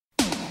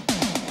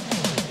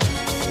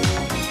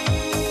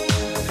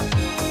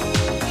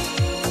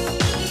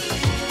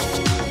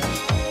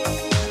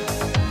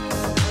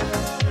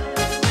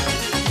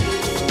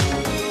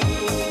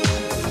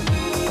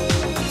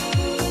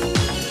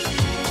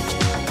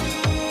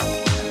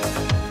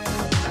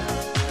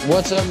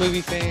What's up,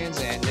 movie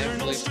fans and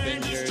Netflix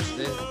bingers?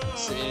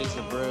 This is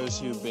the Bros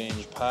Who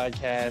Binge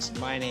podcast.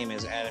 My name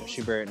is Adam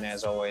Schubert, and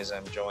as always,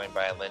 I'm joined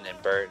by Lyndon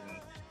Burton.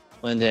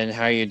 Lyndon,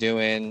 how are you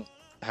doing?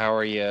 How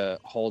are you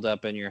holed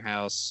up in your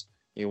house?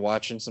 You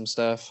watching some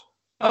stuff?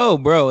 Oh,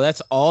 bro,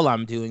 that's all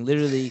I'm doing.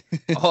 Literally,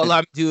 all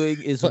I'm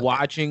doing is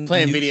watching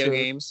Playing new video shows.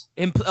 games.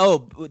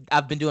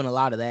 I've been doing a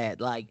lot of that.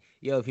 Like,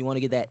 yo, if you want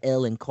to get that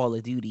L in Call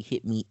of Duty,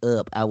 hit me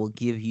up. I will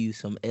give you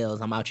some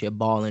L's. I'm out here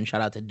balling.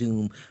 Shout out to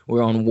Doom.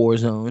 We're on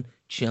Warzone,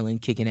 chilling,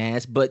 kicking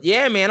ass. But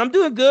yeah, man, I'm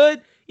doing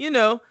good. You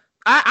know,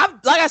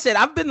 I've like I said,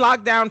 I've been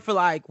locked down for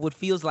like what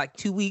feels like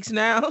 2 weeks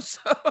now.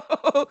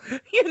 So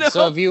you know.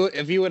 So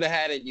if you would have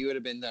had it, you would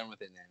have been done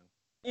with it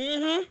now.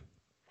 Mm-hmm.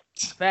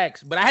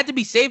 Facts, but I had to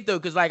be safe though,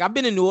 because like I've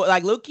been in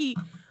like low key.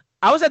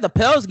 I was at the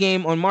Pels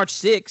game on March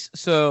 6th,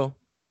 so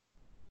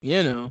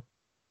you know.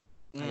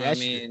 I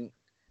mean,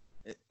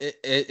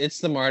 it's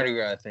the Mardi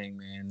Gras thing,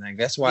 man. Like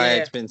that's why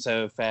it's been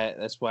so fat.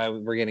 That's why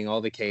we're getting all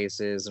the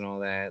cases and all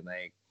that.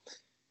 Like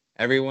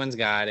everyone's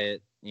got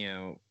it. You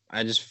know,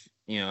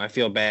 I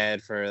feel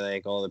bad for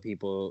like all the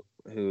people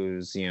who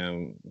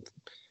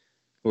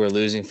are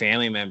losing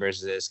family members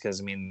to this, because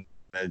I mean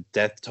the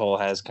death toll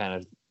has kind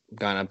of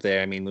gone up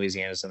there. I mean,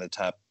 Louisiana's in the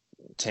top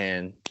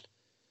 10.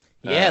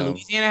 Yeah,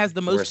 Louisiana has the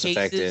most cases.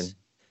 Affected.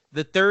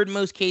 The third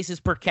most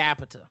cases per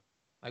capita.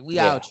 Like we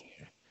out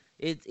here.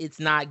 It's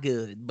not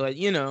good, but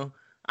you know,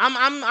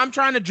 I'm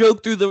trying to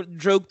joke through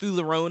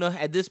the Rona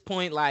at this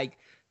point. Like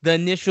the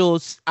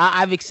initials,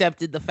 I've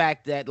accepted the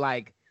fact that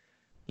like,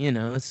 you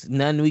know, it's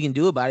nothing we can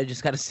do about it.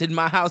 Just got to sit in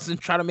my house and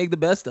try to make the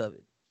best of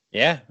it.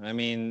 Yeah, I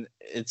mean,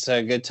 it's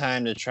a good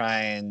time to try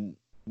and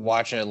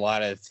watch a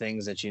lot of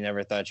things that you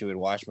never thought you would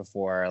watch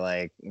before.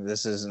 Like,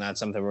 this is not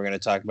something we're going to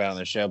talk about on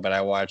the show, but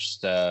I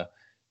watched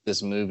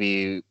this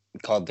movie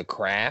called The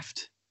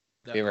Craft.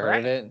 Have you ever heard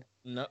of it?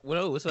 No,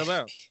 what's it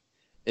about?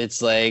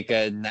 It's like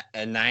a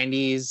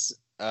 90s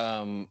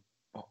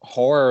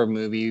horror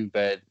movie,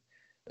 but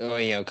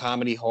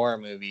comedy horror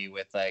movie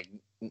with like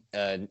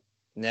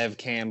Nev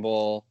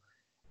Campbell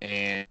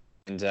and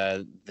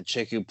the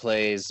chick who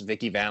plays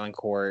Vicky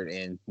Valancourt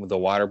in The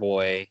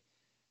Waterboy,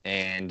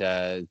 and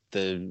the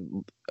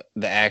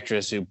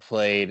actress who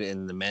played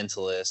in The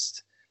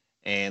Mentalist,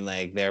 and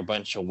like they're a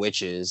bunch of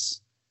witches,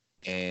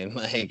 and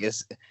like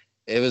it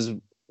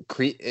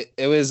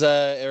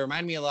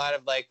reminded me a lot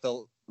of like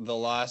the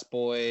Lost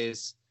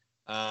Boys.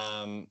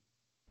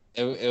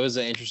 It was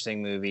an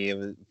interesting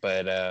movie,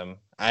 but I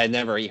had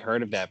never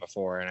heard of that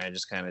before, and I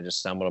just kind of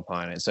stumbled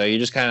upon it. So you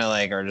just kind of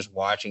like are just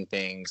watching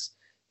things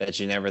that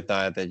you never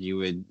thought that you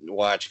would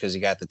watch because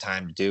you got the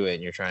time to do it,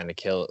 and you're trying to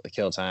kill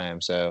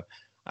time. So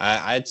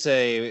I'd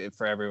say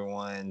for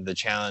everyone, the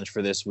challenge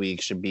for this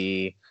week should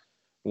be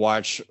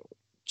watch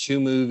 2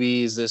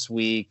 movies this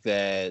week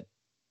that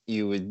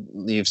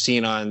you've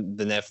seen on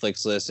the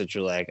Netflix list that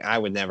you're like, I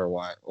would never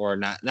watch, or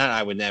not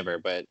I would never,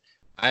 but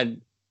I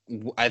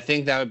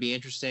think that would be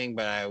interesting,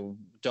 but I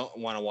don't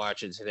want to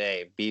watch it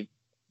today. Be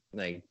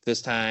like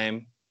this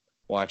time,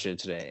 watch it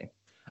today.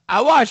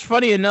 I watched,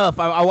 funny enough,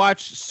 I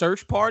watched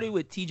Search Party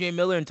with T.J.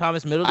 Miller and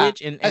Thomas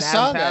Middleditch. And I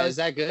saw Adam that. Pally. Is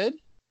that good?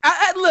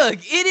 Look,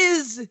 it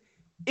is.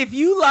 If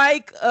you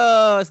like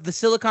the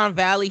Silicon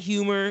Valley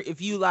humor, if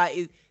you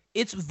like,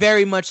 it's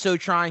very much so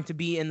trying to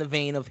be in the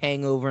vein of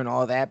Hangover and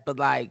all that. But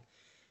like,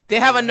 they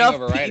have enough.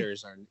 Hangover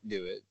writers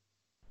do it.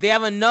 They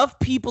have enough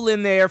people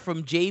in there,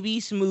 from J.B.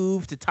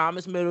 Smoove to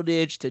Thomas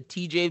Middleditch to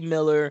T.J.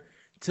 Miller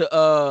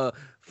to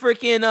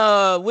freaking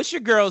what's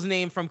your girl's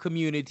name from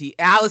Community?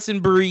 Allison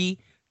Brie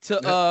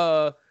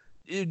to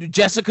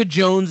Jessica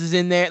Jones is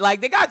in there.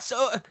 Like, they got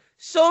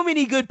so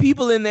many good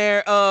people in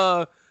there.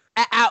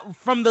 Out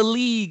from the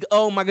league.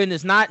 Oh my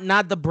goodness, not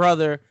the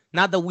brother,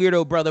 not the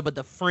weirdo brother, but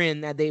the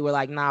friend that they were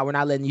like, nah, we're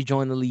not letting you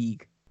join the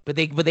league. But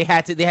they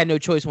had no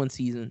choice one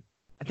season.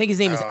 I think his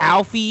name is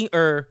Alfie,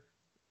 or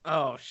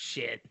oh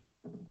shit.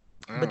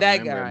 But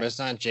that guy. But it's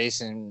not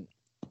Jason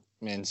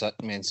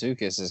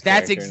Mantzoukas'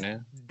 character now.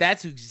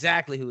 That's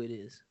exactly who it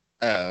is.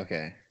 Oh,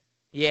 okay.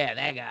 Yeah,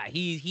 that guy.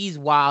 He's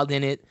wild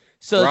in it.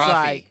 So Rafi. It's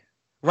like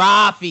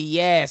Rafi,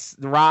 yes,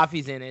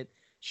 Rafi's in it.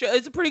 Sure,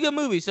 it's a pretty good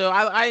movie. So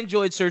I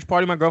enjoyed Search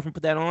Party. My girlfriend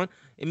put that on.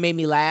 It made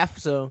me laugh.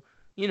 So,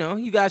 you know,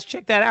 you guys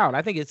check that out.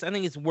 I think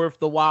it's worth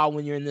the while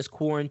when you're in this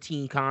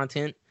quarantine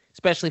content,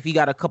 especially if you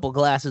got a couple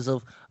glasses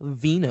of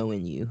vino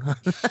in you.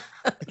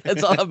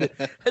 That's all I've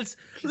been. That's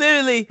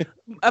literally,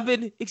 I've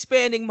been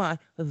expanding my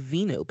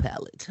vino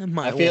palette,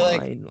 my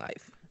wine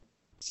life.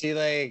 See,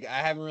 like, I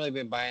haven't really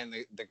been buying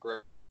the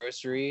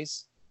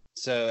groceries.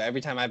 So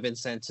every time I've been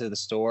sent to the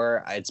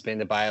store, it's been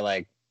to buy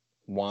like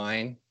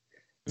wine.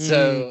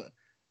 So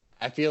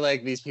I feel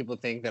like these people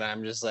think that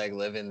I'm just like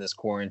living this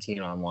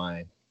quarantine on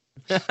wine.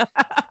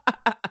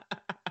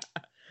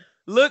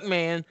 Look,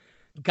 man,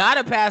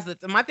 gotta pass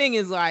it. My thing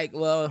is like,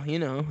 well, you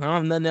know, I don't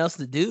have nothing else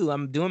to do.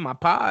 I'm doing my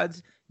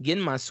pods,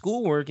 getting my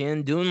schoolwork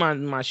in, doing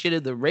my shit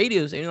at the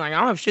radio station. Like, I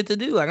don't have shit to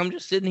do. Like, I'm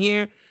just sitting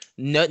here.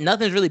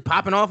 Nothing's really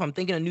popping off. I'm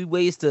thinking of new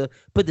ways to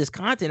put this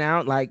content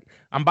out. Like,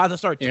 I'm about to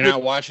start. You're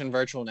not watching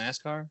virtual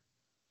NASCAR?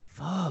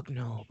 Fuck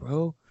no,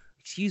 bro.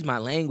 excuse my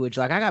language.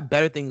 Like I got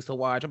better things to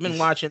watch. I've been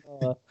watching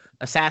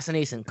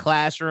Assassination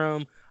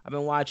Classroom. I've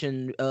been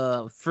watching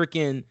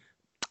freaking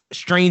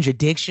Strange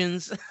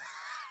Addictions.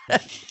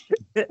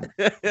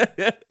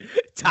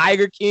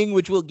 Tiger King,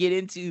 which we'll get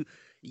into.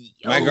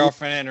 My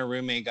girlfriend and her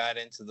roommate got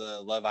into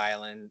the Love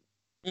Island.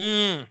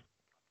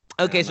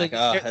 Okay, so like,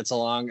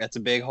 that's a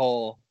big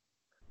hole.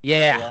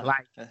 Yeah,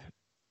 like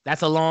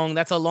that's a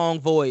long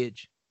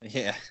voyage.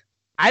 Yeah.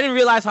 I didn't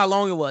realize how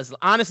long it was.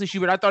 Honestly,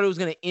 Schubert, I thought it was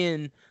gonna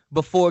end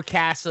before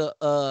Casa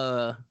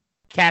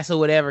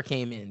whatever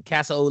came in.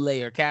 Casa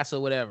Olay or Casa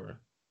whatever.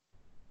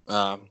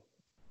 I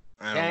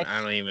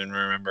don't even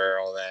remember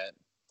all that.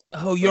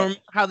 Oh,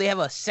 how they have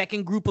a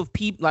second group of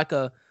people, like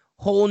a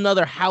whole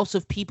nother house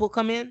of people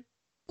come in?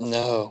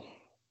 No.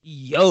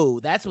 Yo,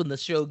 that's when the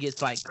show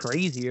gets like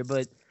crazier.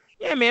 But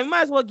yeah, man, we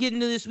might as well get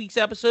into this week's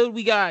episode.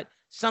 We got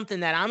something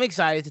that I'm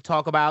excited to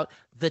talk about.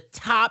 The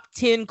top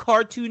 10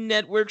 Cartoon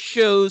Network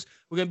shows.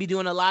 We're going to be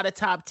doing a lot of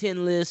top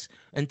 10 lists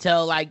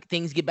until like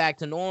things get back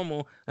to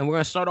normal. And we're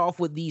going to start off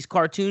with these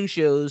cartoon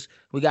shows.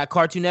 We got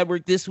Cartoon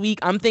Network this week.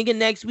 I'm thinking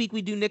next week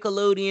we do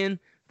Nickelodeon.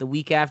 The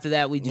week after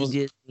that we do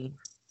Disney.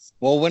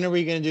 Well, when are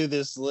we going to do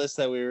this list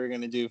that we were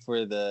going to do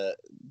for the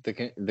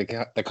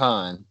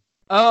con?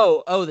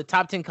 Oh, the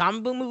top 10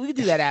 comic book movie. We can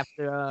do that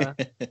after.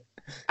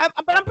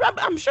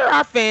 I'm sure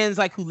our fans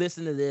like who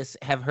listen to this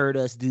have heard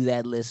us do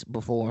that list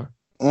before.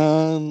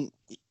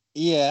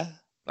 Yeah.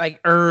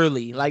 Like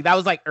early, like that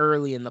was like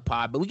early in the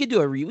pod, but we could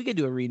do a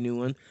renew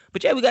one.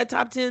 But yeah, we got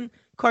top 10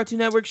 Cartoon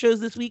Network shows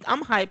this week.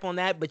 I'm hype on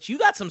that, but you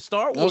got some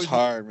Star Wars. That was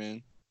hard,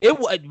 man. It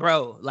was,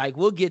 bro. Like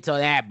we'll get to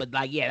that, but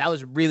like yeah, that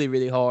was really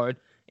really hard,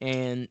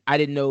 and I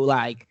didn't know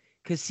like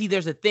because see,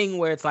 there's a thing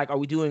where it's like, are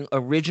we doing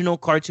original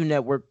Cartoon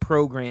Network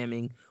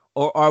programming?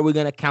 Or are we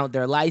gonna count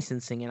their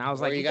licensing? And I was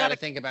like, you got to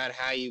think about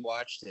how you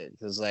watched it,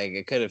 because like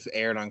it could have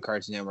aired on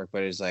Cartoon Network,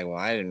 but it's like, well,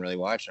 I didn't really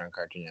watch it on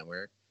Cartoon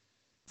Network.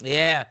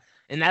 Yeah,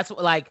 and that's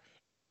what like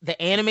the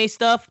anime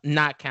stuff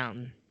not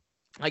counting.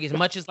 Like as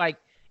much as like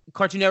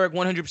Cartoon Network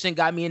 100%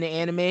 got me into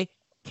anime,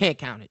 can't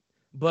count it.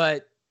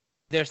 But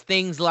there's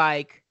things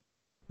like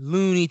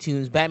Looney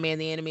Tunes, Batman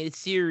the Animated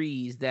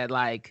Series that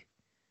like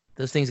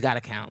those things got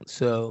to count.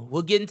 So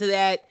we'll get into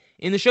that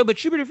in the show. But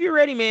Schubert, if you're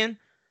ready, man.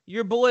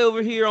 Your boy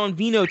over here on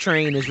Vino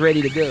Train is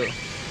ready to go.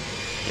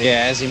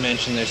 Yeah, as you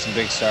mentioned, there's some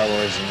big Star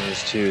Wars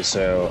news too,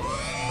 so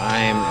I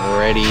am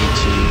ready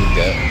to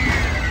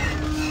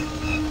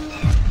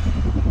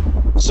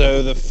go.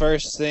 So the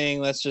first thing,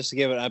 let's just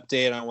give an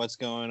update on what's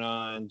going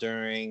on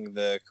during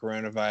the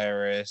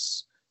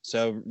coronavirus.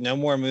 So no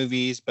more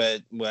movies,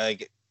 but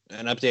like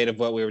an update of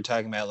what we were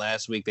talking about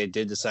last week. They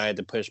did decide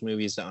to push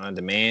movies to on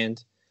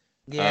demand.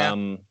 Yeah.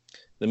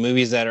 The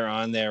movies that are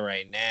on there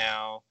right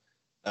now.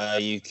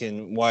 You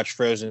can watch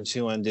Frozen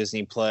 2 on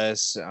Disney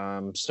Plus.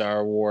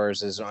 Star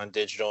Wars is on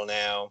digital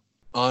now.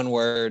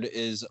 Onward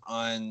is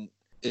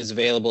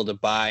available to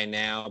buy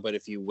now, but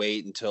if you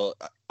wait until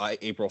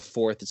April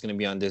 4th, it's going to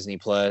be on Disney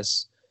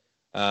Plus.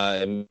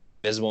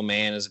 Invisible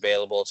Man is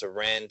available to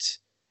rent.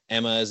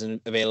 Emma is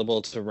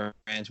available to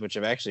rent, which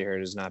I've actually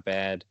heard is not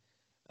bad.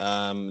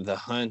 The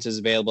Hunt is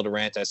available to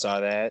rent. I saw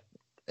that.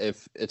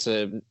 If it's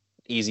an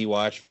easy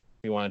watch, if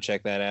you want to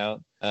check that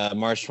out.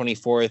 March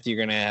 24th, you're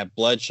going to have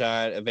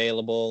Bloodshot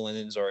available.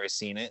 Lyndon's already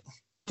seen it.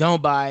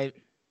 Don't buy it.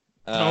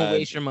 Don't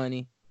waste your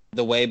money.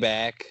 The Way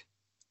Back.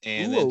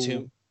 And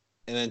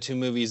then two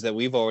movies that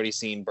we've already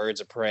seen, Birds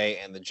of Prey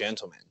and The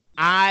Gentleman.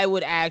 I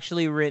would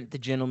actually rent The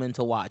Gentleman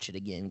to watch it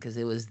again because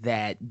it was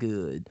that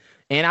good.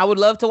 And I would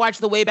love to watch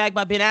The Way Back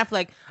by Ben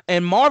Affleck.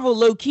 And Marvel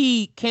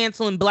low-key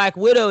canceling Black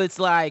Widow. It's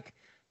like,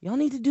 y'all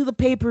need to do the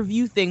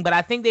pay-per-view thing. But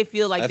I think they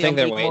feel like they're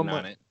waiting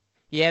on it.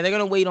 Yeah, they're going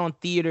to wait on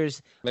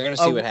theaters. They're going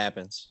to see what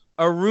happens.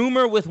 A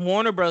rumor with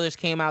Warner Brothers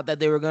came out that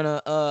they were going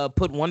to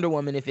put Wonder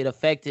Woman, if it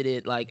affected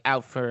it, like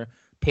out for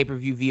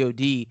pay-per-view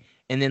VOD.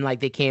 And then like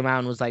they came out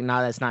and was like,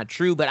 nah, that's not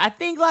true. But I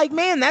think like,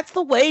 man, that's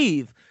the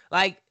wave.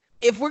 Like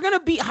if we're going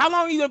to be, how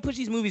long are you going to push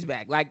these movies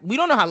back? Like we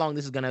don't know how long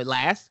this is going to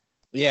last.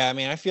 Yeah, I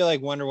mean, I feel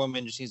like Wonder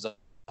Woman just needs a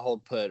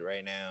hold put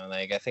right now.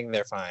 Like I think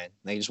they're fine.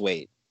 They just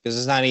wait. Because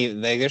it's not even,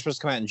 they're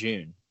supposed to come out in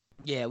June.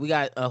 Yeah, we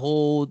got a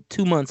whole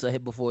 2 months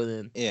ahead before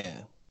then. Yeah.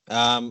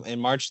 In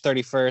March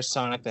 31st,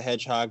 Sonic the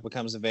Hedgehog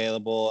becomes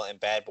available and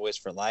Bad Boys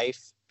for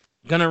Life.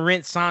 Gonna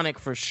rent Sonic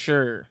for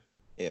sure.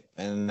 Yep,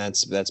 and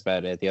that's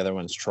about it. The other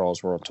one's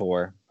Trolls World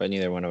Tour, but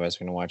neither one of us are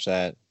gonna watch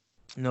that.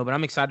 No, but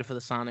I'm excited for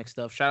the Sonic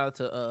stuff. Shout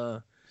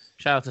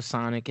out to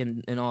Sonic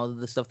and all of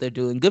the stuff they're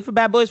doing. Good for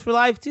Bad Boys for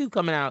Life too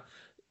coming out.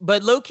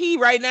 But low key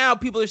right now,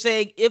 people are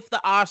saying if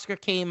the Oscar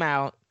came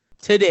out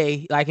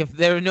today, like if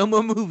there were no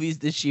more movies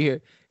this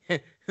year.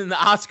 And the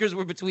Oscars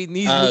were between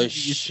these movies. Oh,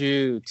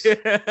 shoot.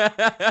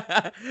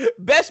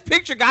 Best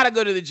Picture gotta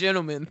go to The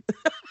Gentleman.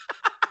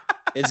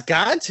 It's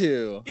got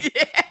to.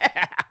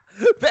 Yeah.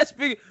 Best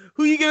Picture.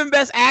 Who you giving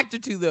Best Actor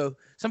to, though?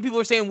 Some people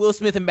are saying Will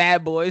Smith and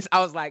Bad Boys.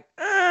 I was like,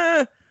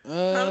 I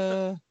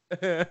know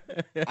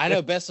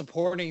Best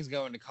Supporting is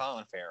going to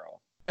Colin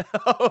Farrell.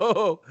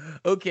 Oh,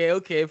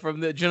 okay.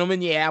 From The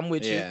Gentleman, yeah, I'm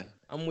with you.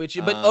 I'm with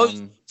you. But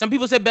some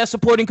people said Best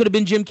Supporting could have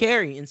been Jim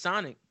Carrey in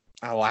Sonic.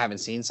 Oh, well, I haven't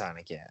seen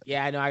Sonic yet.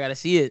 Yeah, I know. I gotta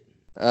see it.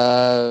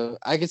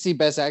 I could see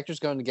Best Actress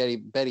going to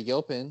Betty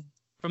Gilpin.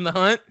 From The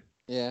Hunt.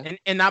 Yeah.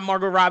 And not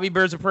Margot Robbie,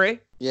 Birds of Prey.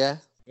 Yeah.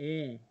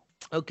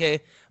 Okay.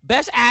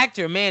 Best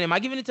Actor, man. Am I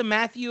giving it to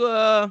Matthew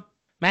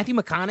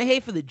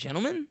McConaughey for The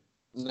Gentleman?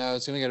 No,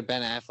 it's gonna go to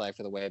Ben Affleck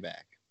for The Way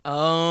Back.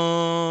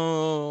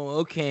 Oh,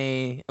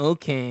 okay.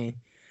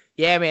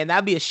 Yeah, man,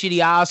 that'd be a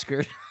shitty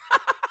Oscar.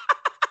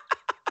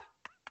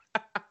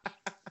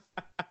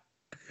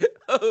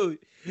 Oh,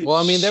 well,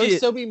 I mean, there would shit.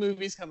 still be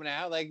movies coming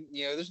out. Like,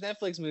 there's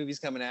Netflix movies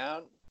coming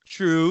out.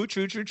 True.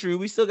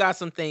 We still got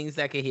some things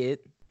that could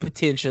hit,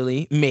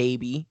 potentially,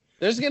 maybe.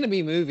 There's going to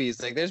be movies.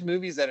 Like, there's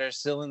movies that are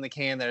still in the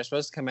can that are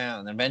supposed to come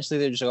out, and eventually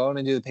they're just going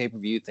to do the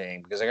pay-per-view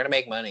thing because they're going to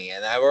make money.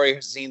 And I've already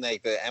seen,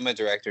 like, the Emma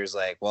directors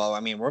like, well, I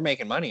mean, we're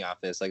making money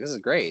off this. Like, this is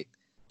great.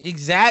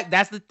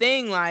 That's the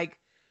thing. Like,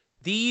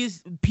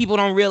 these people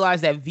don't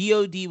realize that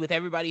VOD with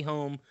everybody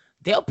home,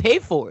 they'll pay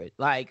for it.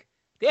 Like,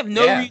 they have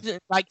no reason,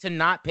 like, to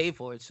not pay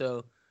for it.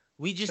 So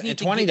we just need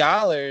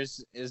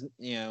 $20 is,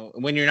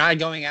 when you're not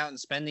going out and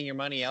spending your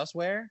money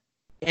elsewhere.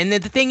 And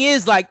then the thing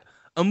is, like,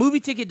 a movie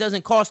ticket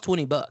doesn't cost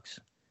 $20.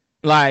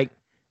 Like,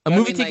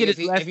 movie ticket is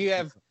less. If you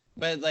have,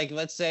 but like,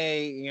 let's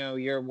say,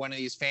 you're one of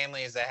these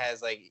families that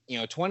has like,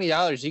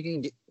 $20, you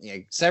can get,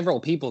 several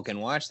people can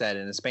watch that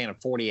in a span of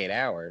 48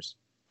 hours.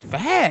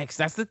 Facts.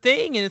 That's the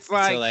thing. And it's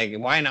like, so like,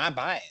 why not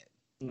buy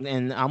it?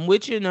 And I'm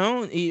with you,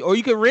 or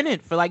you could rent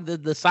it for like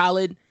the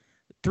solid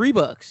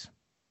 $3.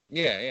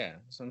 Yeah.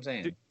 That's what I'm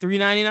saying.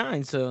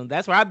 $3.99. So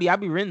that's where I'd be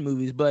renting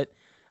movies. But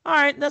all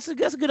right, that's a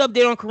good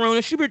update on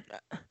Corona. Schubert,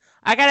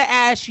 I gotta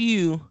ask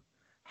you,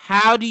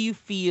 how do you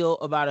feel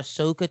about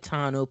Rosario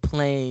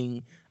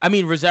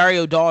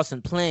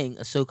Dawson playing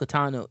Ahsoka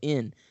Tano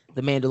in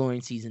The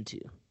Mandalorian Season 2?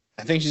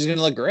 I think she's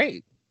gonna look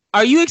great.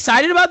 Are you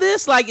excited about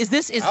this? Like, is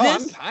this?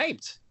 I'm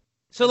hyped.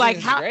 So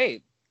like,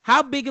 great.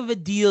 How big of a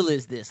deal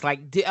is this? I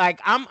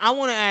want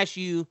to ask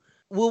you,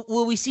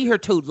 will we see her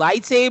tote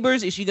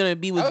lightsabers? Is she gonna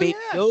be with Baby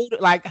Yoda?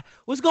 Like,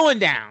 what's going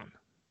down?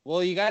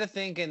 Well, you got to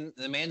think in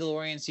The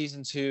Mandalorian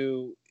Season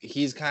 2,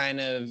 he's kind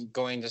of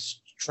going to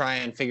try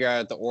and figure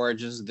out the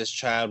origins of this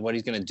child, what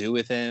he's going to do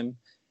with him,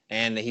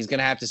 and he's going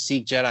to have to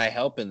seek Jedi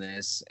help in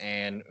this.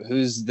 And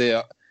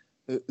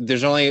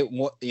there's only,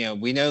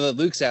 we know that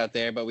Luke's out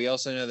there, but we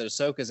also know that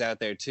Ahsoka's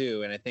out there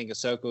too. And I think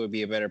Ahsoka would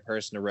be a better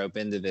person to rope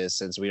into this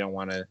since we don't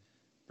want to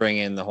bring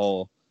in the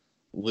whole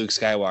Luke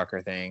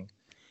Skywalker thing.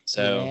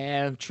 So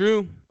yeah,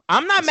 true.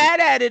 I'm not mad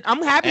at it.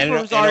 I'm happy for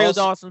Rosario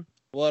Dawson.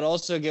 Well, it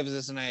also gives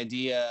us an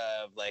idea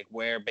of like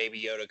where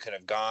Baby Yoda could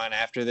have gone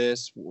after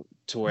this,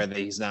 to where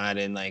he's not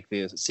in like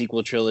the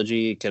sequel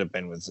trilogy. It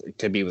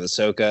could be with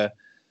Ahsoka.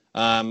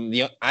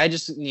 I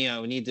just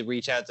need to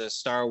reach out to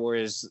Star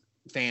Wars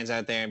fans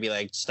out there and be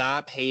like,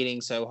 stop hating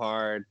so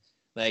hard.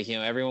 Like,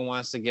 everyone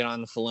wants to get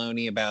on the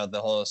Filoni about the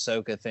whole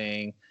Ahsoka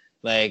thing.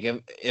 Like,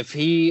 if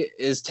he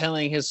is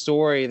telling his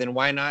story, then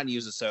why not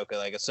use Ahsoka?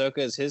 Like, Ahsoka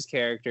is his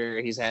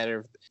character. He's had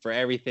her for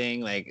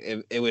everything. Like,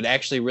 it would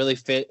actually really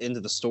fit into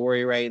the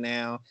story right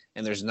now.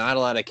 And there's not a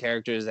lot of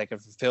characters that can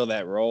fulfill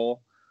that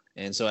role.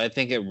 And so I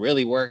think it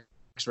really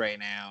works right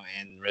now.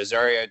 And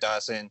Rosario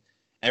Dawson,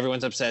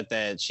 everyone's upset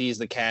that she's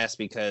the cast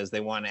because they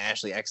want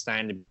Ashley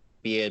Eckstein to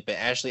be it. But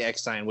Ashley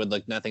Eckstein would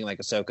look nothing like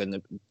Ahsoka.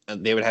 And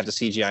they would have to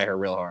CGI her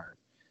real hard.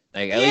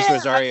 Like, at least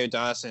Rosario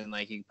Dawson,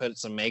 like, you put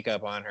some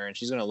makeup on her and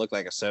she's gonna look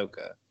like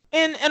Ahsoka.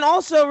 And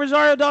also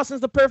Rosario Dawson's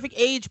the perfect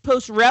age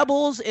post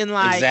Rebels, and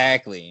like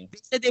exactly. They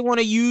said they want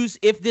to use,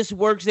 if this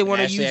works, they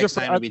want to use her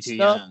for other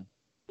stuff. Young.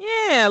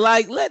 Yeah,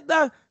 like let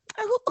the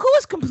who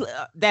is complete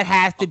that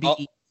has to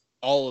be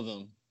all of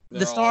them.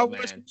 The Star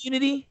Wars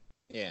community.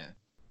 Yeah.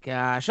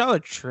 Gosh, y'all are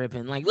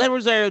tripping. Like, let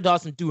Rosario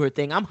Dawson do her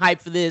thing. I'm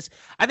hyped for this.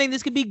 I think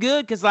this could be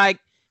good because like,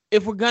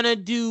 if we're gonna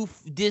do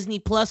Disney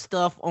Plus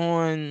stuff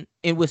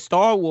with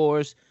Star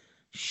Wars,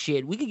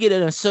 shit, we could get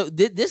it. So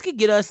this could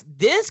get us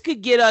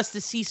to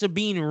see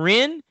Sabine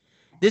Wren.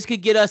 This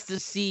could get us to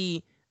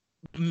see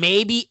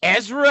maybe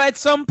Ezra at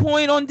some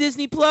point on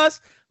Disney Plus.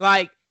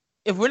 Like,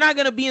 if we're not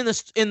gonna be in the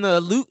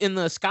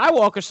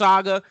Skywalker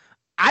saga,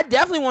 I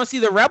definitely want to see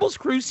the Rebels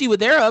crew, see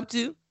what they're up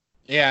to.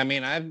 Yeah, I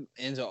mean, I'm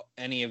into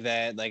any of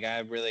that. Like,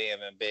 I really am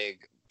a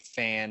big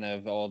fan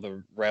of all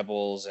the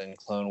Rebels and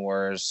Clone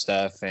Wars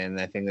stuff,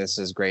 and I think this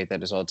is great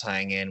that it's all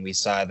tying in. We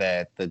saw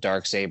that the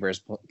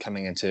Darksabers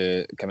coming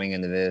into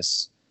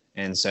this,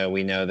 and so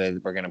we know that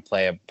we're going to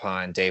play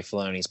upon Dave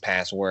Filoni's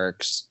past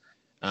works.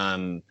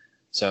 So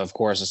of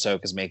course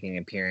Ahsoka's making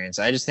an appearance.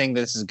 I just think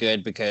this is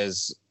good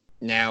because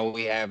now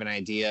we have an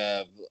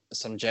idea of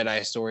some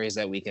Jedi stories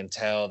that we can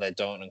tell that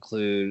don't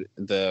include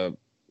the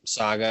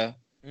saga.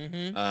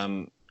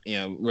 Mm-hmm.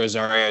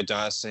 Rosario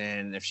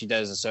Dawson, if she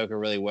does Ahsoka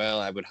really well,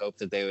 I would hope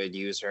that they would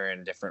use her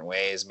in different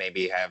ways.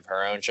 Maybe have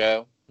her own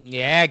show.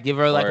 Yeah, give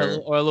her like a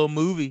little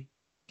movie.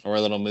 Or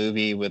a little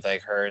movie with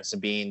like her and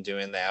Sabine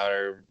doing the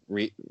outer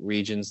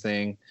regions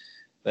thing.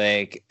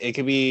 Like, it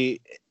could be,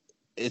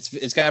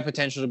 it's got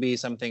potential to be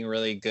something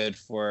really good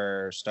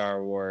for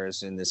Star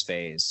Wars in this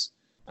phase.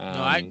 No,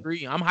 I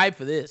agree. I'm hyped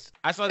for this.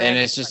 I saw that. And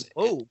it's just,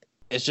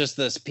 it's just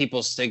this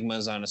people's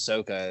stigmas on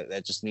Ahsoka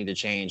that just need to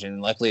change.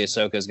 And luckily,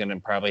 Ahsoka is going to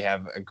probably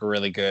have a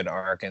really good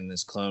arc in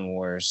this Clone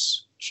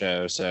Wars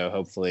show. So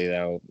hopefully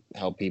that'll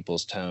help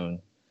people's tone.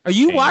 Are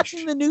you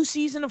watching the new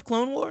season of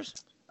Clone Wars?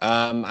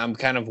 I'm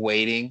kind of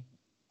waiting.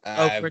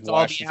 I've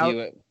watched a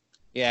few.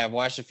 Yeah, I've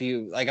watched a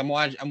few. Like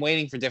I'm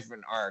waiting for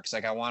different arcs.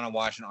 Like I want to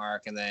watch an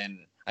arc, and then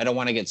I don't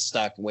want to get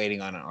stuck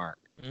waiting on an arc.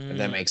 If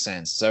that makes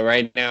sense. So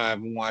right now I've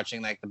been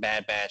watching like the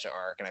Bad Batch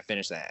arc, and I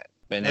finished that.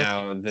 But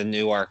now the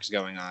new arc's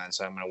going on,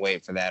 so I'm gonna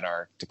wait for that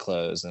arc to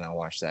close, and I'll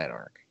watch that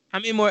arc. How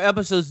many more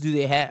episodes do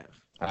they have?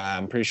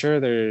 I'm pretty sure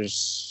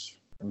there's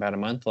about a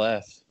month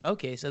left.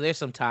 Okay, so there's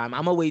some time.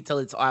 I'm gonna wait till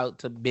it's out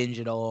to binge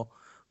it all.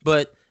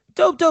 But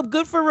dope.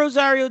 Good for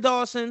Rosario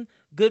Dawson.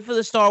 Good for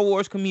the Star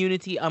Wars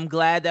community. I'm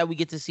glad that we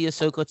get to see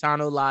Ahsoka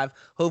Tano live.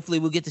 Hopefully,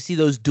 we'll get to see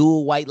those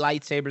dual white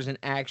lightsabers in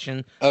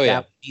action. Oh, yeah.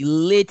 That would be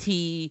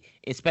litty,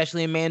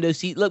 especially in Mando's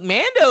seat. Look,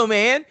 Mando,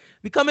 man,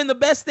 becoming the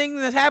best thing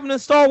that's happened to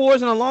Star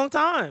Wars in a long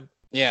time.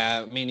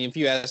 Yeah, I mean, if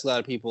you ask a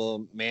lot of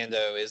people,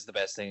 Mando is the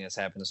best thing that's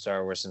happened to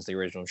Star Wars since the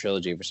original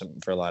trilogy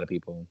for a lot of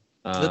people.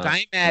 Look,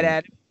 I ain't mad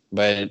at it.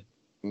 But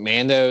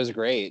Mando is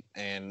great.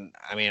 And,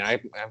 I mean,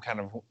 I'm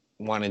kind of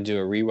want to do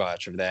a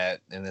rewatch of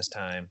that in this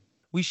time.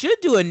 We should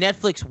do a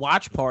Netflix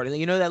watch party.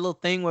 You know that little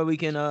thing where we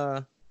can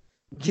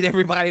get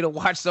everybody to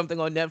watch something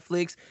on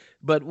Netflix.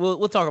 But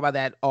we'll talk about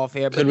that off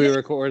air. Could we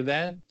record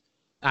that?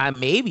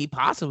 Maybe,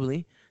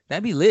 possibly.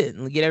 That'd be lit.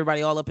 We'll get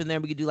everybody all up in there.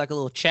 We could do like a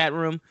little chat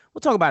room.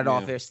 We'll talk about it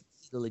off air,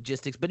 the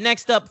logistics. But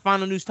next up,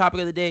 final news topic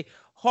of the day: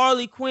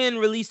 Harley Quinn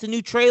released a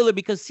new trailer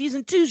because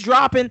season 2's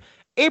dropping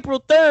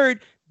April 3rd.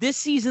 This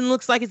season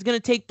looks like it's gonna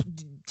take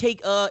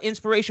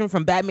inspiration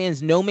from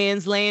Batman's No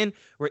Man's Land,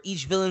 where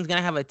each villain's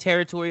gonna have a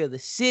territory of the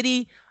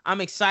city. I'm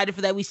excited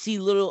for that. We see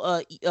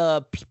little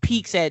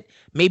peeks at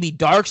maybe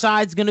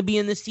Darkseid's gonna be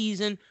in this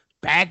season.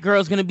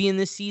 Batgirl's gonna be in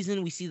this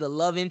season. We see the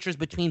love interest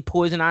between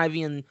Poison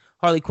Ivy and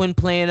Harley Quinn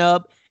playing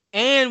up,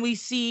 and we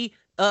see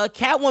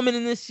Catwoman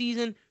in this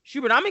season.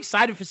 Schubert, I'm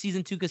excited for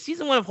season 2 because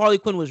season 1 of Harley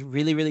Quinn was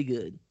really, really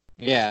good.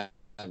 Yeah,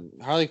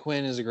 Harley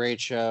Quinn is a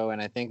great show,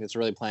 and I think it's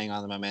really playing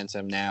on the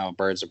momentum now of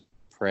Birds of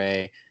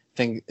Prey. I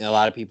think a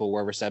lot of people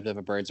were receptive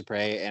of Birds of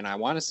Prey, and I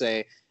want to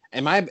say,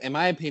 in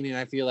my opinion,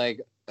 I feel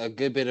like a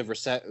good bit of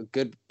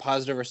good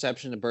positive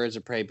reception to Birds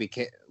of Prey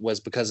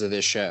was because of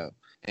this show,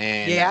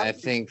 and I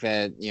think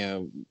that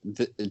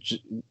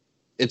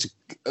it's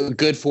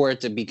good for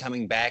it to be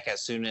coming back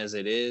as soon as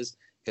it is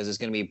because it's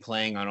going to be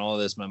playing on all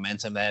this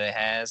momentum that it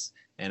has,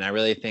 and I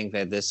really think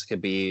that this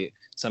could be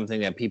something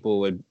that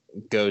people would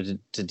go to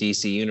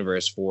DC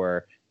Universe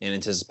for in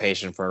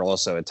anticipation for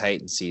also a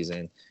Titan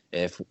season.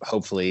 If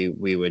hopefully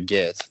we would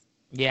get.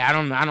 Yeah, I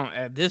don't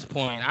at this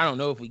point, I don't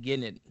know if we're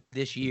getting it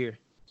this year,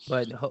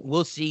 but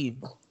we'll see.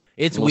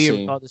 It's weird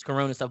with all this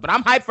Corona stuff, but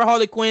I'm hyped for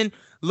Harley Quinn.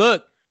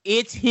 Look,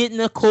 it's hitting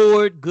a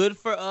chord. Good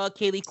for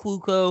Kaylee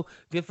Cuoco.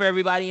 Good for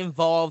everybody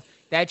involved.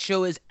 That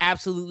show is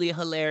absolutely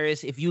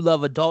hilarious. If you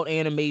love adult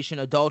animation,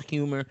 adult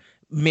humor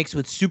mixed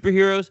with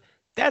superheroes,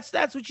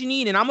 that's what you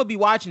need. And I'm gonna be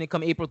watching it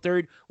come April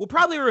 3rd. We'll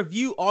probably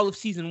review all of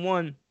season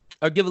 1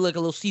 or give it like a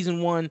little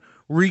season 1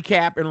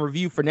 recap and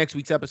review for next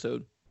week's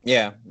episode.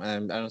 Yeah, I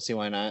don't see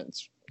why not.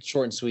 It's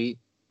short and sweet.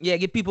 Yeah,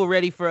 get people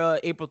ready for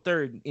April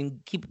 3rd and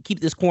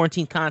keep this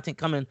quarantine content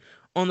coming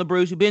on the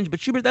Bros Who Binge. But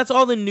Schubert, that's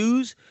all the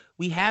news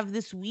we have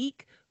this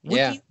week. What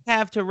do you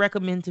have to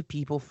recommend to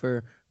people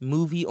for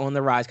movie on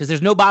the rise? Because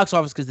there's no box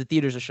office because the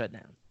theaters are shut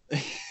down.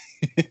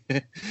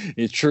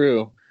 It's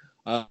true.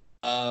 I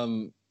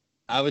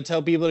would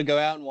tell people to go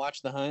out and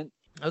watch The Hunt.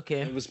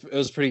 Okay. It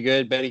was pretty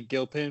good. Betty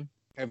Gilpin.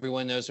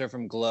 Everyone knows her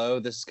from Glow.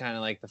 This is kind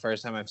of like the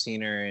first time I've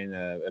seen her in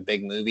a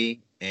big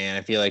movie, and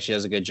I feel like she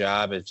does a good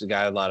job. It's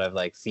got a lot of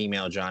like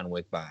female John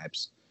Wick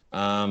vibes.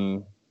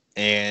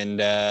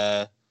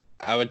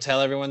 I would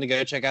tell everyone to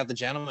go check out The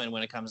Gentleman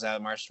when it comes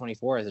out March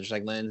 24th. Just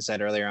like Lynn said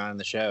earlier on in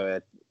the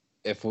show,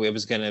 if it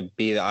was going to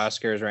be the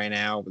Oscars right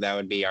now, that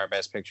would be our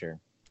best picture.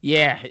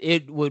 Yeah,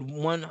 it would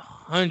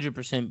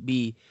 100%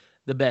 be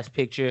the best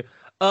picture.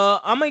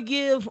 I'm going to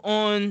give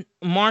on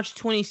March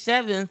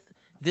 27th,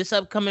 this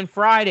upcoming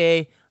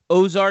Friday,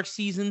 Ozark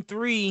season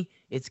 3.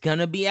 It's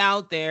gonna be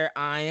out there.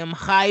 I am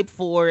hyped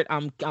for it.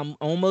 I'm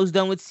almost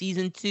done with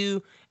season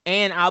 2,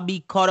 and I'll be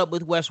caught up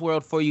with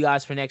Westworld for you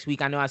guys for next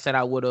week. I know I said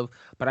I would have,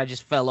 but I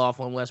just fell off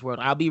on Westworld.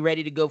 I'll be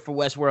ready to go for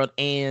Westworld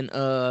and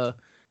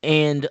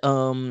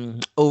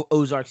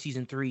Ozark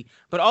season 3.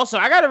 But also,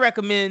 I gotta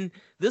recommend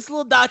this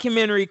little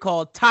documentary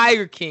called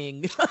Tiger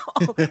King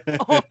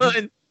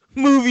on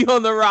Movie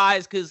on the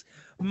Rise, because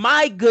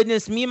my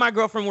goodness, me and my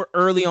girlfriend were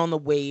early on the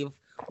wave.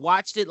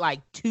 Watched it like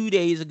 3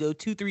 days ago.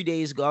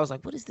 I was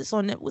like, what is this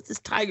on net? What's this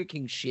Tiger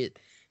King shit?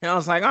 And I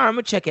was like, all right, I'm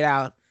gonna check it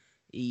out.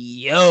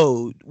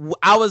 Yo,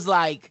 I was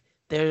like,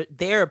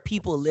 there are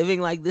people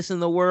living like this in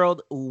the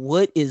world.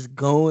 What is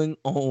going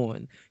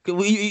on?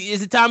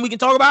 Is it time we can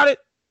talk about it?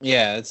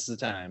 Yeah, it's the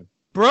time.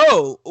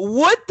 Bro,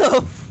 what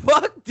the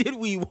fuck did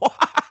we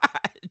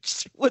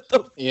watch? What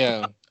the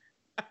Yeah.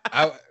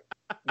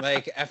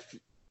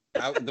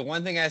 The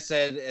one thing I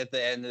said at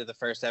the end of the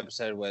first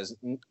episode was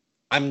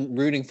I'm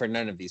rooting for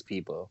none of these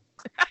people.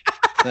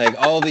 Like,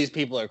 all these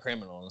people are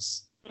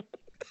criminals.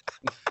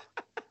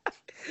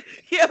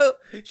 Yo,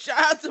 shout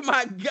out to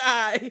my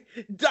guy,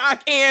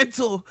 Doc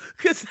Antle,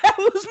 because that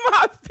was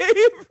my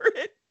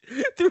favorite.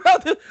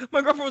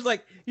 My girlfriend was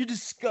like, "You're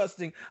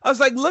disgusting." I was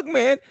like, "Look,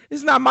 man,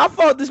 it's not my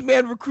fault this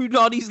man recruiting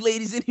all these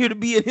ladies in here to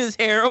be in his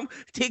harem,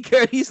 take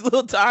care of these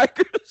little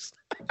tigers."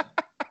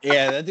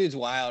 Yeah, that dude's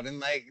wild. And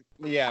like,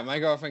 yeah, my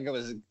girlfriend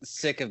was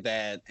sick of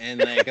that. And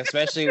like,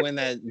 especially when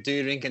that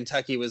dude in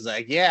Kentucky was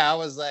like, yeah, I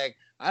was like,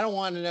 I don't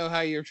want to know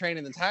how you're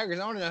training the tigers.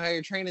 I want to know how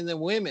you're training the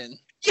women.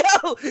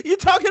 Yo, you're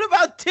talking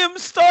about Tim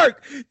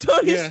Stark,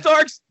 Tony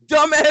Stark's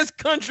dumbass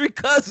country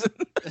cousin.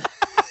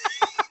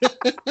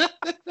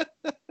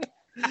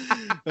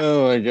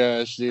 Oh my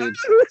gosh, dude.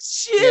 Oh,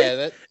 shit.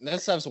 Yeah,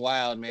 that stuff's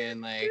wild,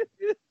 man. Like,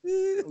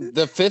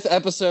 the 5th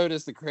episode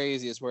is the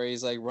craziest, where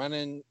he's like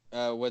running,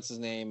 what's his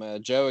name?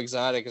 Joe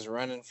Exotic is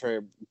running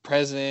for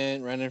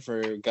president, running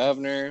for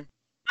governor.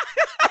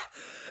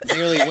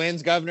 Nearly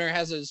wins governor,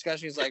 has a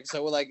discussion. He's like,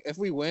 so like, if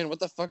we win, what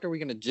the fuck are we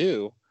gonna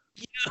do?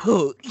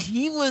 Yo,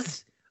 he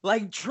was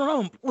like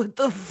Trump. What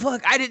the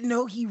fuck? I didn't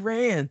know he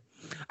ran.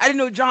 I didn't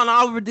know John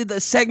Oliver did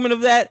the segment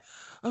of that.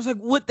 I was like,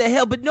 what the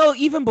hell? But no,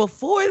 even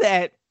before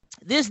that,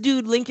 this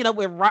dude linking up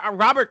with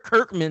Robert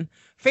Kirkman,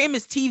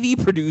 famous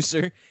TV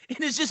producer, and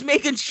is just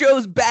making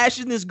shows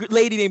bashing this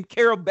lady named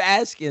Carol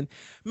Baskin,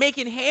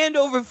 making hand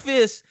over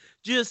fist,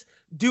 just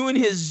doing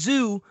his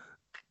zoo,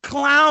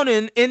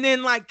 clowning. And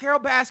then like Carol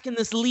Baskin,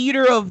 this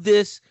leader of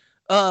this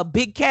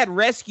Big Cat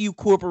Rescue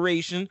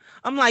Corporation.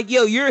 I'm like,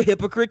 yo, you're a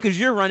hypocrite because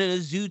you're running a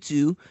zoo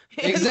too.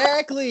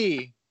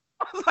 Exactly.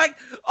 I was like,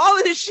 all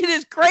of this shit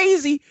is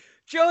crazy.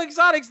 Joe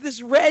Exotic's this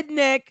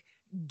redneck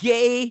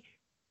gay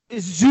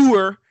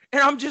zooer,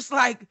 and I'm just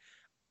like,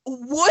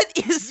 what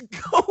is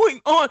going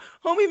on?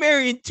 Homie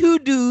marrying 2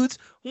 dudes.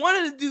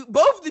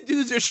 Both the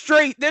dudes are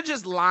straight. They're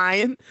just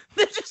lying.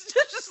 They're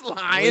just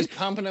lying. He's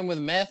pumping them with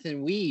meth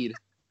and weed.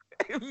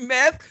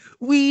 Meth,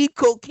 weed,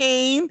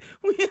 cocaine.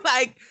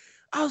 I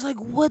was like,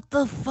 what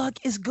the fuck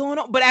is going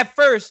on? But at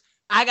first,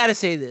 I gotta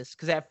say this,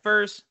 because at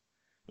first,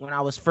 when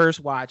I was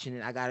first watching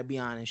it, I gotta be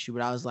honest,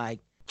 but I was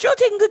like, Joe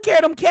taking good care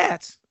of them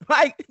cats.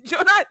 Like,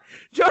 Joe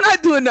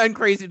not doing nothing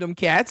crazy to them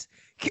cats.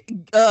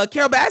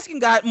 Carol Baskin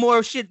got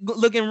more shit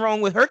looking wrong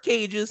with her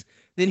cages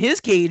than his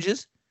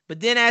cages. But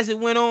then as it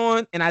went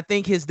on, and I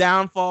think his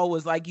downfall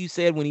was, like you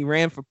said, when he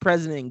ran for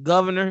president and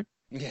governor.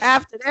 Yeah.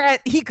 After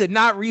that, he could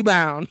not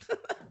rebound.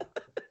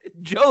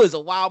 Joe is a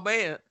wild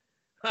man.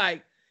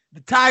 Like,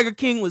 the Tiger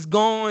King was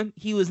gone.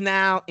 He was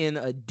now in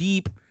a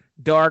deep,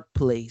 dark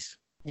place.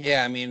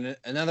 Yeah, I mean,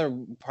 another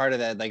part of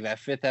that, like that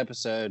 5th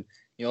episode,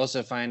 you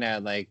also find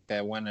out like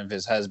that one of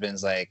his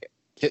husbands, like,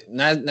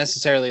 not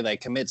necessarily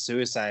like commits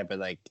suicide, but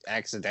like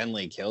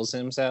accidentally kills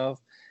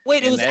himself.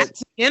 Wait, it was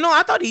accidental?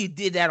 I thought he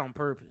did that on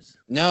purpose.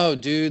 No,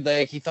 dude,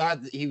 like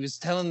he was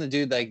telling the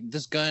dude like,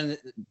 this gun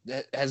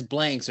has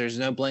blanks. There's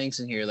no blanks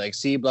in here. Like,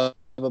 see, blah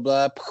blah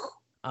blah.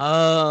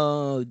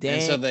 Oh, damn.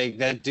 And so like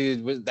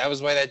that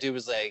was why that dude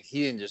was like,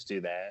 he didn't just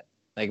do that.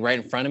 Like right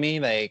in front of me,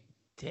 like,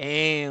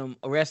 damn.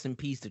 Rest in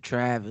peace to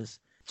Travis.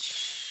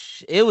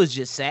 It was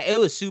just sad. It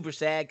was super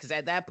sad because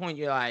at that point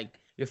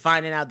you're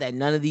finding out that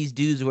none of these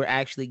dudes were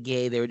actually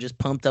gay. They were just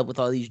pumped up with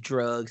all these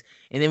drugs.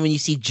 And then when you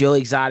see Joe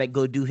Exotic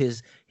go do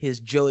his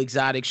Joe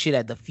Exotic shit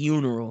at the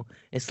funeral,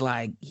 it's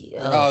like, yo.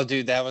 Oh,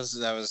 dude, that was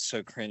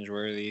so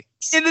cringeworthy.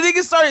 And the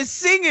nigga started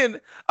singing.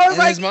 I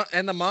was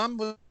and the mom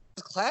was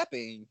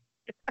clapping.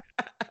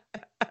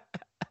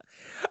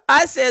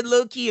 I said,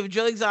 low key, if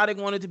Joe Exotic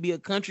wanted to be a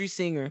country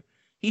singer,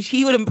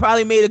 he would have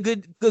probably made a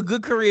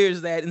good career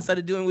as that instead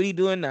of doing what he's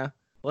doing now.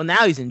 Well,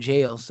 now he's in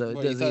jail, so it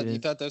doesn't even... You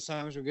thought those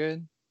songs were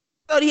good?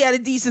 I thought he had a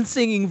decent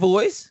singing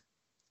voice.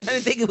 I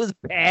didn't think it was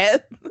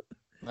bad.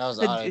 That was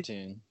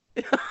auto-tune.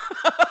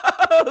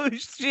 Oh,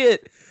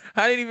 shit.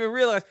 I didn't even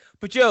realize.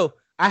 But, yo,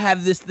 I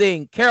have this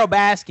thing. Carol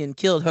Baskin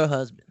killed her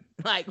husband.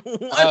 Like,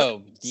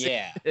 oh,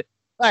 yeah.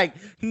 Like,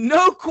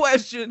 no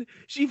question.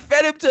 She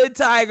fed him to a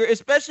tiger,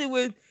 especially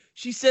when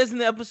she says in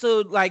the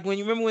episode, like, when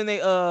you remember when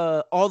they,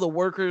 all the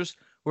workers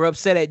were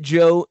upset at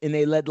Joe and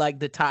they let, like,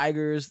 the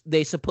tigers,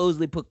 they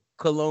supposedly put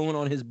cologne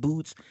on his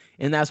boots,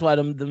 and that's why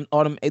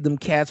them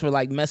cats were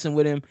like messing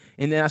with him,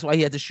 and then that's why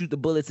he had to shoot the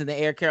bullets in the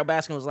air. Carol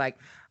Baskin was like,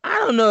 I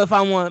don't know if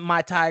I want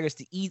my tigers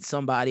to eat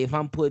somebody if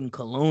I'm putting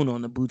cologne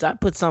on the boots. I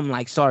put something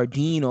like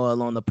sardine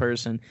oil on the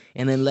person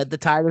and then let the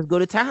tigers go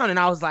to town. And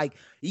I was like,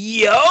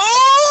 yo,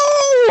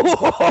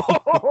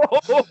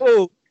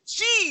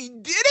 she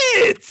did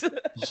it.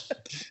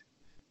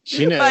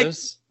 She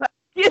knows. Like,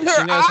 she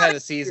knows how to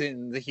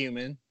season the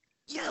human.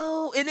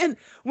 Yo, and then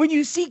when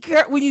you see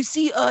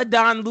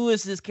Don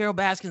Lewis's Carol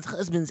Baskin's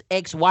husband's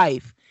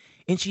ex-wife,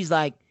 and she's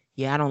like,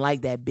 yeah, I don't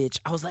like that bitch.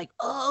 I was like,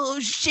 oh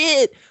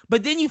shit.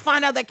 But then you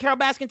find out that Carol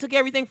Baskin took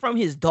everything from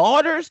his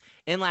daughters,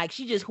 and like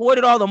she just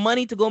hoarded all the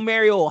money to go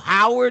marry old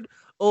Howard,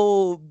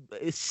 old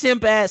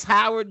simp ass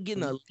Howard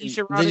getting a leash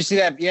around. Did you see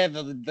that? Yeah,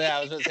 I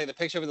was going to say the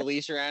picture with the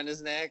leash around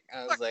his neck.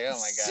 I was like, oh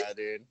my god,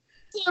 dude.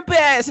 Simp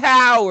ass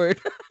Howard.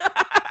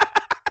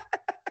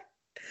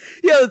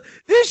 Yo,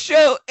 this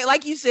show,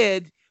 like you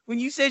said, when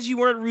you said you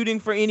weren't rooting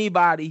for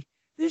anybody,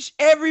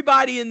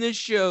 everybody in this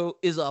show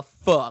is a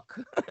fuck.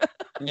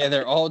 Yeah,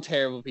 they're all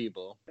terrible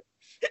people.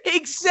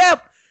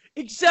 except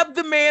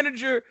the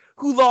manager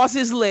who lost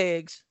his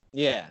legs.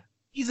 Yeah.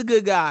 He's a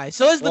good guy.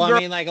 So is the girl.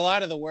 I mean, like, a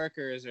lot of the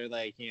workers are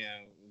like,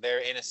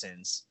 they're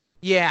innocents.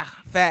 Yeah,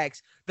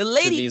 facts. The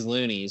lady. To these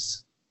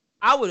loonies.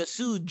 I would have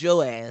sued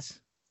Joe ass.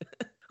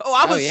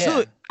 I would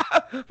sue.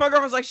 My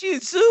girlfriend was like, she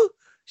didn't sue?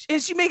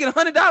 Is she making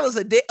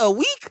 $100 a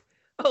week?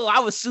 Oh, I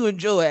was suing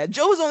Joe ass.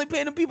 Joe was only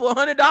paying the people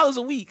 $100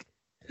 a week.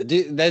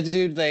 Dude, that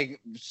dude, like,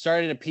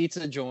 started a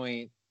pizza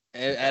joint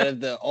out of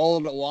the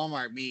old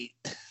Walmart meat.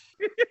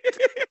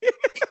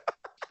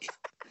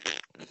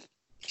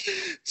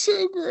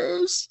 So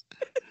gross.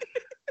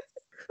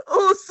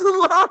 Oh,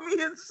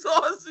 salami and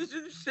sausage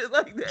and shit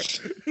like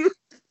that.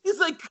 He's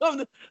like,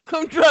 come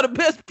try the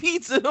best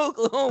pizza in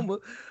Oklahoma.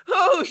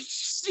 Oh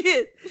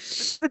shit!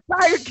 The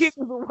Tiger King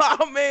was a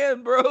wild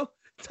man, bro.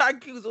 Tiger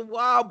King was a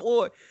wild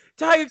boy.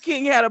 Tiger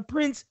King had a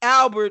Prince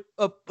Albert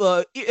a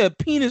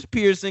penis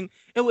piercing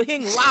and would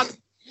hang locks.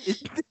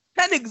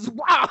 That nigga's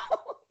wild.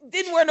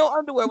 Didn't wear no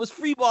underwear. Was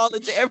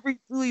freeballing to every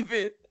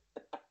event.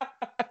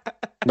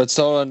 But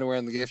sold underwear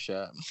in the gift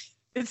shop.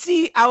 And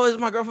see,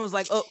 my girlfriend was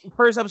like, oh,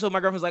 first episode, my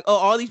girlfriend was like, oh,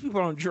 all these people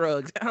are on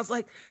drugs. And I was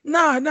like,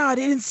 nah, they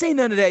didn't say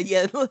none of that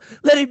yet.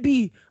 Let it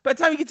be. By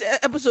the time you get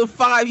to episode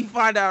 5, you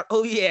find out,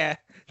 oh yeah,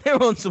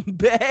 they're on some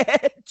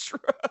bad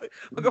drugs.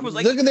 My girlfriend was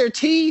like, look at their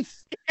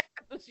teeth.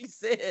 That's what she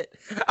said.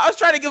 I was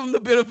trying to give them the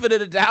benefit of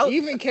the doubt.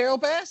 Even Carol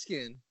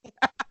Baskin.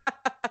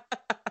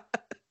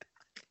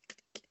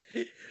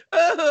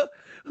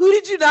 Who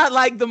did you not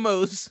like the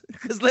most?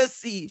 Because let's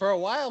see. For a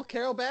while,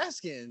 Carol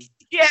Baskin.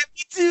 Yeah,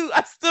 me too.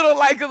 I still don't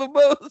like her the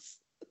most.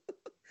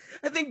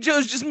 I think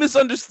Joe's just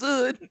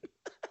misunderstood.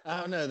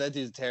 I don't know. That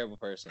dude's a terrible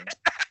person.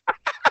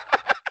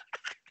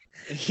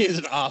 He's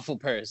an awful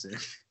person.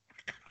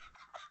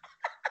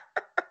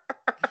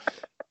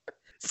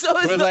 So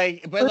it's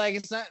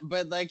it's not.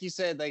 But like you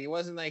said, like it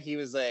wasn't like he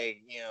was like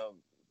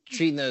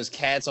treating those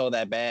cats all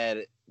that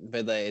bad.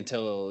 But like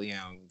until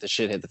the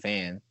shit hit the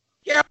fan.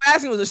 Carol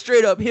Baskin was a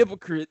straight up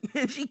hypocrite.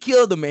 She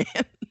killed the man.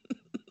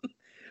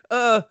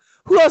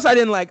 Who else I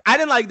didn't like? I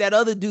didn't like that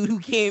other dude who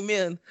came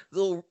in,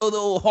 the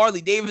old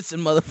Harley Davidson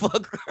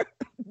motherfucker.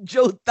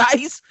 Joe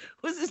Theis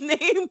was his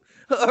name?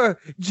 Or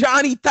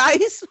Johnny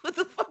Theis? What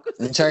the fuck was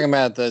that? You talking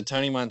about the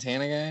Tony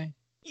Montana guy?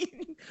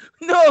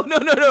 No.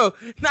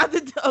 Not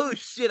the... Oh,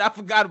 shit. I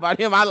forgot about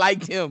him. I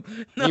liked him.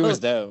 No. He was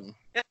dope.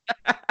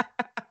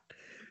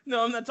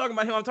 No, I'm not talking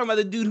about him. I'm talking about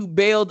the dude who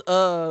bailed...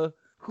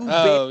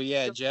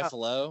 Jeff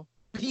Lowe.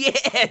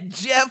 Yeah,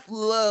 Jeff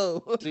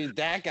Lowe. Dude,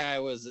 that guy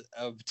was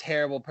a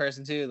terrible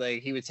person too.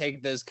 Like he would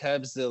take those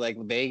Cubs to like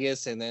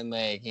Vegas, and then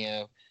like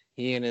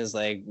he and his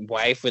like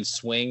wife would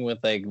swing with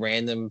like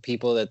random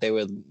people that they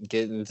would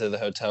get into the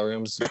hotel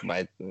rooms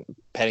by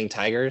petting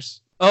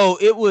tigers. Oh,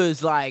 it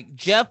was like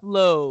Jeff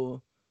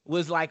Lowe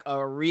was like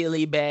a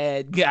really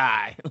bad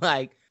guy.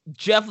 Like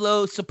Jeff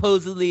Lowe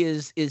supposedly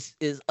is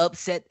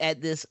upset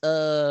at this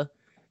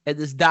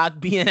doc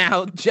being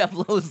out. Jeff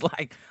Lowe's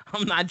like,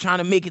 I'm not trying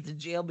to make it to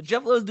jail, but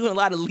Jeff Lowe's doing a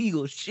lot of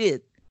legal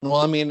shit. Well,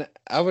 I mean,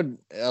 a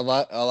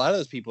lot of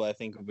those people I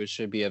think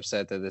should be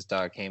upset that this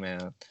doc came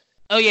out.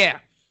 Oh yeah.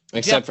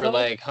 Except Jeff for Lowe?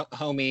 Like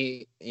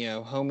homie,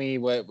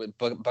 what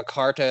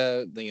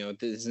Bacarta,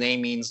 his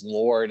name means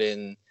Lord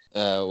and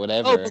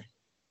whatever. Oh,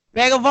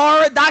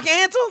 Bagavara, Doc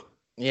Antle?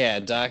 Yeah,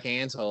 Doc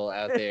Antle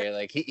out there.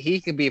 Like he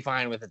could be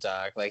fine with the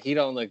doc. Like he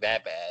don't look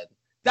that bad.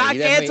 Doc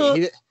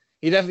Antle.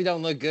 He definitely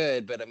don't look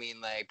good, but I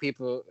mean, like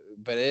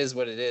but it is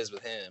what it is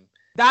with him.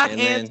 Doc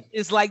Antle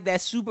is like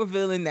that super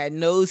villain that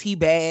knows he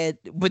bad,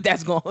 but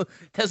that's gonna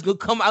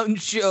come out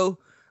and show.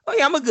 Oh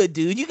yeah, I'm a good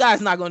dude. You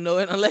guys not gonna know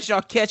it unless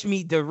y'all catch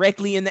me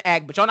directly in the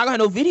act, but y'all not gonna have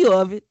no video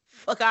of it.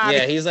 Fuck out.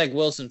 Yeah, he's like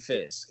Wilson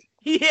Fisk.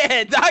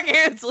 Yeah, Doc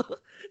Antle.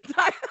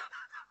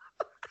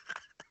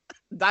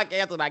 Doc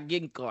Antle not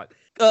getting caught.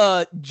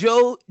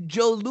 Joe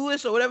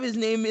Lewis or whatever his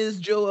name is.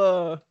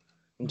 Joe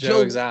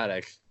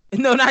Exotic.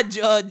 No, not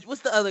Judge.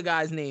 What's the other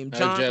guy's name?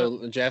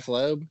 Jeff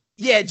Loeb.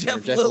 Yeah,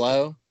 Jeff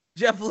Lowe.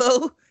 Jeff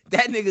Lowe.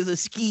 That nigga's a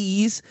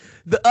skis.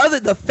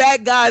 The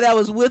fat guy that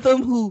was with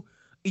him, who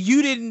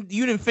you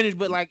didn't finish,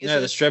 but like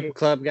the strip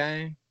club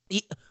guy.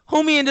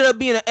 Homie ended up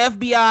being an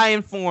FBI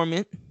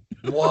informant.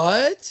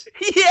 What?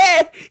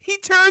 Yeah, he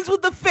turns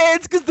with the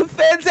feds because the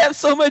feds have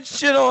so much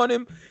shit on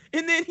him,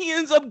 and then he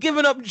ends up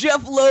giving up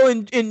Jeff Lowe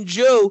and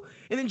Joe,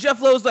 and then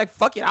Jeff Lowe's like,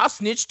 "Fuck it, I'll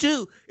snitch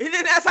too," and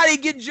then that's how they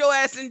get Joe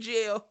ass in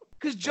jail.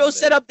 Because Joe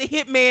set up the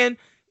hitman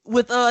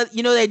with,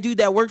 that dude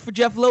that worked for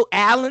Jeff Lowe,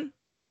 Alan.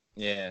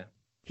 Yeah.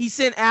 He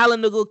sent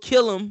Alan to go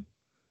kill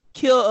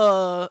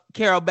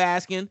Carol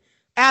Baskin.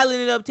 Alan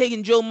ended up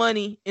taking Joe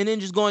money and then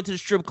just going to the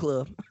strip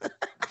club.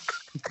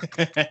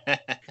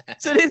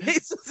 So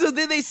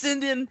then they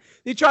send in,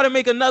 they try to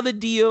make another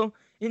deal,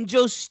 and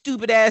Joe's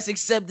stupid ass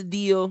accept the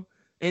deal,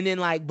 and then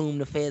like, boom,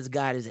 the feds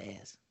got his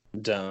ass.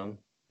 Dumb.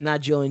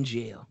 Not Joe in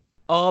jail.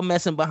 all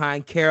messing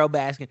behind Carol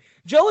Baskin.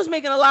 Joe was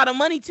making a lot of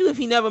money too if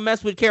he never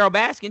messed with Carol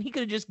Baskin. He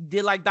could have just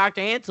did like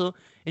Dr. Ansel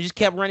and just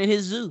kept running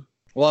his zoo.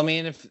 Well, I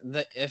mean,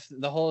 if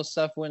the whole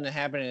stuff wouldn't have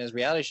happened in his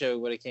reality show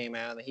would have came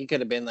out, he could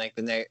have been like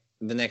the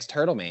next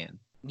Turtle Man.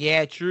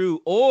 Yeah,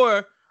 true.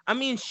 Or I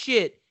mean,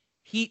 shit.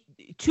 He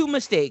two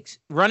mistakes: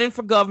 running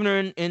for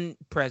governor and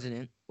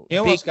president. He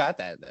almost got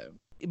that though,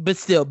 but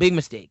still, big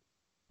mistake.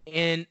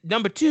 And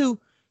number two,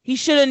 he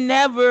should have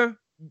never.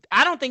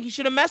 I don't think he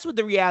should have messed with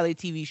the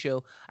reality TV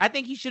show. I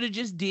think he should have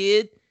just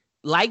did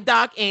like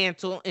Doc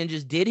Antle and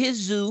just did his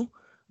zoo,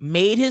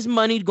 made his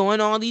money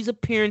going on all these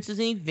appearances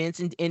and events,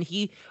 and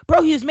he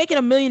was making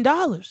 $1 million.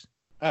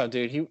 Oh,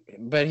 dude,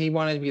 he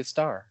wanted to be a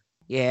star.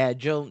 Yeah,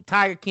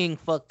 Tiger King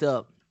fucked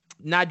up.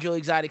 Not Joe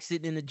Exotic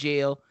sitting in the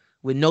jail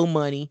with no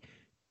money.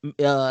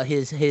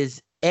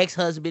 His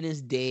ex-husband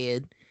is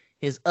dead.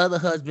 His other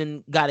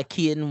husband got a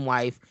kid and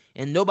wife,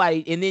 and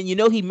nobody. And then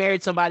he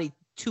married somebody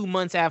 2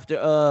 months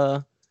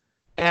after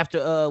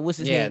what's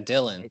his name? Yeah,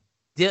 Dylan.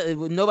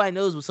 Nobody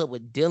knows what's up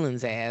with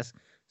Dylan's ass.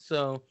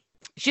 So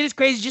shit is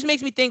crazy. It just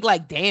makes me think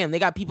like, damn, they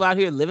got people out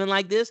here living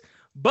like this.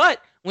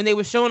 But when they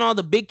were showing all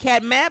the big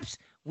cat maps,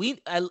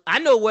 I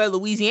know where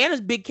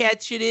Louisiana's big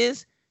cat shit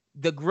is.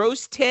 The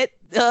Gross Tet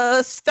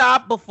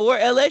stop before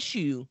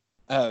LSU.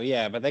 Oh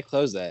yeah, but they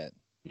closed that.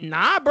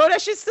 Nah, bro,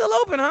 that shit's still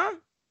open, huh?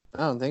 I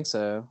don't think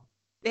so.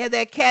 They had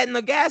that cat in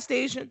the gas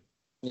station.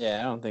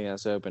 Yeah, I don't think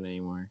that's open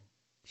anymore.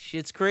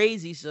 Shit's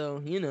crazy.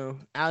 So,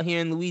 out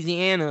here in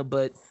Louisiana,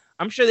 but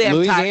I'm sure they have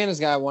Louisiana's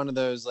got one of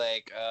those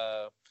like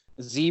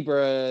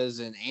zebras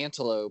and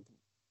antelope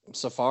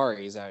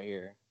safaris out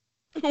here.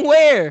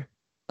 Where?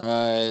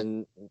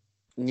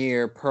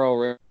 Near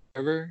Pearl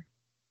River.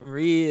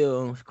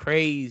 Real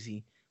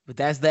crazy. But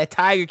that's that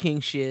Tiger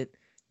King shit.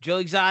 Joe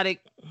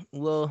Exotic,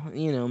 well,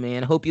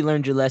 man, I hope you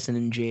learned your lesson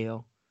in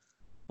jail.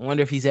 I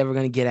wonder if he's ever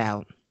going to get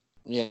out.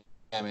 Yeah,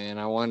 man,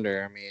 I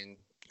wonder. I mean,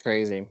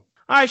 crazy.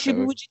 All right,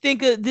 Shibu, what'd you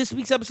think of this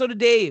week's episode of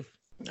Dave?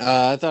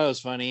 I thought it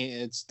was funny.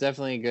 It's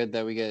definitely good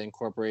that we get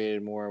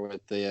incorporated more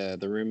with the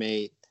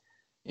roommate.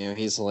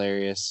 He's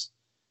hilarious.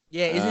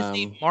 Yeah, is his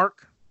name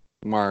Mark?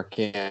 Mark,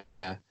 yeah.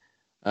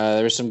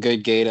 There were some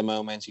good Gator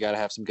moments. You got to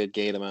have some good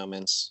Gator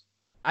moments.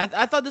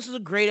 I thought this was a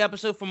great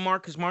episode for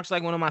Mark because Mark's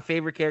like one of my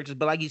favorite characters.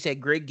 But like you said,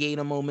 great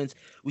Gator moments.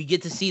 We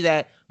get to see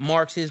that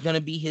Mark's is going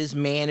to be his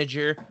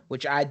manager,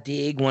 which I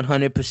dig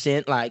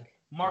 100%. Like,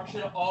 Mark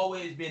should have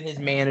always been his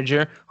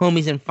manager.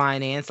 Homies in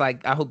finance.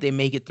 Like, I hope they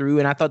make it through.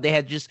 And I thought they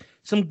had just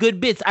some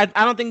good bits. I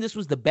don't think this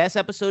was the best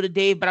episode of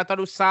Dave, but I thought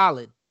it was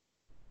solid.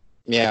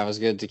 Yeah, it was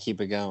good to keep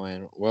it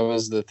going. What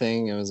was the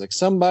thing? It was like,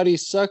 somebody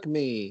suck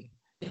me.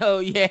 Oh,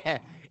 yeah.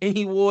 And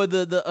he wore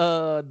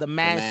the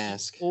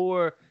mask.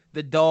 Or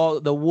the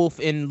dog, the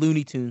wolf in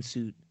Looney Tunes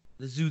suit.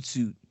 The zoot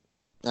suit.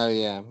 Oh,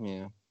 yeah.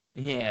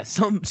 Yeah,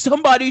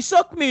 somebody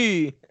suck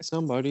me.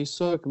 Somebody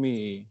suck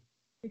me.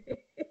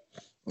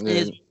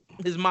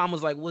 His mom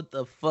was like, "What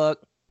the fuck?"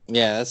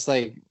 Yeah, that's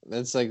like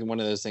one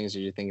of those things that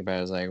you think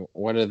about is like,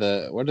 what do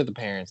the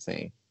parents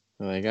think?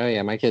 They're like, oh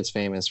yeah, my kid's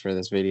famous for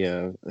this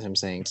video of him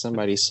saying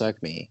somebody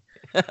suck me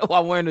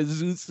while wearing a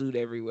zoot suit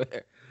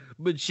everywhere.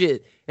 But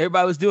shit,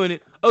 everybody was doing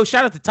it. Oh,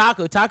 shout out to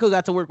Taco. Taco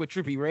got to work with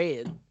Trippie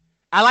Redd.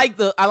 I like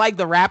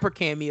the rapper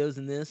cameos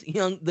in this.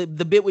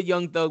 The bit with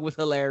Young Thug was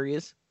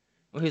hilarious.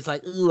 Where he's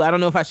like, ooh, I don't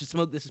know if I should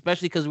smoke this,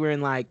 especially because we're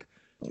in like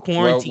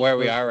quarantine. Where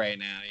we are right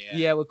now, yeah.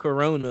 Yeah, with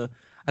Corona.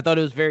 I thought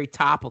it was very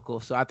topical,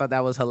 so I thought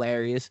that was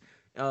hilarious.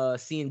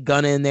 Seeing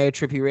Gunna in there,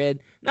 Trippie Redd.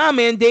 Nah,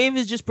 man, Dave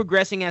is just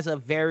progressing as a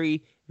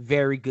very,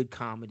 very good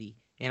comedy,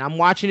 and I'm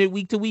watching it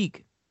week to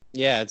week.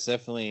 Yeah, it's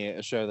definitely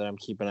a show that I'm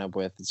keeping up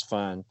with. It's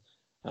fun.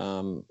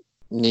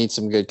 Need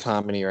some good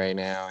comedy right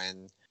now,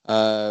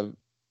 and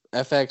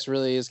FX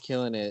really is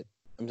killing it.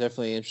 I'm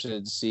definitely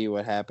interested to see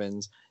what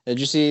happens. Did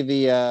you see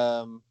the?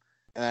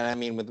 And I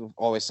mean, with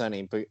Always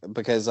Sunny,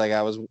 because like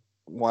I was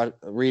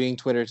reading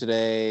Twitter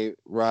today,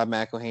 Rob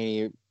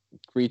McElhaney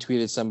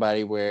retweeted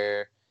somebody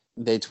where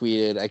they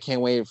tweeted, I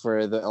can't wait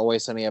for the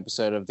Always Sunny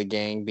episode of the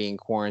gang being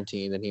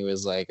quarantined. And he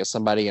was like, is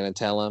somebody going to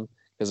tell him?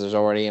 Because there's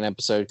already an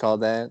episode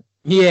called that.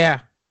 Yeah.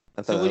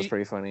 I thought that was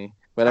pretty funny.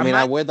 But I mean,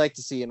 I would like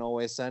to see an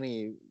Always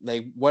Sunny.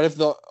 Like, what if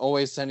the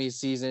Always Sunny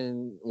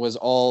season was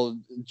all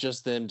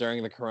just them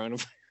during the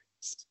coronavirus?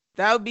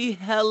 That would be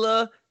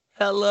hella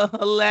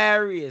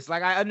hilarious.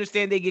 Like, I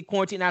understand they get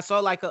quarantined. I saw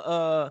like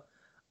a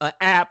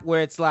app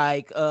where it's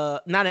like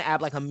not an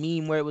app, like a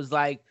meme where it was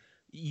like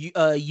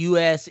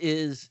US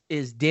is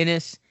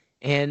Dennis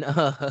and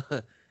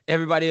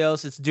everybody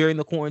else it's during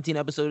the quarantine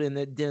episode and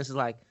the Dennis is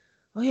like,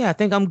 oh yeah, I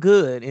think I'm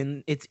good,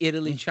 and it's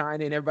Italy,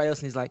 China, and everybody else,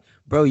 and he's like,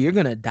 bro, you're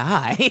gonna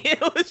die. It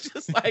was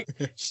just like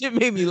shit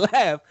made me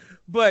laugh.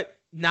 But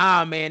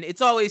nah, man, it's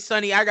Always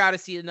Sunny. I gotta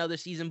see another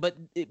season, but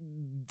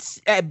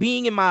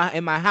being in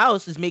my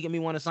house is making me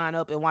want to sign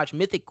up and watch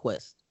Mythic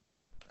Quest.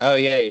 Oh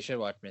yeah, you should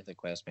watch Mythic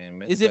Quest, man.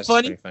 Mythic is it Quest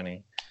funny? Is pretty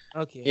funny.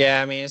 Okay.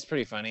 Yeah, I mean it's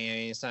pretty funny. I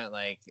mean it's not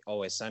like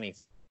Always Sunny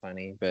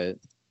funny, but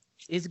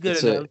it's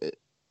good enough.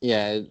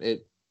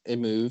 It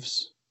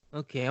moves.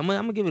 Okay, I'm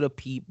gonna give it a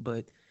peep,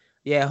 but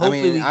yeah,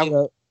 hopefully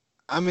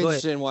I'm Go ahead.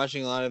 interested in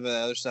watching a lot of the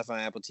other stuff on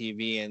Apple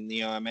TV, and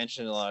I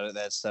mentioned a lot of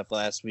that stuff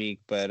last week,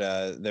 but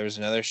there was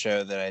another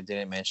show that I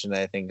didn't mention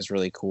that I think is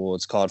really cool.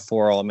 It's called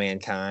For All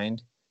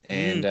Mankind,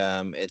 and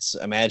it's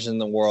imagine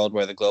the world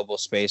where the global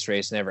space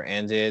race never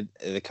ended.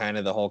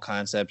 The whole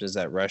concept is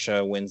that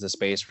Russia wins the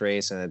space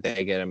race and that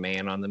they get a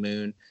man on the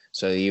moon.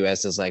 So the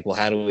U.S. is like, well,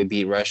 how do we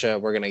beat Russia?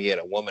 We're gonna get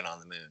a woman on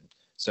the moon.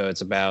 So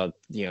it's about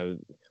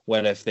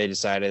what if they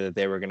decided that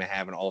they were going to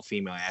have an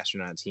all-female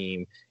astronaut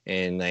team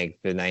in like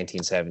the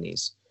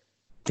 1970s?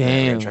 And they were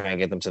Damn. going to try and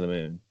get them to the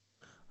moon.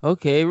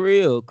 Okay,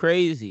 real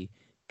crazy.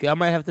 Okay, I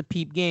might have to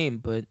peep game,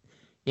 but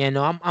yeah,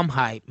 no, I'm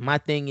hyped. My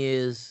thing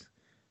is,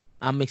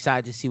 I'm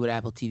excited to see what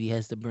Apple TV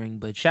has to bring.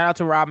 But shout out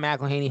to Rob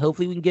McElhenney.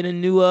 Hopefully, we can get a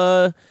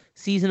new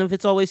season of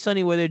It's Always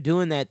Sunny where they're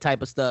doing that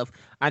type of stuff.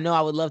 I know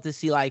I would love to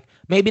see like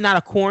maybe not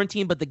a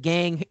quarantine, but the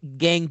gang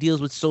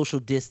deals with social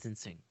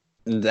distancing.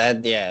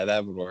 That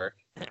would work.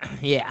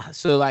 Yeah,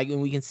 so like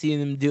when we can see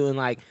them doing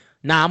like,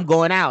 nah, I'm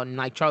going out, and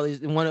like Charlie's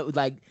one of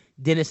like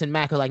Dennis and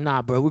Mac are like,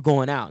 nah, bro, we're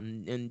going out,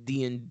 and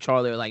D and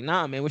Charlie are like,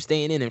 nah, man, we're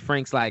staying in, and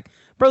Frank's like,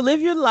 bro, live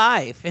your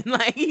life, and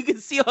like you can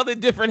see all the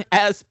different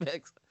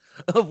aspects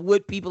of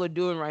what people are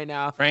doing right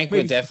now. Frank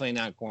would definitely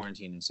not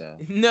quarantine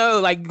himself. No,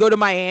 like go to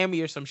Miami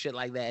or some shit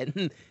like that,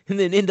 and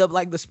then end up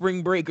like the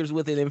Spring Breakers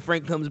with it, and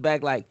Frank comes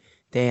back like,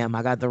 damn,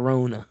 I got the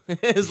Rona.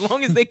 As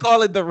long as they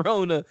call it the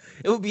Rona,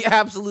 it would be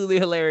absolutely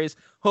hilarious.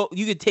 Hope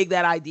you could take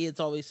that idea. It's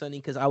Always Sunny,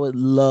 because I would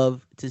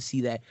love to see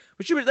that.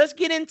 But Schubert, let's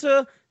get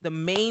into the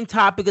main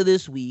topic of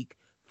this week: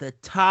 the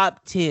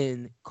top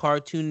 10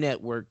 Cartoon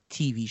Network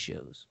TV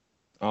shows.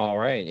 All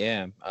right,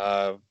 yeah.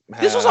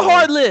 This was a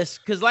hard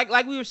list because, like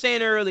we were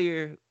saying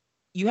earlier,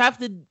 you have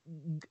to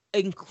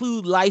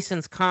include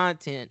licensed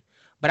content.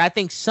 But I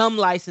think some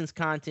licensed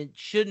content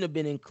shouldn't have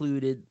been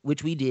included,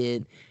 which we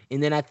did.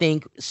 And then I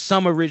think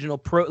some most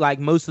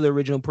of the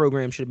original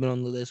programs should have been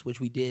on the list,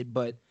 which we did.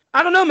 But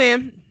I don't know,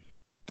 man.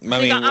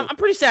 I'm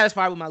pretty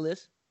satisfied with my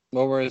list.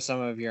 What were some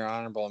of your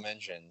honorable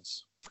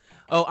mentions?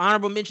 Oh,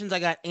 honorable mentions. I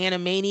got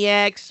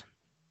Animaniacs.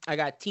 I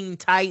got Teen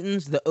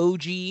Titans, the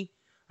OG.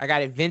 I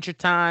got Adventure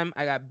Time.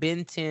 I got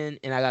Ben 10,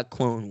 and I got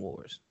Clone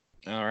Wars.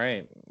 All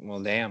right.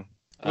 Well, damn.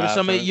 What are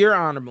some of your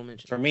honorable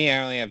mentions? For me,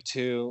 I only have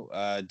two: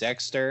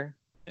 Dexter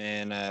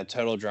and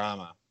Total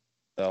Drama.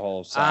 The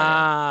whole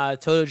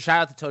saga.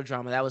 Shout out to Total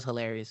Drama. That was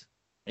hilarious.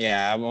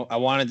 Yeah, I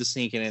wanted to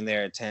sneak it in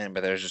there at 10,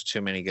 but there's just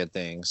too many good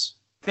things.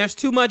 There's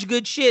too much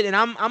good shit, and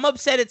I'm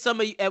upset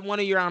at one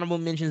of your honorable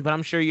mentions, but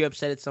I'm sure you're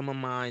upset at some of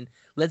mine.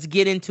 Let's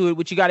get into it.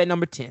 What you got at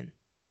number 10?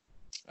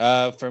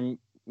 For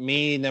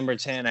me, number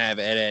 10, I have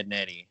Ed, Edd n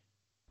Eddy.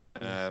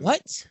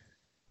 What?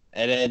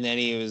 Ed, Edd n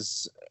Eddy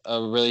was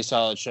a really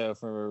solid show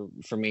for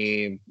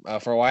me.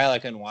 For a while, I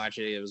couldn't watch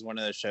it. It was one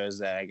of those shows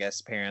that I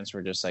guess parents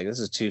were just like, "This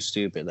is too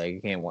stupid.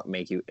 Like, I can't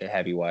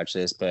have you watch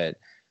this." But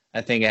I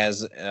think it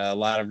has a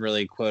lot of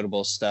really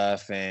quotable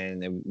stuff,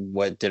 and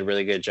what did a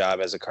really good job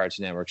as a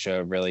Cartoon Network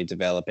show, really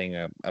developing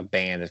a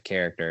band of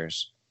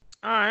characters.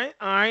 All right.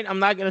 I'm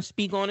not gonna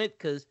speak on it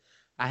because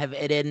I have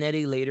Ed, Edd n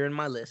Eddy later in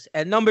my list.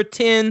 At number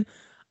 10,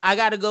 I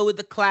got to go with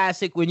the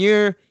classic. When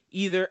you're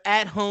either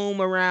at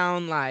home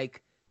around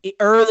like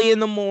early in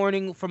the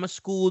morning from a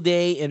school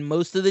day, and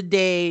most of the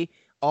day,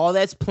 all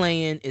that's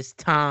playing is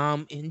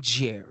Tom and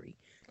Jerry.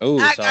 Oh,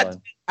 solid.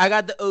 I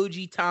got the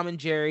OG Tom and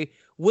Jerry.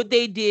 What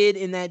they did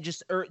in that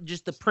just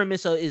the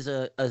premise is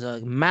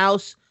a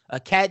mouse, a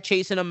cat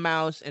chasing a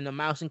mouse, and the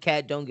mouse and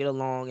cat don't get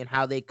along, and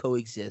how they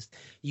coexist.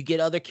 You get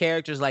other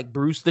characters like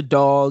Bruce the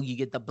dog. You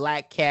get the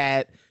black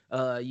cat.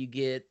 You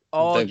get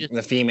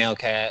the female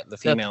cat, the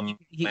female mouse.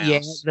 Yeah,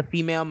 the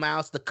female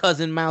mouse, the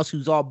cousin mouse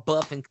who's all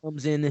buff and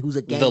comes in and who's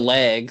a gang. The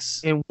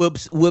legs. And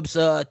whoops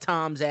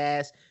Tom's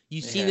ass.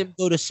 You see them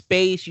go to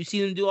space. You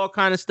see them do all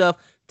kind of stuff.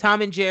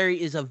 Tom and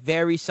Jerry is a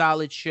very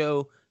solid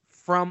show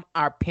from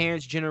our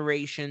parents'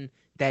 generation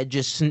that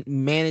just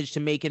managed to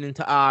make it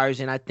into ours.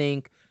 And I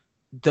think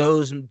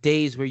those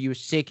days where you were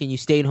sick and you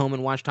stayed home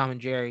and watched Tom and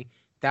Jerry,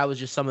 that was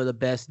just some of the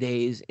best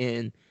days.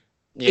 And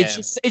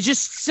it's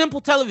just simple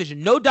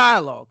television, no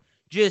dialogue,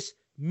 just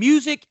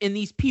music and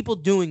these people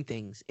doing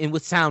things and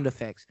with sound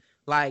effects.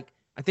 Like,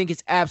 I think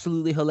it's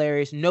absolutely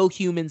hilarious. No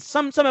humans.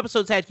 Some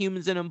episodes had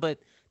humans in them, but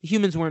the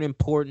humans weren't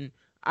important.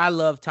 I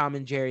love Tom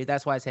and Jerry.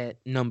 That's why it's at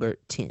number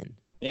 10.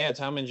 Yeah,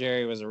 Tom and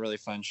Jerry was a really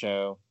fun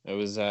show. It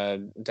was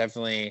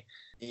definitely,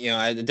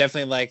 I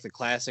definitely like the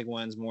classic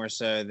ones more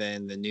so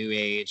than the new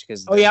age,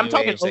 because I'm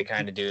talking. They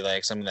kind of do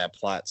like some of that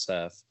plot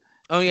stuff.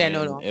 Oh yeah,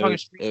 no, I'm talking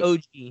straight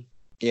OG.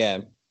 Yeah,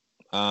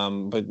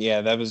 but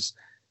yeah, that was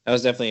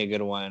definitely a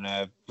good one.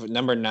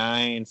 Number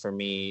 9 for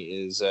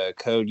me is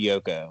Code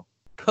Lyoko.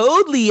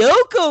 Code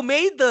Lyoko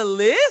made the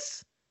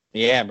list?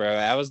 Yeah, bro,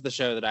 that was the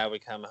show that I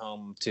would come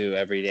home to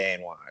every day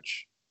and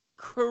watch.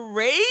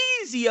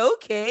 Crazy.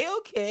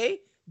 Okay.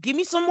 Give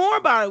me some more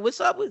about it.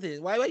 What's up with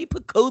it? Why you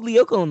put Code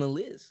Lyoko on the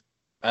list?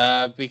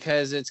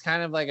 Because it's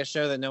kind of like a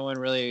show that no one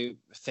really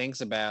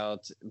thinks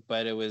about,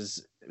 but it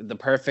was the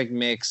perfect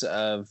mix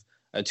of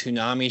a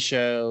Toonami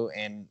show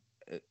and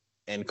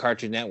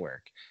Cartoon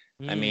Network.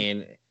 I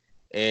mean,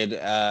 it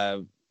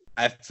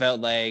I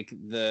felt like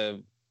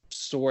the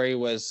story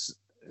was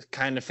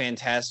kind of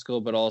fantastical,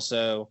 but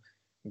also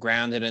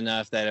grounded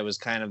enough that it was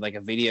kind of like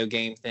a video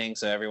game thing,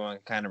 so everyone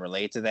could kind of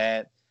relate to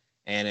that.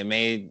 And it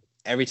made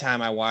every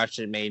time I watched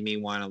it, made me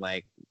want to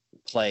like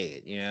play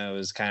it. You know, it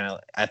was kind of,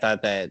 I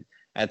thought that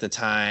at the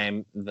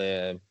time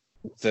the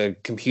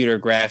computer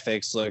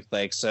graphics looked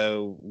like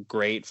so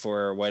great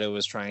for what it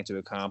was trying to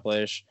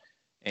accomplish,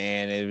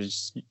 and it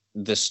was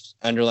this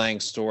underlying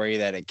story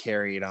that it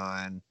carried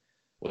on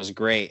was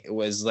great. It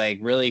was like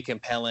really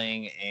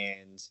compelling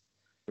and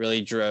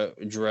really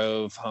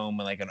drove home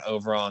like an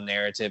overall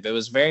narrative. It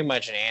was very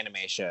much an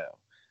anime show.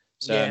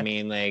 So Yeah. I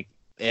mean, like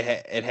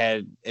it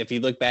had. If you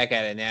look back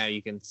at it now,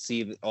 you can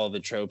see all the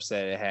tropes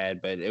that it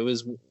had, but it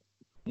was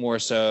more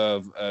so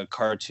of a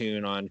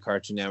cartoon on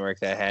Cartoon Network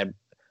that had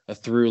a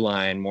through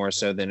line more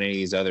so than any of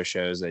these other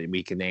shows that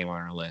we could name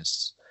on our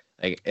lists.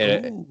 Like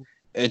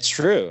it's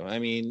true. I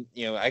mean,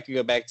 you know, I could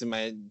go back to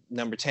my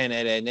number 10,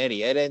 Ed, Edd n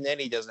Eddy. Ed, Edd n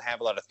Eddy doesn't have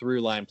a lot of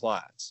through line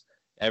plots.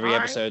 Every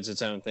episode's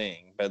its own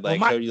thing. But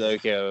like Cody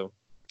Lyoko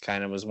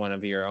kind of was one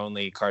of your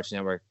only Cartoon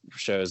Network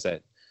shows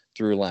that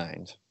through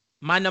lined.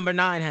 My number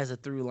 9 has a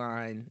through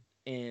line,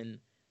 and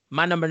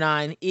my number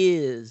 9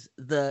 is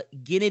the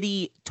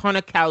Gennady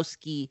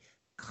Tartakovsky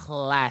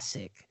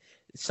classic.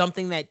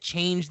 Something that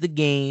changed the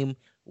game,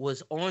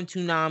 was on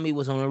Toonami,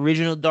 was on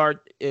original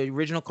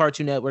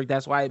Cartoon Network.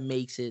 That's why it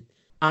makes it.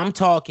 I'm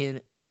talking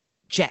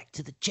Jack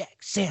to the Jack,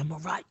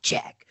 Samurai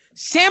Jack.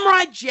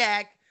 Samurai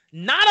Jack,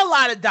 not a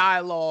lot of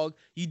dialogue.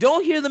 You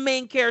don't hear the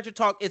main character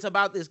talk. It's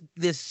about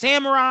this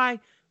samurai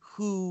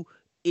who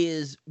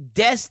is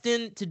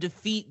destined to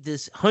defeat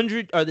this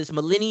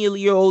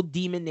millennial-year-old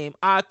demon named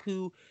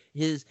Aku.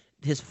 His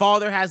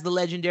father has the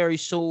legendary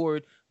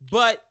sword,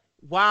 but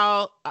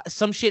while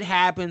some shit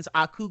happens,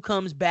 Aku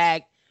comes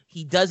back.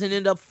 He doesn't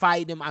end up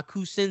fighting him.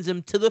 Aku sends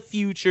him to the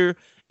future,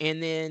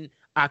 and then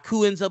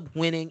Aku ends up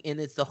winning, and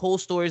it's the whole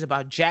story is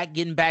about Jack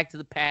getting back to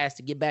the past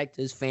to get back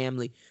to his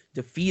family,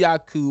 defeat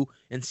Aku,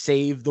 and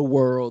save the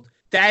world.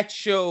 That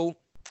show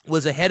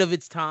was ahead of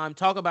its time.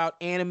 Talk about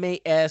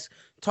anime-esque,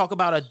 talk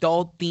about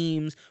adult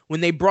themes.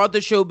 When they brought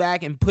the show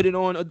back and put it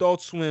on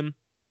Adult Swim,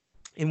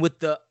 and with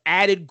the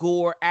added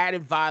gore,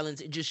 added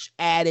violence, it just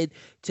added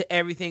to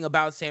everything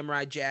about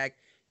Samurai Jack.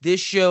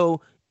 This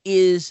show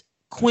is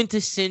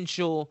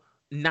quintessential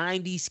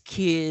 90s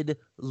kid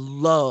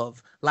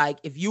love. Like,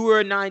 if you were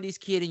a 90s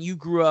kid and you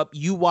grew up,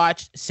 you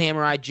watched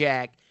Samurai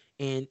Jack,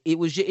 and it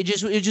was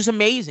just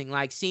amazing.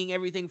 Like, seeing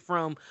everything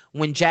from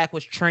when Jack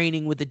was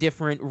training with the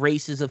different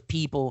races of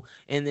people,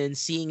 and then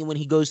seeing when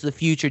he goes to the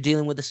future,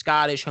 dealing with the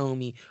Scottish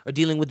homie, or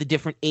dealing with the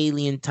different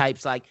alien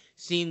types, like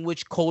seeing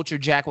which culture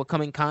Jack would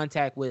come in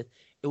contact with.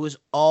 It was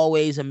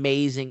always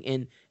amazing.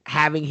 And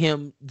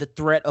having the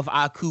threat of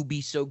Aku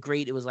be so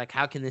great, it was like,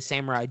 how can the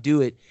samurai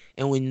do it?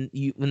 And when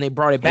they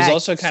brought it back, it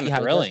was also kind of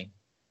thrilling.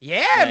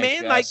 Yeah, like,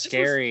 man, like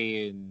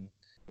scary.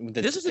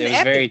 This was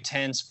very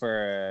tense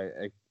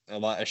for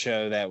a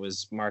show that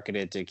was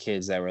marketed to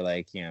kids that were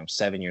like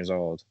 7 years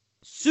old.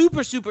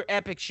 Super, super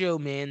epic show,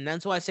 man.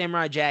 That's why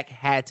Samurai Jack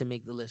had to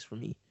make the list for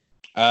me.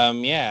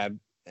 Yeah.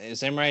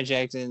 Samurai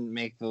Jack didn't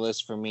make the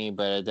list for me,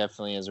 but it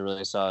definitely is a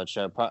really solid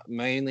show.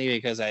 Mainly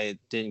because I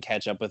didn't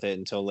catch up with it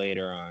until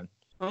later on.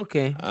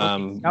 Okay.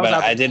 But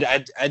I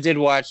did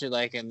watch it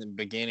like in the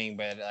beginning,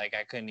 but like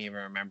I couldn't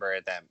even remember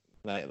it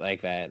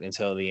like that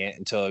until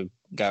it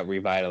got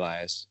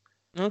revitalized.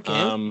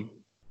 Okay.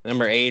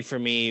 Number 8 for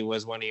me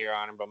was one of your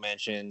honorable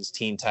mentions,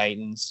 Teen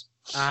Titans.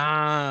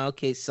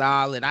 Okay,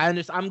 solid.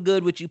 I'm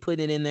good with you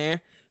putting it in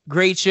there.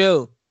 Great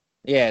show.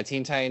 Yeah,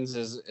 Teen Titans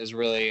is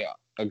really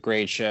a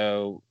great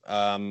show.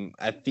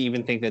 I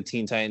even think that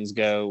Teen Titans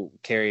Go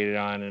carried it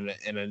on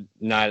in a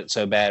not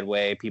so bad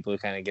way. People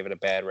kind of give it a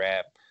bad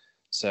rap.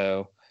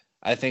 So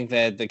I think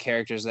that the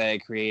characters that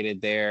it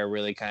created there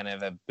really kind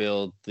of have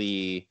built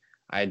the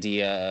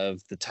idea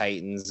of the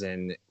Titans,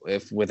 and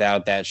if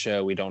without that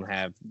show, we don't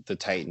have the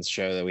Titans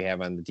show that we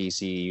have on the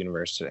DC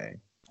universe today.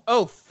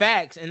 Oh,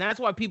 facts. And that's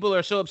why people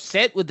are so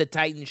upset with the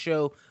Titans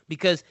show,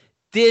 because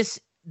this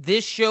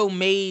show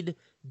made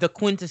the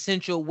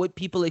quintessential what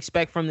people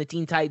expect from the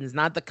Teen Titans,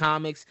 not the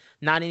comics,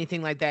 not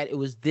anything like that. It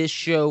was this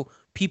show.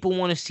 People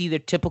want to see their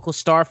typical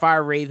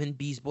Starfire, Raven,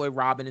 Beast Boy,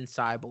 Robin, and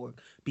Cyborg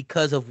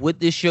because of what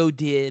this show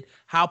did,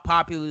 how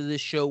popular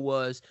this show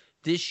was.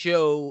 This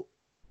show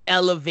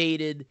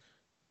elevated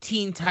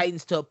Teen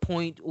Titans to a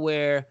point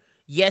where,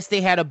 yes,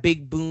 they had a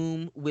big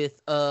boom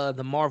with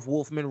the Marv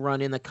Wolfman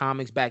run in the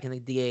comics back in the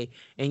day.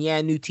 And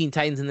yeah, New Teen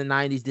Titans in the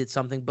 90s did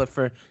something. But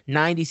for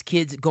 90s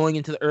kids going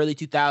into the early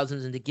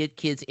 2000s and to get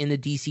kids into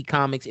DC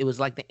Comics, it was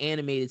like the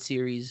animated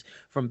series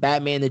from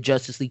Batman to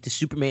Justice League to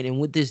Superman. And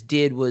what this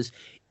did was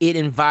it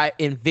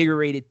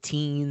invigorated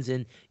teens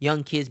and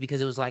young kids,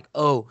 because it was like,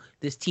 oh,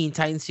 this Teen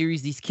Titans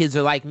series, these kids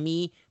are like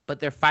me, but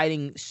they're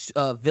fighting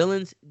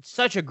villains.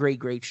 Such a great,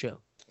 great show.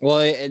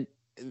 Well,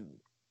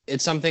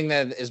 it's something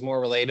that is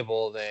more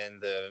relatable than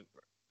the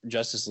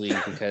Justice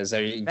League because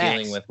they're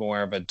dealing with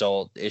more of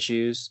adult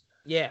issues.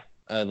 Yeah.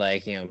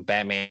 Like,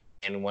 Batman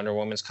and Wonder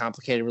Woman's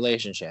complicated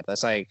relationship.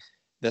 That's like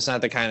that's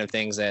not the kind of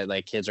things that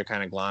like kids are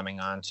kind of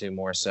glomming onto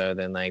more so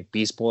than like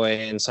Beast Boy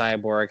and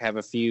Cyborg have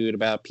a feud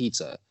about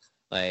pizza.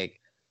 Like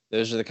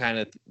those are the kind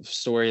of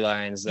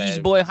storylines that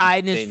Beast Boy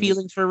hiding his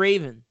feelings for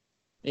Raven.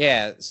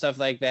 Yeah, stuff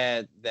like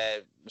that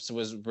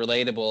was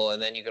relatable,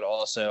 and then you could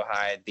also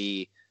hide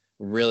the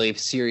really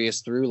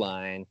serious through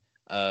line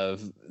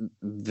of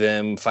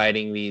them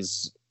fighting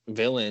these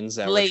villains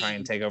that were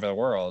trying to take over the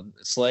world.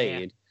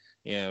 Slade,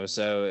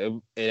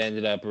 so it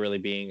ended up really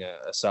being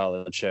a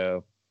solid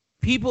show.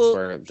 People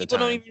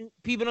don't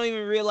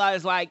even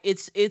realize like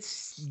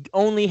it's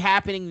only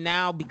happening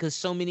now because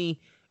so many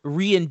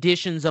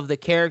re-editions of the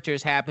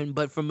characters happen,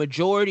 but for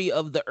majority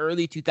of the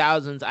early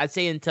 2000s, I'd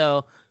say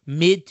until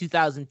mid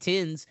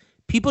 2010s,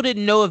 people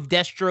didn't know if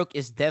Deathstroke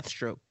is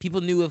Deathstroke. People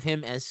knew of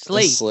him as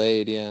Slade.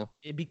 Slade, yeah.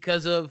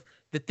 Because of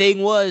the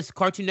thing was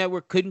Cartoon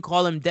Network couldn't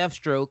call him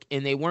Deathstroke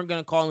and they weren't going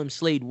to call him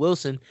Slade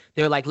Wilson.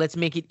 They were like, let's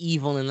make it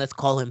evil and let's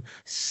call him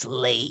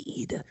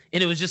Slade.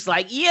 And it was just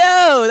like,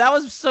 yo, that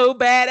was so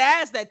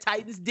badass that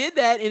Titans did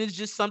that. And it's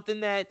just something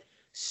that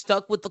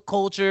stuck with the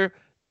culture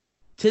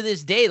to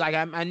this day. Like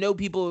I know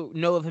people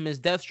know of him as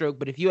Deathstroke,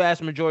 but if you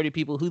ask majority of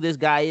people who this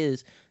guy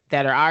is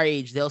that are our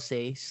age, they'll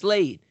say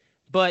Slade.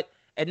 But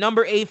at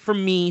number 8 for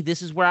me,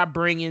 this is where I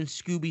bring in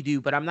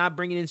Scooby-Doo, but I'm not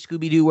bringing in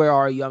Scooby-Doo, Where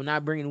Are You? I'm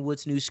not bringing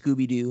What's New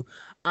Scooby-Doo.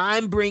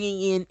 I'm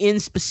bringing in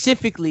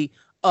specifically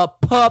a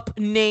pup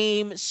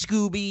named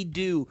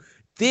Scooby-Doo.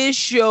 This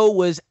show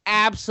was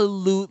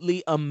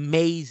absolutely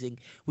amazing.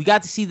 We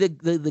got to see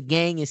the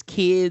gang as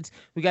kids.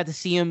 We got to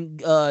see him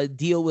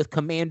deal with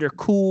Commander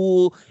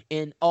Cool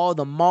and all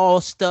the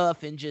mall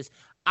stuff. And just,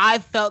 I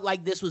felt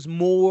like this was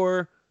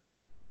more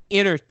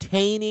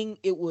entertaining.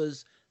 It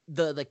was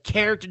the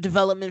character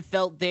development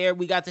felt there.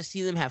 We got to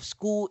see them have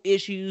school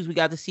issues. We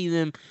got to see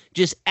them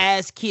just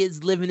as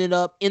kids living it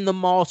up in the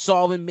mall,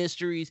 solving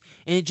mysteries.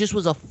 And it just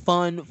was a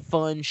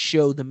fun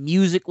show. The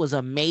music was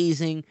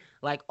amazing.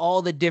 Like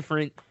all the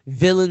different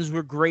villains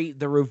were great.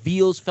 The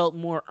reveals felt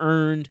more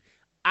earned.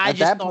 At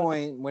that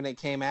point, when it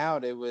came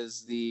out, it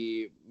was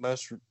the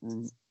most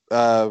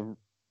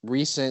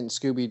recent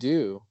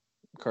Scooby-Doo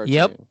cartoon.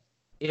 Yep.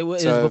 It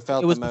was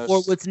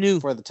before What's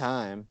New for the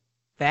time.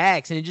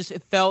 Facts. And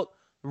it felt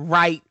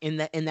right in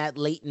that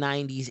late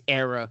 90s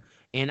era.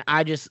 And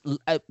I just,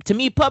 to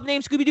me, pup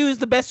named Scooby-Doo is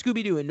the best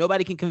Scooby-Doo, and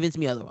nobody can convince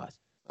me otherwise.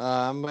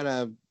 I'm going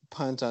to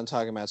punt on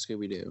talking about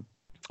Scooby-Doo.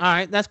 All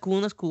right, that's cool.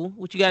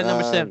 What you got at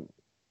number 7?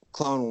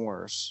 Clone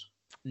Wars.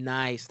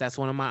 Nice. That's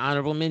one of my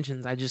honorable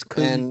mentions. I just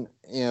couldn't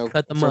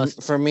cut the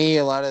must. For me,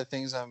 a lot of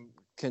things I'm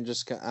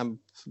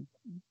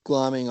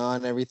glomming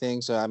on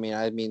everything. So, I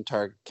mean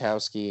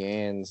Tarkowski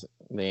and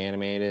the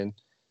animated.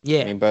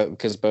 Yeah. I mean,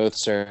 because both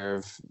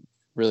serve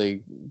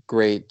really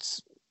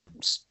great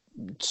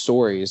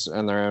stories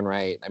on their own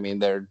right. I mean,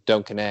 they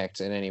don't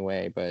connect in any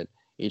way, but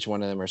each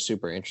one of them are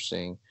super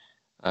interesting.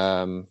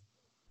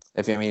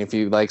 If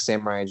you like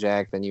Samurai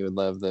Jack, then you would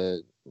love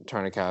the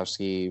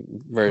Tartakovsky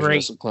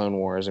version of Clone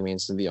Wars. I mean,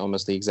 it's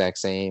almost the exact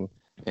same.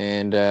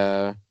 And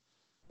and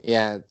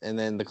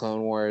then the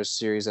Clone Wars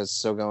series that's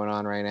still going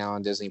on right now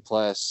on Disney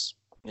Plus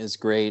is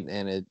great,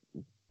 and it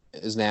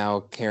is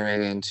now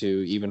carrying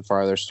into even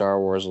farther Star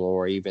Wars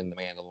lore, even The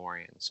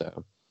Mandalorian.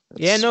 So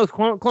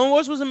Clone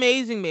Wars was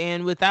amazing,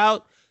 man.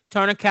 Without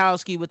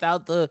Tartakovsky,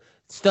 without the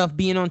stuff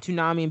being on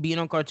Toonami and being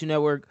on Cartoon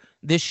Network,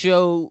 this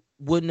show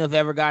wouldn't have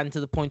ever gotten to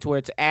the point to where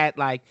it's at.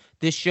 Like,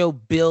 this show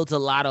builds a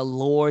lot of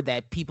lore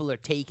that people are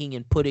taking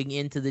and putting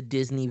into the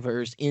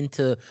Disneyverse,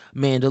 into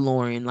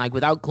Mandalorian. Like,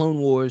 without Clone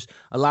Wars,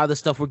 a lot of the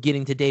stuff we're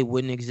getting today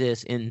wouldn't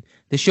exist. And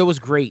the show was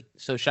great.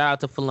 So shout out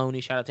to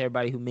Filoni. Shout out to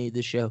everybody who made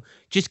this show.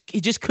 It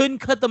just couldn't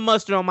cut the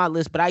mustard on my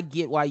list, but I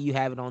get why you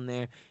have it on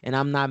there, and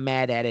I'm not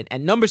mad at it.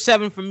 At number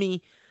 7 for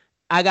me,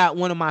 I got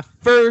one of my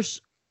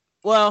first,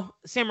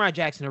 Samurai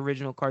Jackson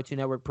original Cartoon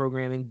Network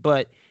programming,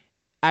 but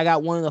I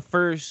got one of the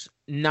first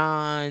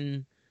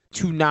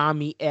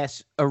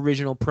non-Toonami-esque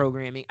original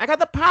programming. I got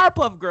the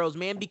Powerpuff Girls,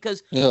 man,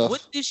 because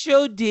what this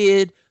show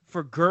did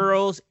for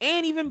girls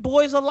and even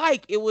boys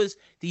alike, it was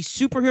these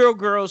superhero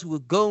girls who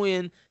would go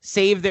in,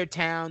 save their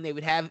town. They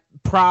would have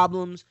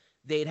problems.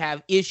 They'd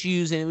have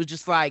issues, and it was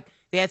just like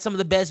they had some of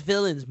the best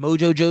villains.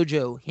 Mojo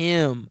Jojo,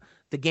 him,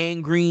 the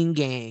Gangrene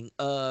Gang,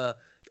 the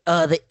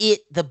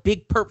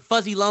Big Perp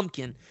Fuzzy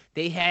Lumpkin.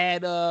 They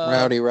had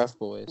Rowdy Rough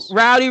Boys.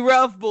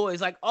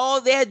 Like,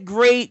 they had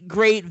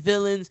great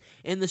villains,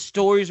 and the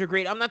stories are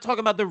great. I'm not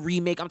talking about the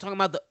remake. I'm talking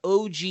about the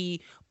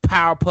OG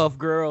Powerpuff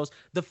Girls.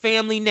 The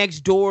family next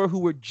door who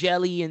were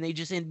jelly, and they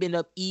just ended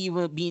up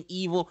being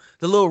evil.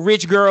 The little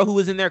rich girl who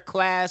was in their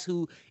class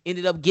who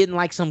ended up getting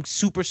like some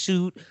super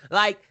suit.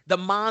 Like, the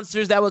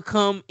monsters that would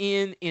come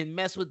in and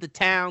mess with the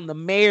town. The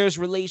mayor's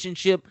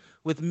relationship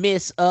with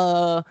Miss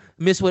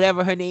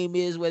whatever her name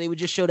is, where they would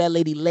just show that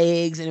lady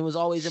legs, and it was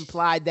always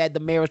implied that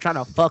the mayor was trying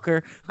to fuck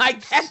her.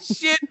 Like, that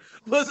shit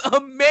was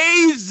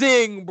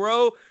amazing,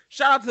 bro.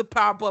 Shout out to the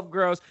Powerpuff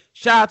Girls.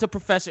 Shout out to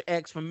Professor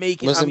X for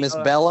making. Was it Miss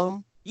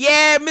Bellum?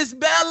 Yeah, Miss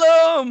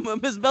Bellum.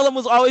 Miss Bellum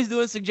was always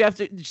doing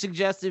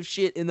suggestive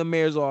shit in the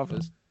mayor's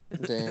office.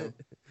 Damn.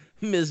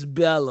 Miss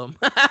Bellum.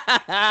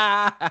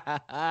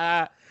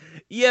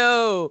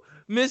 Yo,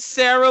 Miss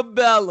Sarah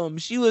Bellum.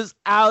 She was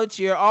out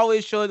here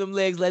always showing them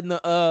legs, letting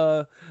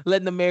the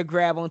mare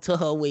grab onto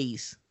her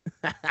waist.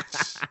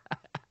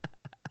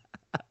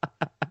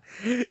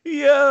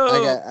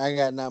 Yo, I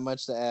got not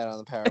much to add on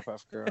the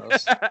Powerpuff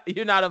Girls.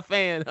 you're not a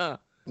fan, huh?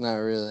 Not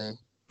really.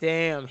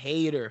 Damn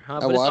hater, huh? I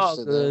But it's watched all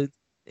it, good. though.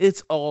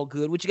 It's all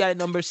good. What you got at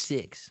number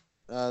 6?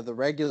 The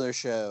Regular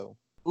Show.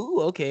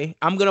 Ooh, okay.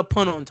 I'm gonna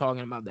punt on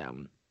talking about that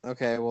one.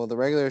 Okay, well, The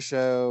Regular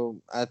Show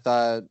I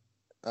thought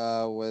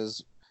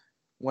was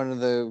one of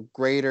the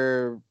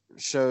greater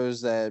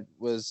shows that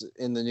was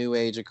in the new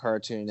age of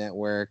Cartoon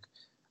Network.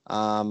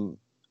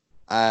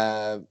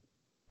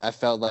 I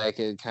felt like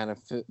it kind of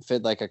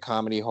fit like a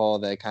comedy hole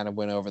that kind of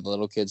went over the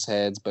little kids'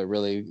 heads, but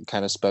really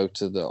kind of spoke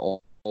to the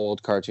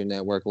old Cartoon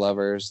Network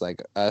lovers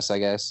like us, I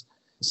guess.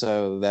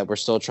 So that we're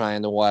still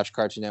trying to watch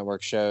Cartoon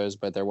Network shows,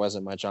 but there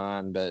wasn't much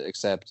on, but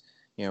except,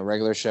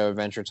 Regular Show,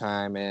 Adventure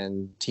Time,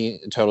 and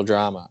Total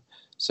Drama.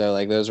 So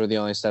like those were the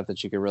only stuff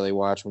that you could really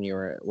watch when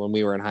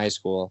we were in high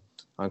school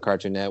on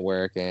Cartoon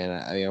Network,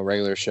 and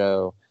Regular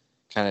Show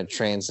kind of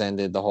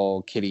transcended the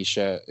whole kiddie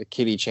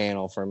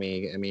channel for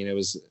me. I mean,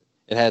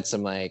 it had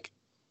some like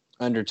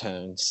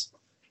undertones,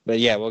 but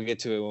yeah, we'll get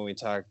to it when we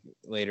talk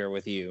later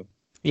with you.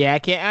 Yeah, I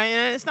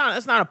can't. It's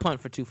not a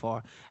punt for too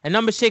far. At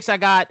number 6, I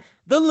got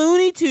the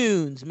Looney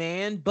Tunes,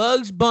 man.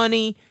 Bugs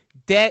Bunny,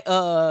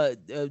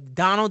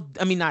 Donald.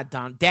 I mean, not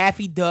Donald.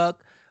 Daffy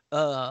Duck,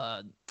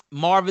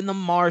 Marvin the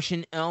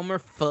Martian, Elmer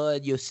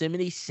Fudd,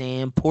 Yosemite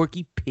Sam,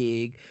 Porky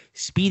Pig,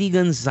 Speedy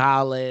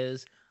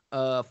Gonzales,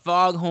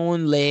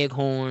 Foghorn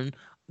Leghorn,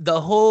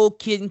 the whole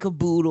kid and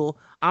caboodle.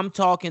 I'm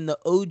talking the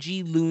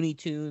OG Looney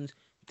Tunes.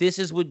 This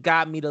is what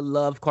got me to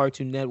love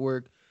Cartoon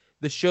Network.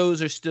 The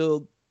shows are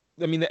still,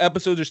 the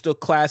episodes are still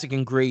classic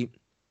and great.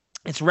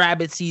 It's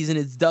rabbit season.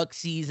 It's duck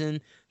season.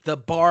 The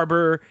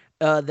barber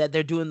that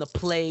they're doing the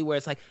play where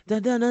it's like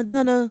dun dun dun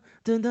dun dun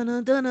dun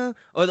dun dun dun,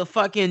 or the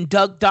fucking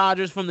Duck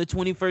Dodgers from the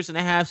 21st and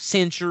a half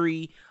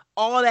century.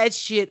 All that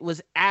shit was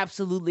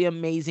absolutely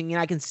amazing,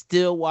 and I can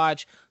still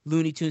watch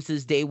Looney Tunes to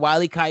this day.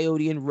 Wile E.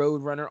 Coyote and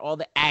Roadrunner, all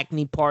the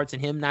acne parts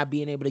and him not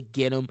being able to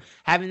get them,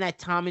 having that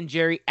Tom and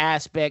Jerry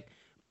aspect,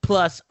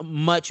 plus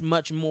much,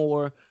 much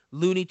more.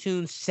 Looney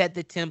Tunes set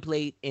the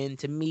template, and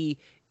to me,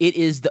 it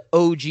is the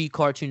OG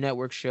Cartoon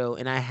Network show,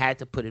 and I had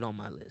to put it on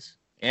my list.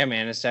 Yeah,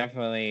 man, it's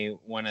definitely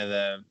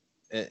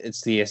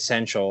it's the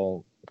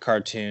essential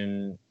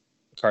cartoons.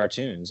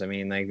 I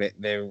mean, like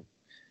they're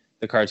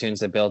the cartoons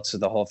that built to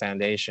the whole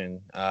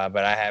foundation.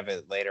 But I have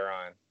it later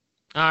on.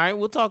 All right,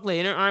 we'll talk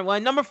later. All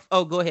right,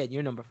 well, go ahead.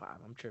 You're number 5.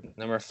 I'm tripping.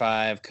 Number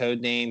 5,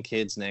 Codename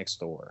Kids Next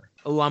Door.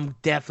 Oh, I'm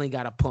definitely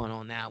got a punt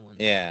on that one.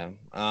 Yeah.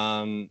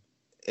 I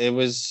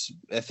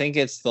think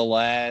it's the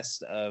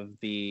last of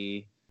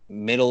the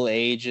middle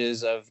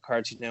ages of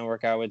Cartoon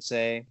Network, I would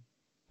say.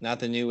 Not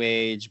the new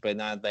age, but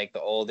not like the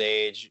old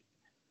age.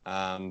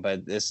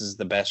 But this is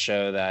the best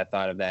show that I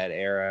thought of that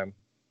era,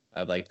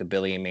 of like the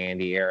Billy and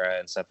Mandy era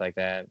and stuff like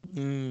that.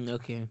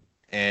 Okay.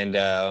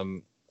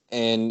 And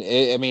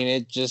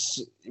it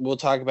just, we'll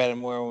talk about it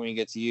more when we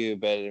get to you,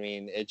 but I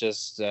mean, it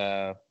just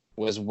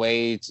was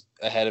way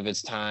ahead of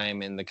its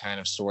time in the kind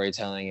of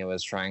storytelling it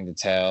was trying to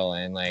tell.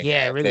 And like,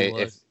 yeah, it really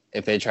was.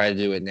 If they try to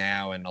do it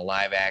now in a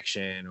live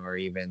action or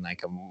even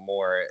like a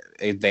more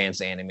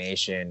advanced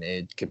animation,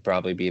 it could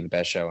probably be the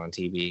best show on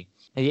TV.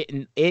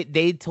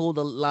 They told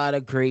a lot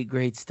of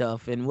great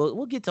stuff, and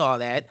we'll get to all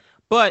that.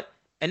 But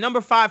at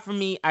number 5 for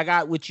me, I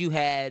got what you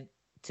had.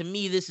 To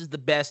me, this is the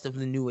best of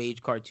the new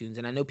age cartoons,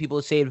 and I know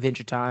people say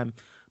Adventure Time,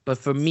 but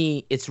for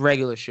me, it's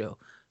Regular Show.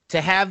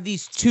 To have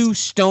these two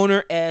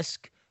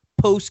stoner-esque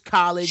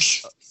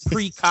post-college,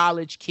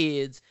 pre-college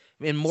kids,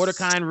 and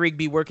Mordecai and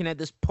Rigby working at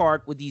this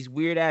park with these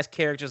weird-ass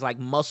characters like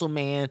Muscle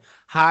Man,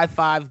 High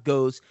Five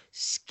Ghost,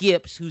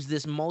 Skips, who's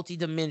this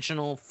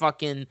multi-dimensional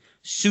fucking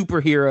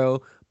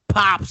superhero,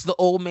 Pops, the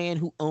old man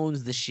who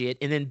owns the shit,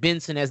 and then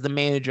Benson as the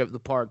manager of the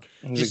park.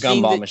 He's a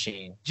gumball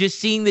machine. Just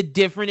seeing the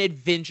different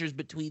adventures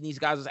between these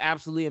guys was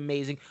absolutely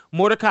amazing.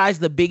 Mordecai's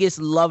the biggest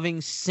loving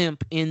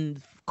simp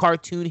in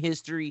cartoon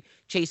history,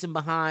 chasing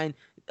behind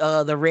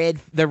the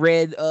red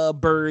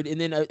bird, and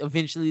then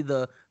eventually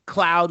the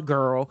Cloud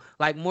Girl.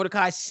 Like,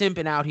 Mordecai's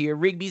simping out here.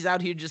 Rigby's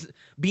out here just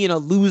being a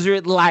loser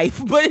at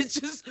life, but it's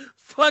just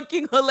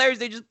fucking hilarious.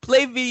 They just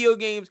play video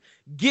games,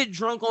 get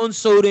drunk on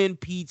soda and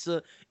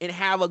pizza, and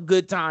have a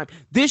good time.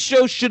 This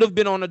show should have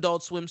been on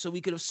Adult Swim so we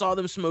could have saw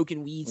them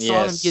smoking weed,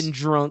 saw them getting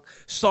drunk,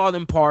 saw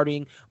them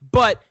partying,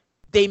 but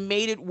they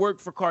made it work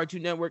for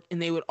Cartoon Network,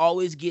 and they would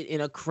always get in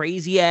a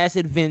crazy-ass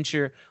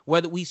adventure,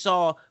 whether we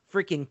saw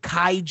freaking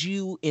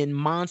kaiju in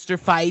monster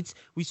fights,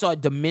 we saw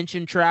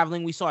dimension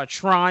traveling, we saw a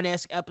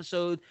Tron-esque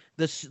episode.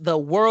 The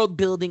world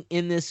building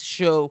in this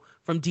show,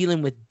 from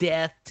dealing with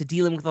death to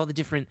dealing with all the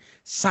different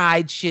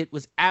side shit,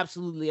 was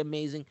absolutely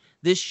amazing.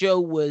 This show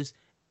was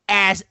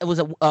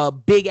a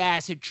big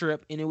acid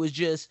trip, and it was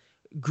just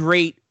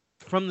great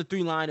from the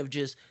through line of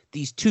just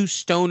these two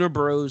stoner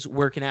bros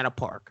working at a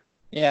park.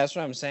 Yeah, that's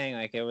what I'm saying.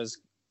 Like, it was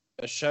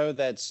a show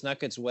that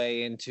snuck its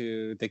way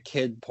into the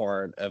kid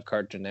part of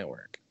Cartoon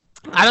Network.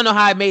 I don't know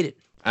how I made it.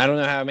 I don't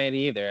know how it made it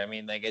either. I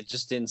mean, like it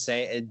just didn't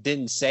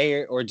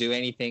say or do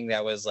anything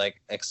that was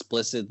like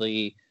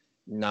explicitly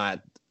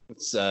not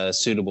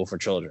suitable for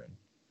children.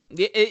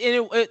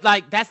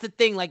 Like that's the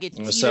thing. Like it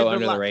was so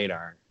under the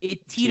radar.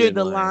 It teetered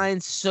the line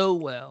so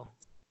well.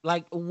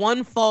 Like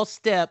one false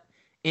step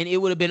and it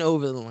would have been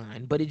over the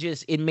line. But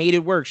it made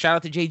it work. Shout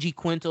out to JG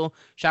Quintel.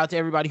 Shout out to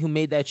everybody who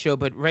made that show.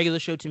 But Regular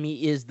Show to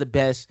me is the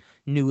best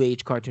new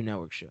age Cartoon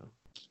Network show.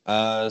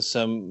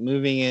 So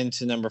moving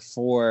into number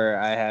 4,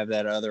 I have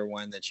that other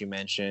one that you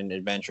mentioned,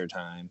 Adventure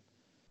Time.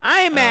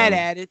 I ain't mad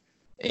at it.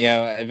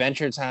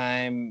 Adventure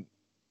Time.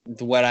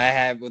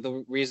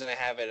 The reason I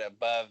have it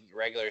above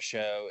Regular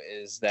Show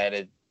is that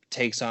it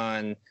takes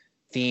on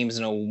themes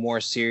in a more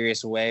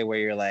serious way, where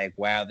you're like,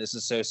 wow, this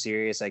is so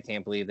serious. I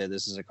can't believe that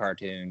this is a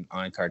cartoon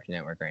on Cartoon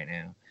Network right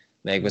now.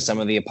 Like with some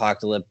of the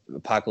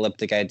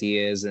apocalyptic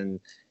ideas,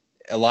 and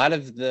a lot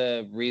of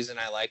the reason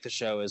I like the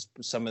show is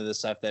some of the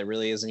stuff that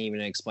really isn't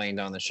even explained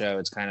on the show.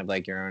 It's kind of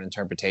like your own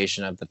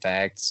interpretation of the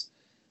facts,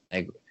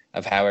 like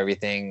of how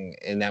everything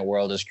in that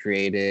world is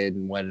created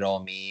and what it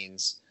all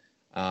means.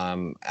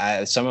 Some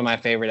of my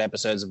favorite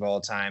episodes of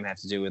all time have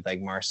to do with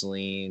like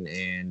Marceline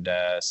and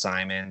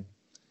Simon.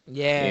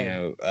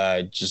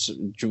 Yeah. Just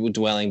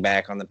dwelling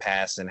back on the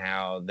past and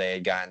how they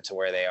had gotten to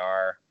where they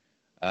are.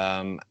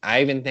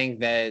 I even think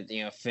that,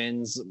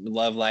 Finn's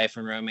love life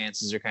and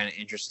romances are kind of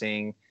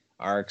interesting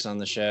arcs on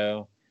the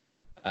show.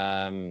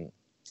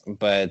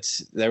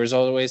 But there was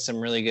always some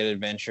really good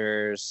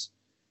adventures,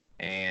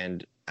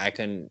 and I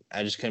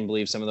just couldn't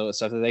believe some of the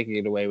stuff that they could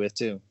get away with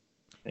too.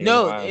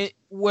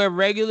 Where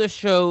Regular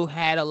Show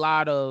had a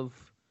lot of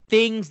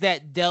things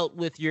that dealt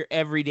with your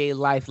everyday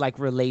life, like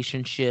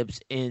relationships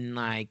and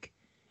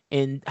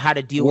how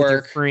to deal with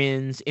your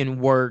friends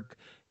and work.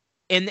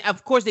 And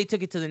of course, they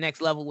took it to the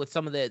next level with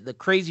some of the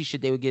crazy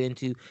shit they would get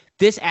into.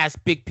 This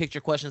asked big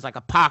picture questions like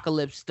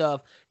apocalypse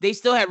stuff. They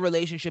still had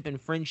relationship and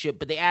friendship,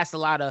 but they asked a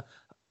lot of,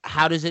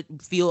 how does it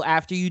feel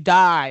after you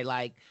die?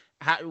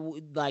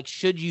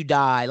 Should you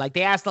die? Like,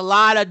 they asked a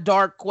lot of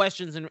dark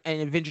questions in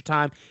Adventure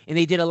Time, and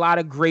they did a lot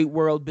of great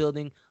world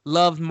building.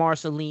 Loved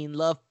Marceline,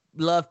 loved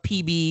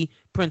PB,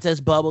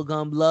 Princess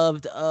Bubblegum,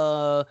 loved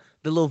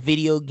the little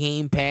video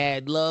game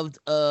pad, loved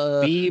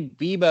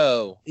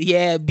Bebo.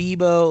 Yeah,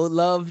 Bebo,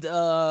 loved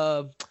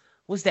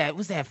what's that?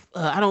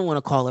 I don't want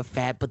to call her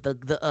fat, but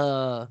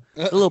the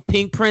little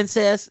pink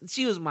princess.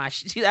 That was my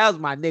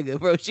nigga,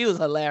 bro. She was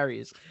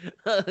hilarious.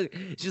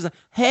 She was like,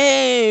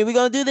 "Hey, we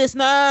gonna do this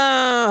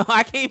now."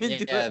 I can't even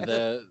do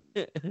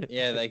it.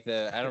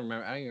 I don't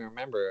even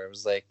remember. It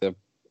was like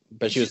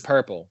but she was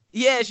purple.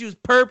 Yeah, she was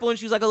purple, and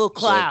she was like a little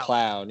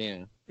cloud.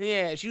 Yeah.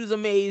 Yeah, she was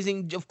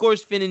amazing. Of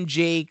course, Finn and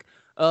Jake.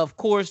 Of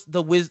course,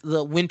 the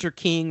Winter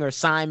King or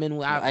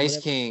Simon. Ice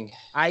King,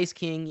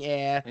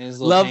 yeah.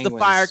 Loved the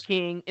Fire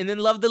King, and then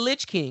loved the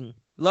Lich King.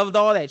 Loved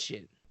all that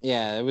shit.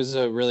 Yeah, it was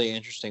a really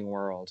interesting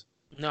world.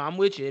 No, I'm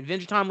with you.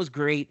 Adventure Time was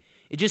great.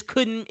 It just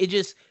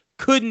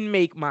couldn't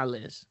make my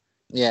list.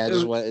 Yeah, it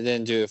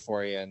didn't do it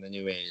for you in the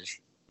new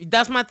age.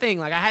 That's my thing.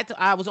 Like,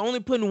 I was only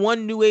putting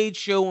one new age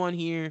show on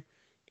here,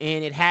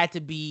 and it had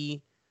to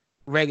be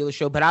Regular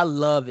Show, but I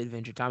love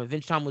Adventure Time.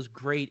 Adventure Time was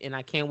great, and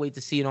I can't wait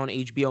to see it on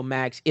HBO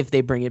Max if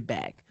they bring it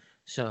back.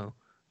 So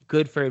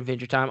good for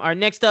Adventure Time. All right,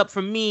 next up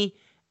for me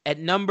at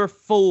number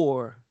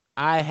 4,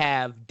 I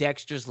have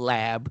Dexter's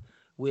Lab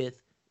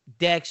with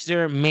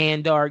Dexter,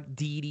 Mandark,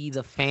 Dee Dee,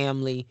 the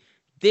family.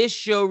 This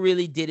show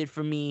really did it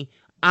for me.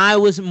 I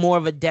was more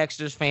of a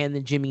Dexter's fan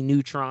than Jimmy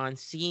Neutron.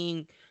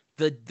 Seeing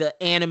the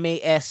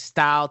anime-esque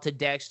style to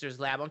Dexter's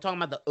Lab. I'm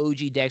talking about the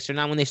OG Dexter,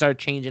 not when they started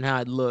changing how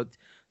it looked.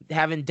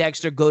 Having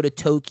Dexter go to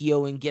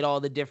Tokyo and get all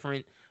the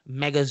different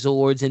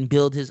Megazords and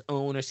build his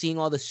own, or seeing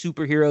all the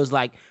superheroes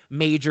like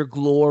Major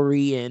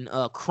Glory and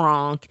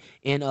Kronk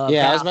and I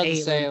was about to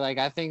say, like,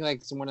 I think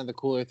like one of the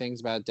cooler things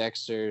about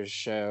Dexter's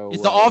show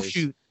is the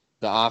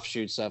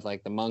offshoot stuff,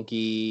 like the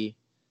monkey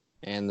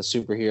and the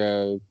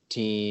superhero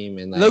team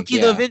and Loki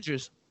the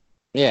Avengers.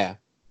 Yeah,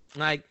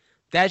 like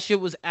that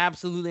shit was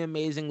absolutely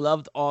amazing.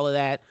 Loved all of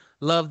that.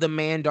 Loved the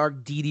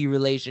Mandark Dee Dee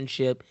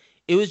relationship.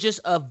 It was just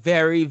a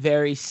very,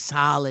 very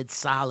solid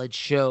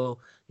show.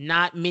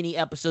 Not many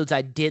episodes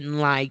I didn't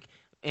like,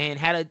 and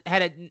had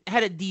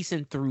a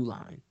decent through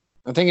line.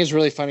 I think it's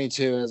really funny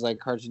too, is like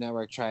Cartoon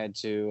Network tried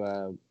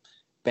to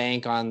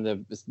bank on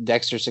the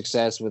Dexter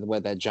success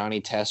with that Johnny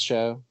Test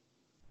show.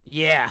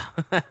 Yeah,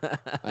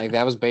 like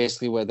that was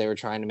basically what they were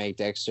trying to make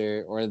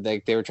Dexter, or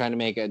they were trying to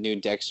make a new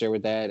Dexter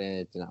with that, and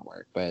it did not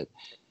work. But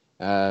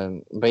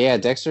yeah,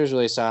 Dexter's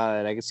really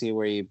solid. I can see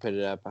where you put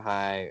it up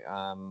high.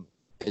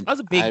 I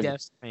was a big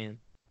Dexter fan.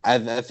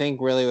 I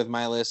think really with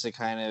my list, it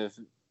kind of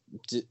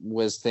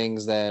was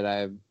things that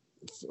I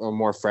are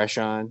more fresh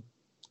on.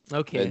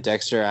 Okay. But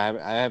Dexter,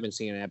 I haven't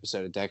seen an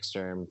episode of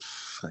Dexter in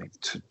like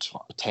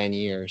 10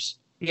 years.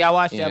 Yeah, I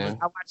watched that.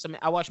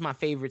 I watched my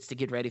favorites to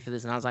get ready for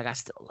this, and I was like, I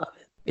still love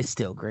it. It's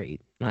still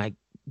great. Like,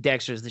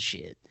 Dexter's the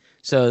shit.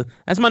 So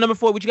that's my number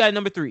 4. What you got at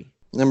number 3?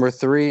 Number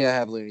 3, I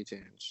have Looney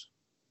Tunes.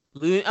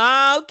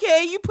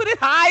 Okay, you put it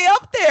high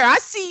up there. I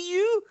see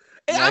you.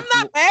 I'm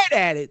not mad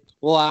at it.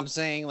 Well, I'm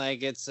saying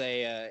like it's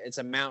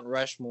a Mount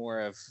Rushmore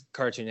of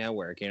Cartoon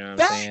Network. You know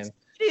what I'm saying?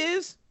 It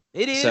is.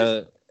 It is.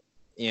 So,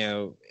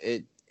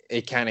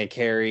 it kind of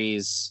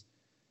carries.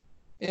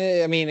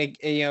 I mean,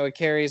 it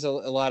carries a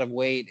lot of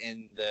weight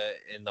in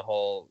the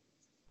whole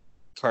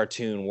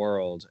cartoon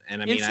world,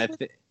 and I mean, I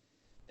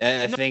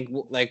think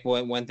like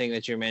one thing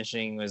that you're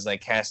mentioning was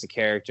like cast of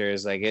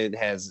characters. Like it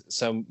has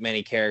so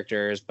many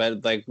characters,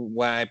 but like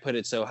why I put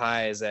it so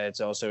high is that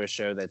it's also a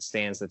show that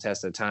stands the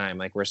test of time.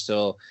 Like we're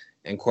still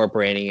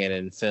incorporating it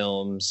in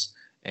films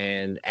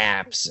and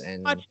apps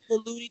and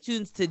the Looney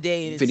Tunes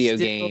today, video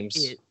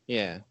games.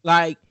 Yeah,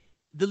 like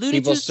the Looney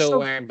people Tunes still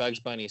wearing Bugs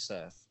Bunny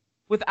stuff.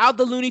 Without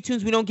the Looney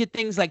Tunes, we don't get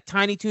things like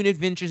Tiny Toon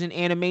Adventures and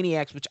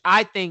Animaniacs, which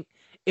I think,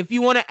 if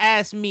you want to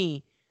ask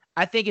me,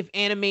 I think if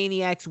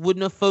Animaniacs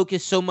wouldn't have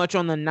focused so much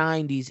on the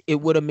 90s,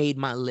 it would have made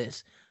my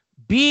list.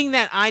 Being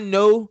that I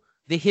know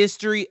the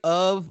history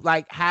of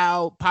like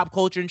how pop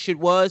culture and shit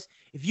was,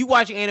 if you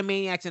watch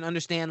Animaniacs and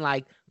understand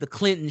like the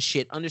Clinton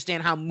shit,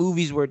 understand how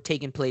movies were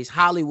taking place,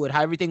 Hollywood,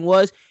 how everything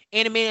was,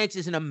 Animaniacs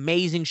is an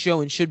amazing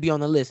show and should be on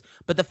the list.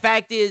 But the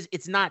fact is,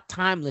 it's not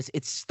timeless.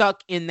 It's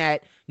stuck in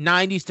that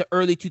 90s to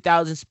early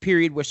 2000s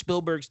period where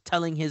Spielberg's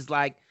telling his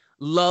like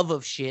love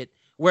of shit,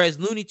 whereas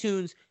Looney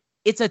Tunes,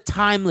 it's a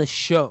timeless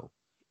show.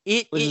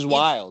 Which is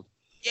wild.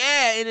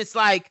 Yeah, and it's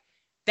like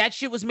that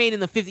shit was made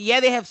in the 50s. Yeah,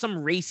 they have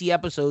some racy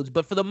episodes,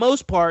 but for the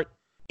most part,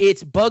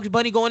 it's Bugs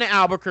Bunny going to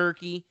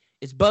Albuquerque.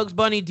 It's Bugs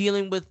Bunny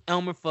dealing with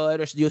Elmer Fudd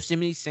or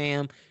Yosemite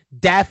Sam,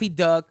 Daffy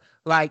Duck.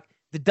 Like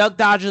the Duck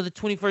Dodger of the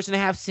 21st and a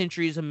half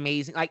century is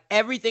amazing. Like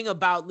everything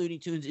about Looney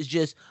Tunes is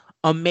just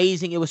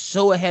amazing. It was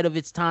so ahead of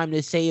its time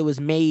to say it was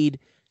made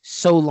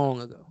so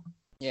long ago.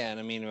 Yeah, and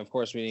I mean, of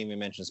course, we didn't even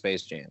mention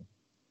Space Jam.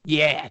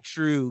 Yeah,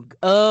 true.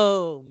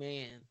 Oh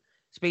man,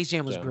 Space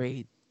Jam was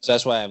great. So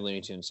that's why I have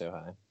Looney Tunes so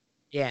high.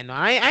 Yeah, no,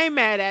 I ain't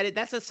mad at it.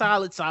 That's a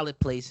solid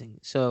placing.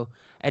 So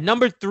at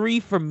number 3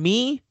 for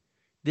me,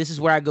 this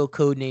is where I go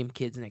Codename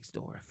Kids Next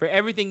Door. For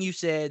everything you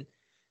said,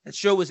 that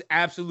show was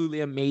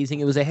absolutely amazing.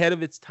 It was ahead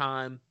of its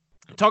time.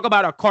 Talk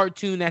about a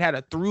cartoon that had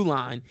a through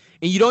line,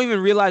 and you don't even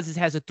realize this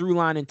has a through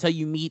line until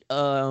you meet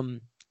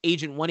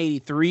Agent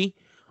 183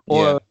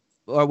 or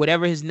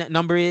whatever his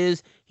number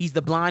is. He's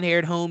the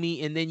blonde-haired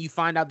homie, and then you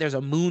find out there's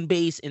a moon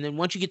base, and then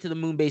once you get to the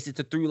moon base, it's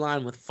a through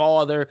line with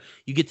Father.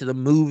 You get to the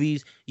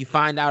movies, you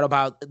find out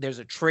about there's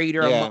a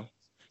traitor. Yeah.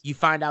 You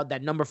find out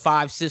that number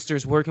 5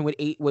 sister's working with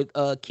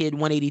Kid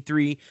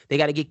 183. They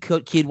got to get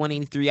Kid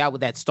 183 out with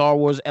that Star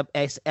Wars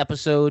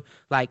episode.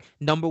 Like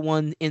number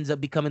 1 ends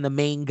up becoming the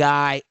main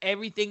guy.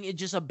 Everything is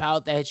just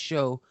about that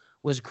show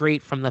was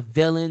great, from the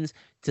villains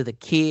to the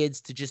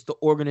kids to just the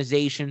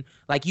organization.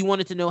 Like you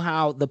wanted to know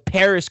how the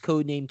Paris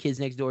Codename Kids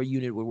Next Door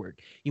unit would work.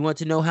 You want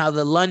to know how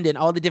the London,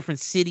 all the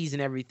different cities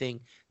and everything.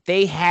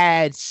 They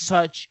had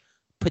such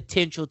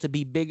potential to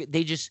be bigger.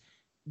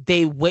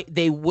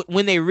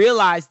 When they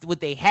realized what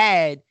they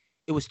had,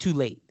 it was too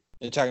late.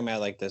 You're talking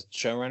about like the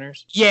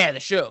showrunners? Yeah, the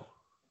show.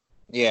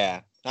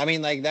 Yeah. I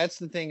mean, like that's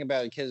the thing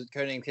about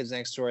Codename Kids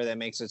Next Door that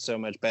makes it so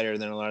much better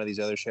than a lot of these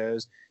other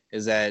shows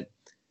is that,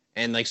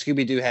 and like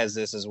Scooby-Doo has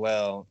this as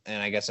well,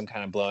 and I guess I'm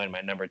kind of blowing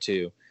my number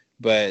 2,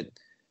 but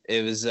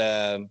it was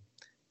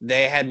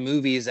they had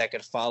movies that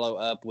could follow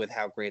up with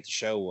how great the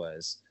show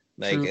was.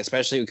 Like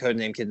especially with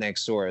Codename Kid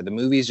Next Door, the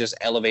movies just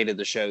elevated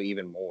the show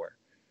even more.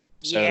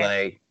 So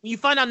like you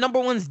find out number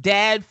 1's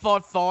dad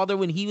fought Father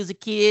when he was a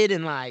kid,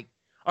 and like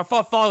or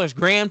fought Father's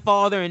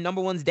grandfather, and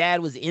number 1's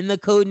dad was in the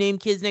Codename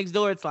Kids Next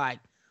Door. It's like,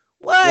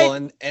 what? Well,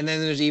 and then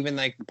there's even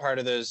like part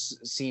of those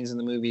scenes in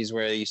the movies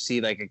where you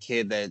see like a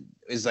kid that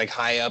is like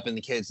high up in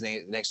the kids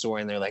next door,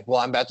 and they're like, well,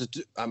 I'm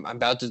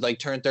about to like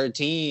turn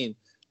 13,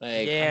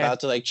 like I'm about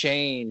to like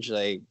change,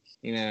 like,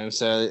 you know.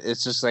 So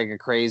it's just like a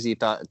crazy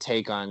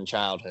take on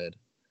childhood.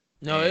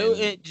 No,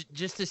 it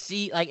just to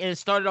see like, and it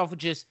started off with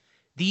just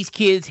these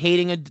kids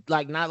hating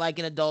not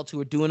liking adults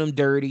who are doing them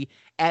dirty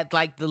at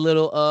like the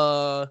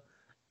little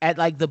at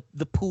like the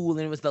pool,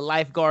 and it was the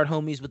lifeguard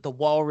homies with the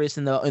walrus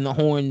and the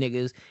horn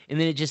niggas, and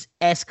then it just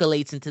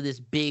escalates into this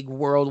big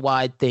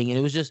worldwide thing, and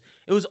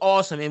it was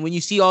awesome. And when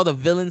you see all the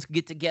villains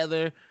get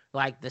together,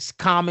 like this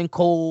Common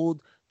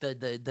Cold,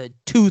 the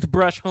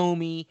toothbrush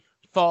homie,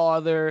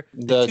 Father,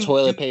 the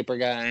toilet paper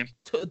guy,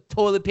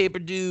 toilet paper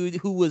dude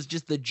who was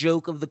just the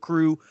joke of the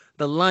crew,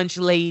 the lunch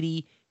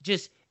lady,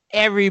 just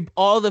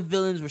all the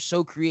villains were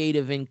so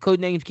creative, and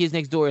Codename Kids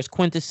Next Door is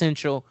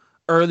quintessential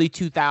early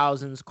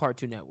 2000s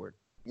Cartoon Network.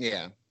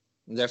 Yeah,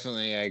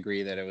 definitely. I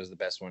agree that it was the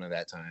best one of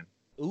that time.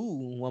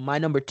 Ooh, well, my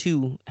number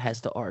 2 has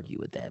to argue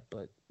with that,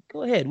 but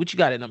go ahead. What you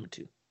got at number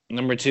 2?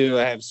 Number 2,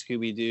 I have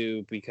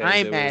Scooby-Doo because I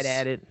ain't mad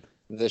at it.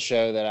 The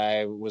show that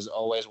I was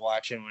always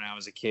watching when I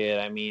was a kid.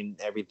 I mean,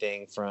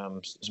 everything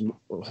from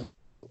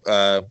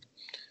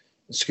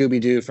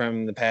Scooby-Doo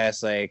from the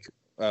past, like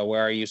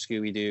Where Are You,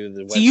 Scooby-Doo?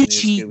 The What's New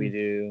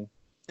Scooby-Doo.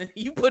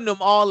 You putting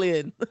them all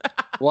in.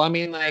 Well, I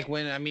mean, like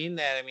when I mean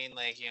that, I mean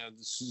like, you know,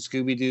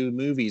 Scooby-Doo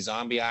movies,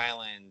 Zombie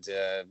Island,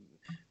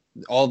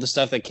 all the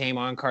stuff that came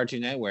on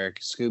Cartoon Network,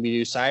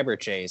 Scooby-Doo Cyber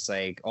Chase,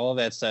 like all of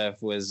that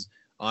stuff was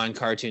on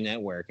Cartoon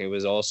Network. It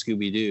was all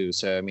Scooby-Doo.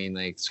 So I mean,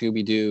 like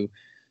Scooby-Doo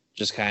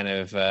just kind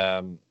of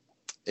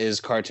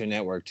is Cartoon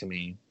Network to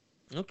me.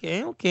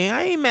 Okay.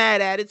 I ain't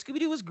mad at it.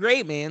 Scooby-Doo was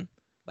great, man.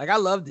 Like, I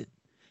loved it.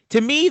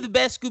 To me, the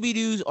best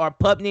Scooby-Doos are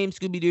Pup Named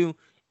Scooby-Doo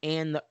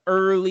and the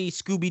early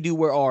Scooby-Doo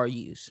Where Are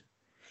Yous.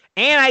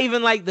 And I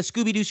even like the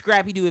Scooby-Doo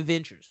Scrappy-Doo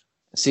Adventures.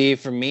 See,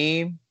 for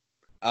me,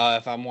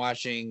 if I'm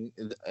watching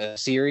a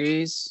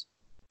series,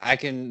 I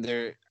would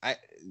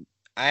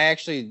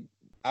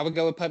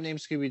go with Pup Named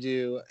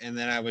Scooby-Doo, and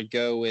then I would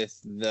go with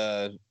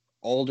the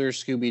older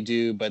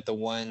Scooby-Doo, but the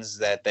ones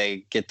that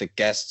they get the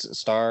guest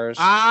stars.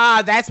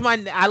 I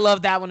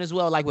love that one as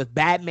well, like with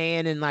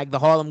Batman and like the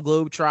Harlem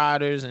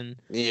Globetrotters and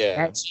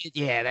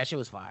that shit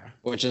was fire.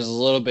 Which is a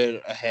little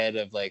bit ahead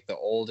of like the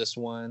oldest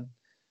one.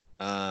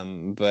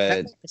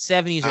 But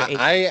 70s or 80s.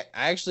 I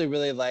actually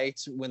really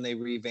liked when they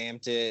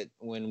revamped it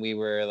when we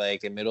were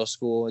like in middle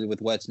school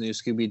with What's New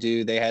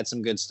Scooby-Doo. They had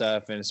some good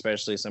stuff, and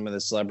especially some of the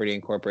celebrity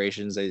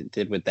incorporations they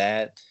did with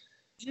that.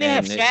 Didn't they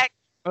have Shaq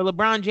or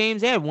LeBron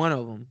James? They had one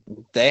of them.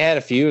 They had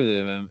a few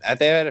of them.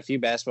 They had a few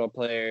basketball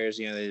players.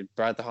 You know, they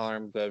brought the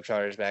Harlem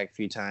Globetrotters back a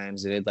few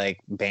times. They did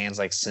like bands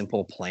like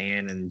Simple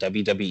Plan and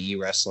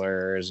WWE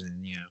wrestlers,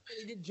 and you know,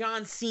 they did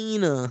John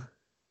Cena.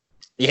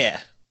 Yeah.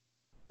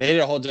 They did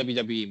a whole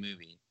WWE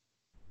movie.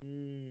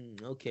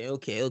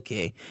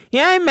 Okay.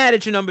 Yeah, I ain't mad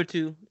at your number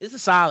 2. It's a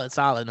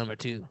solid number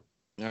 2.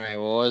 All right.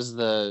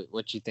 Well,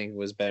 what you think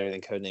was better than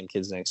Codename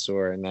Kids Next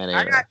Door in that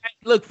era?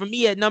 Look, for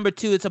me at number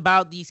 2, it's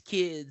about these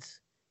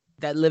kids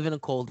that live in a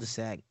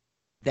cul-de-sac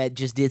that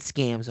just did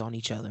scams on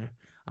each other.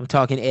 I'm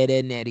talking Ed,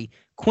 Edd, and Eddy.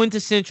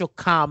 Quintessential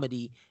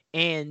comedy.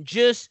 And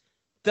just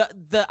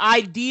the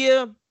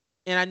idea,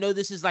 and I know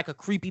this is like a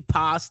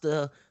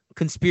creepypasta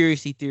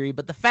conspiracy theory,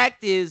 but the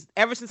fact is,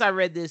 ever since I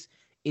read this,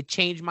 it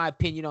changed my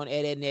opinion on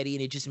Ed, Edd, and Eddy,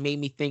 and it just made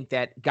me think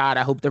that, God,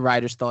 I hope the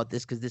writers thought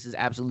this, because this is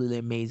absolutely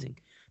amazing.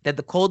 That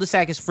the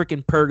cul-de-sac is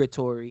freaking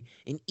purgatory,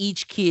 and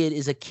each kid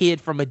is a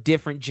kid from a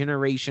different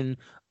generation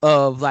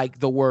of like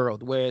the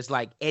world. Whereas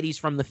like Eddie's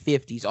from the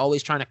 50s,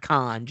 always trying to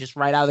con, just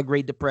right out of the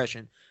Great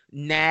Depression.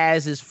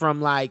 Naz is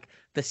from like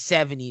the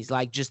 70s,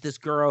 like just this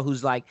girl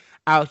who's like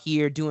out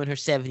here doing her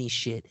 70s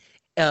shit.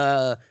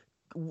 The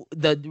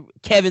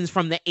Kevin's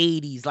from the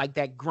 80s, like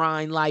that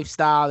grind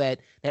lifestyle,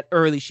 that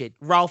early shit.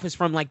 Ralph is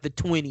from like the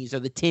 20s or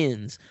the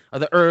 10s or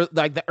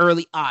the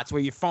early aughts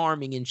where you're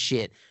farming and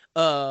shit.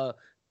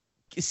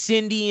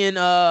 Cindy and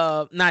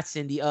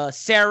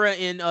Sarah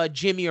and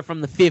Jimmy are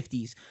from the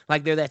 50s,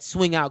 like they're that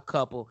swing out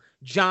couple.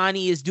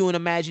 Johnny is doing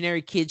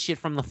imaginary kid shit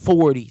from the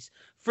 40s.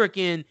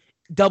 Freaking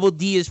Double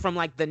D is from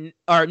like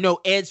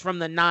Ed's from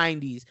the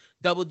 90s.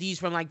 Double D's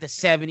from like the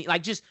 70s.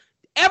 Like, just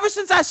ever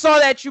since I saw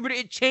that, Schubert,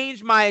 it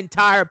changed my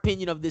entire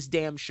opinion of this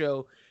damn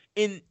show.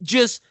 And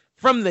just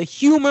from the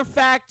humor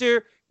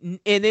factor,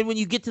 and then when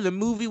you get to the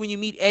movie, when you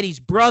meet Eddie's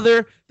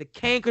brother, the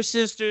Canker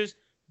sisters,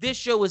 this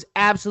show was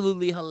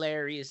absolutely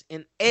hilarious.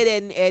 And Ed,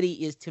 Edd, and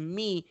Eddy to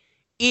me,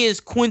 is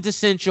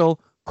quintessential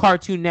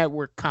Cartoon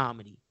Network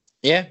comedy.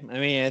 Yeah, I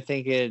mean, I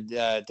think it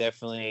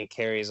definitely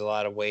carries a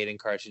lot of weight in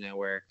Cartoon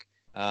Network.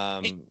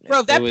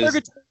 Bro, that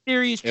Purgatory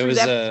theory is true.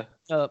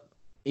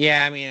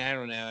 Yeah, I mean, I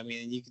don't know. I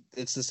mean,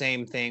 it's the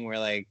same thing where,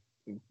 like,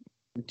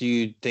 do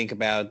you think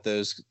about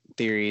those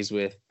theories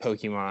with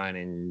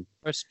Pokemon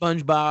or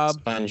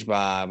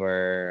SpongeBob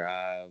or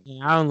I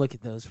don't look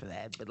at those for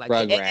that, but like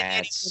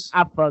Rugrats,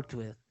 I fucked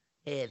with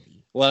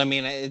heavy. Well, I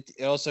mean, it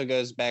also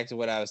goes back to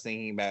what I was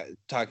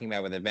talking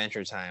about with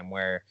Adventure Time,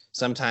 where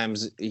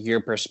sometimes your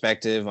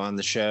perspective on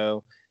the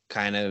show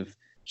kind of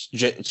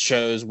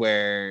shows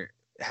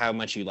how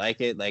much you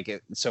like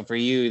it. So for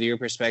you, your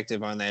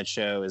perspective on that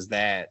show is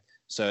that.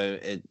 So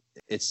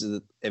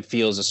it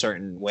feels a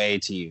certain way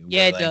to you.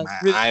 Yeah, it does.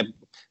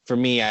 For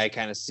me, I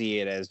kind of see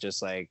it as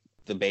just like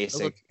the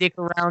basic dick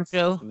around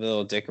show. The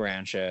little dick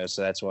around show.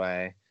 So that's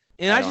why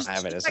I don't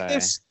have it as high.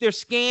 They're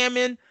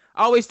scamming.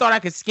 I always thought I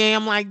could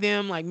scam like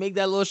them, like make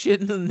that little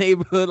shit in the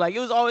neighborhood. Like, it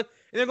was always,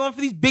 and they're going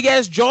for these big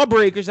ass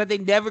jawbreakers that they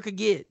never could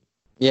get.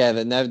 Yeah,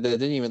 that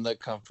didn't even look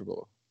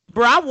comfortable.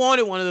 Bro, I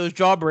wanted one of those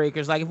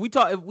jawbreakers. Like, if we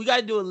got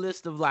to do a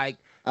list of like.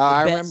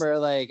 I remember,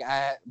 like,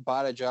 I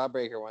bought a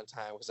jawbreaker one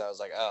time because I was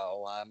like,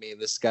 oh, well, I mean,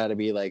 this got to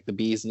be like the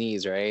bee's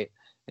knees, right?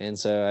 And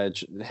so I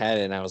had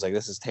it, and I was like,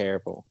 this is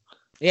terrible.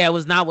 Yeah, it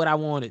was not what I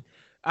wanted.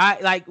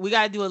 We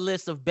got to do a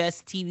list of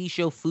best TV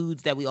show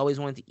foods that we always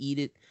wanted to eat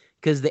it,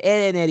 because the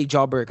Ed, Edd, and Eddy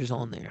jawbreaker's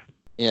on there.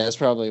 Yeah, that's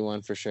probably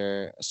one for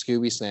sure.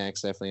 Scooby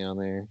Snacks definitely on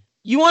there.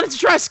 You wanted to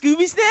try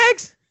Scooby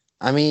Snacks?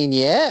 I mean,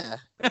 yeah.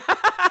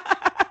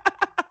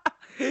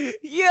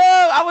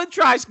 Yeah, I would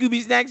try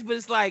Scooby Snacks, but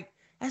it's like,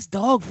 that's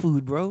dog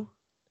food, bro.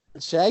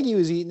 Shaggy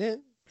was eating it.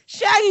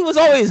 Shaggy was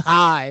always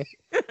high.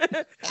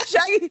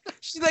 Shaggy,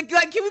 she's like,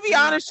 can we be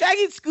honest?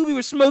 Shaggy and Scooby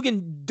were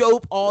smoking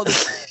dope all the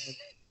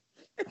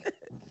time.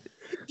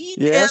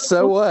 Yeah,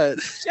 so what?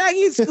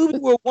 Shaggy and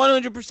Scooby were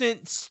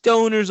 100%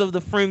 stoners of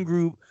the friend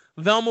group.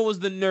 Velma was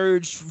the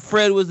nerd,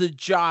 Fred was the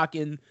jock,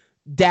 and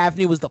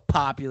Daphne was the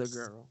popular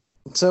girl.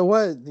 So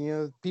what?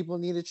 People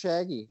needed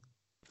Shaggy.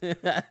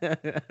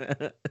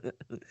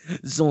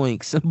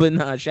 Zoinks. But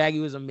nah, Shaggy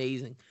was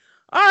amazing.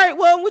 All right,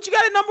 well, what you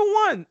got at number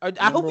one?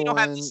 I hope we don't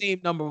have the same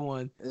number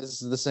one. It's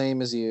the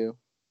same as you.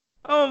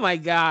 Oh my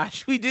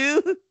gosh, we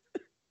do?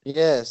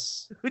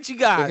 Yes. What you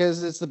got?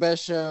 Because it's the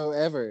best show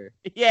ever.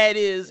 Yeah, it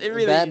is. It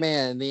really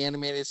Batman, is. the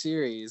animated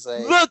series.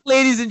 Like, look,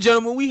 ladies and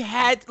gentlemen,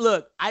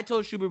 I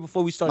told Schubert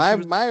before we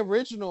started. My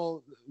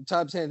original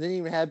top 10 didn't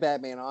even have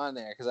Batman on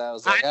there because I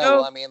was like,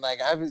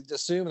 I would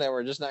assume that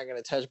we're just not going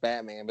to touch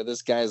Batman. But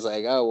this guy's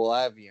like, oh,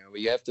 well,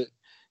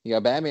 you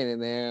got Batman in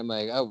there. I'm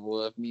like, oh,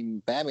 well, if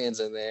Batman's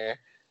in there,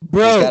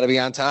 bro, he's got to be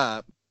on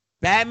top.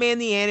 Batman,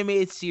 the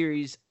animated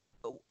series.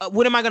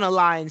 What am I gonna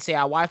lie and say?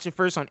 I watched it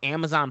first on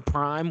Amazon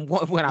Prime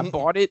when I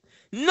bought it.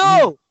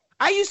 No,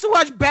 I used to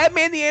watch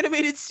Batman the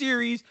animated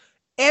series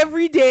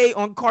every day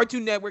on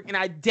Cartoon Network, and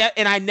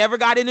I never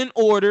got it in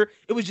order.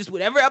 It was just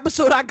whatever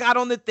episode I got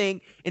on the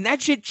thing, and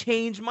that shit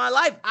changed my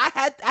life.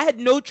 I had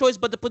no choice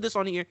but to put this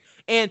on here.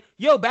 And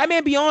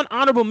Batman Beyond,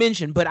 honorable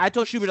mention. But I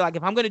told Schubert, like,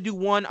 if I'm gonna do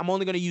one, I'm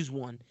only gonna use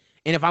one.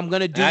 And if I'm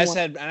gonna do, I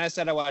said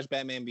I watched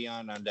Batman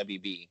Beyond on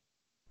WB.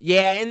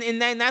 Yeah,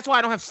 and then that's why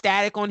I don't have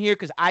Static on here,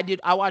 because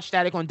I watched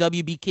Static on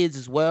WB Kids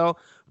as well.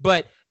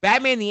 But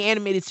Batman the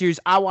animated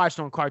series I watched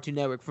on Cartoon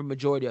Network for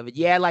majority of it.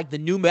 Yeah, like the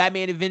new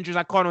Batman Adventures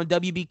I caught on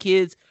WB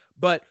Kids,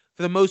 but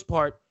for the most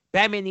part,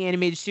 Batman the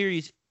animated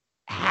series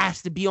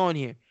has to be on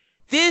here.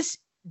 There's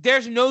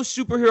no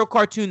superhero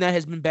cartoon that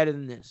has been better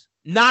than this.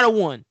 Not a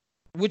one.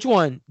 Which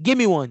one? Give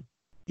me one.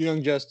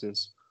 Young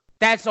Justice.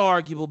 That's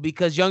arguable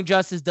because Young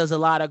Justice does a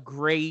lot of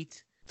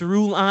great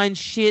through line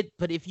shit,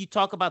 but if you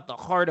talk about the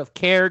heart of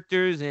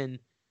characters and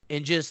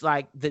just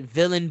like the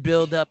villain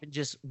build up and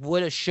just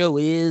what a show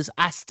is,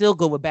 I still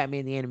go with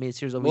Batman the animated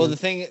series over. Well, the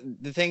thing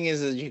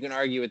is that you can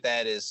argue with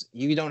that is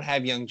you don't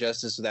have Young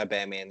Justice without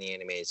Batman the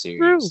animated series.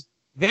 True.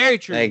 Very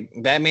true. Like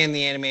Batman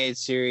the animated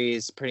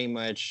series, pretty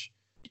much.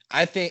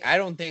 I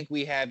don't think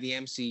we have the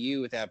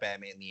MCU without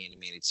Batman the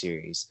animated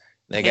series.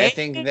 Like I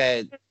think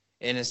that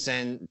in a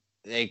sense,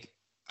 like.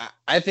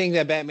 I think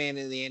that Batman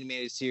in the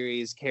animated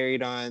series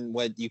carried on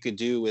what you could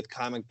do with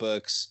comic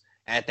books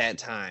at that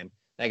time.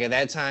 Like at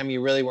that time,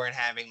 you really weren't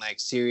having like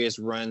serious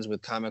runs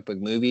with comic book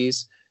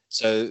movies.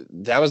 So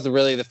that was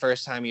really the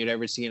first time you'd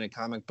ever seen a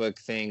comic book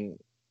thing,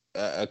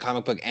 a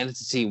comic book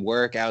entity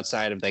work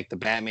outside of like the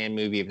Batman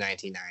movie of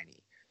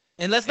 1990.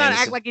 And let's not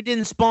act like it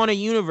didn't spawn a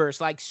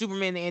universe like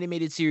Superman the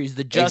animated series,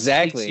 the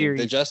Justice League series.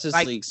 The Justice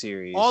League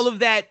series. All of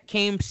that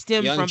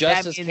stemmed Young from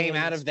Justice Batman came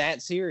out of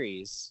that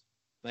series.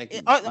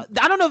 Like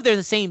I don't know if they're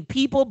the same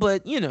people,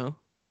 but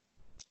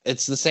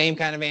it's the same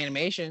kind of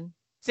animation.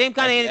 Same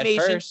kind of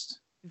animation. At first.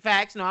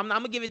 Facts. No, I'm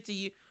gonna give it to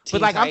you.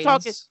 Teen but like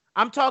Titans.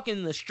 I'm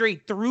talking the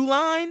straight through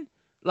line.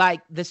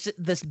 Like this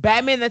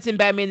Batman that's in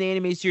Batman the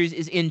animated series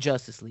is in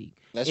Justice League.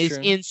 That's true.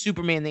 In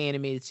Superman the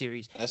animated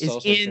series. That's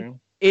also true.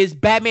 Is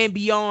Batman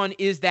Beyond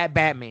is that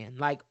Batman.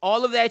 Like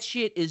all of that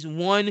shit is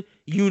one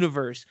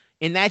universe.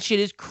 And that shit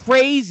is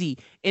crazy.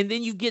 And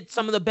then you get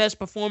some of the best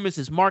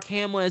performances. Mark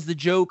Hamill as the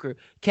Joker.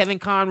 Kevin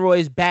Conroy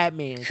as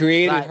Batman.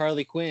 Created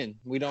Harley Quinn.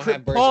 We don't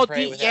have Birds of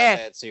Prey without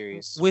that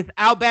series.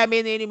 Without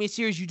Batman the animated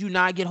series, you do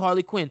not get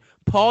Harley Quinn.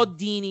 Paul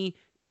Dini,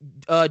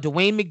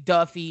 Dwayne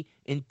McDuffie,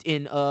 and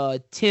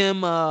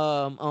Tim.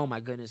 Oh my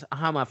goodness,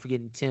 how am I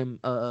forgetting Tim?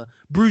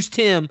 Bruce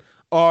Timm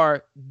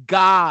are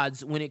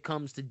gods when it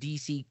comes to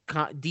DC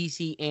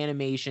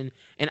animation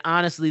and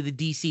honestly the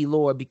DC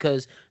lore,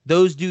 because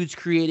those dudes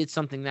created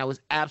something that was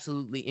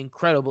absolutely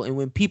incredible. And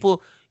when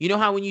people,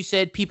 how when you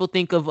said people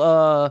think of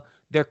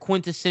their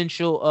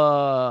quintessential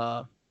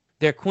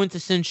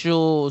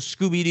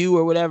Scooby-Doo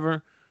or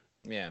whatever.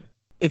 Yeah.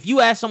 If you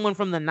ask someone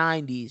from the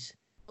 90s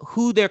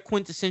who their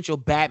quintessential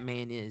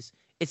Batman is,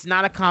 it's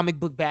not a comic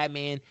book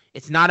Batman.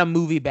 It's not a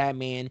movie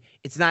Batman.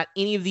 It's not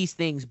any of these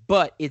things,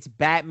 but it's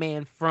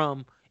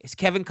it's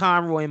Kevin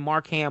Conroy and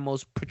Mark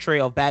Hamill's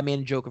portrayal of Batman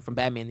and Joker from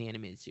Batman the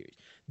Animated Series.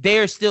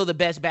 They're still the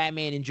best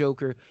Batman and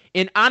Joker.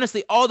 And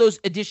honestly, all those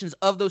editions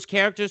of those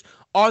characters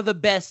are the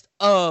best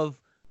of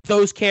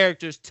those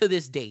characters to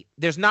this date.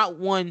 There's not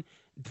one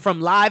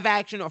from live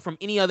action or from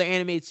any other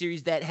animated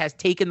series that has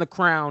taken the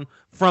crown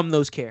from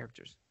those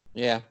characters.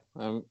 Yeah,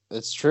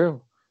 it's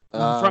true.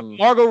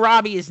 Margot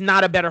Robbie is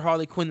not a better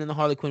Harley Quinn than the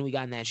Harley Quinn we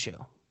got in that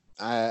show.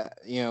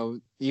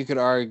 You could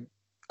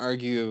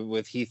argue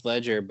with Heath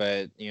Ledger,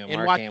 but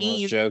Mark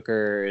Hamill's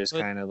Joker is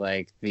kind of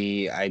like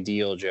the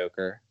ideal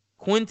Joker.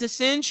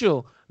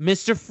 Quintessential.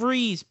 Mr.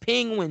 Freeze,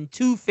 Penguin,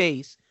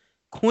 Two-Face,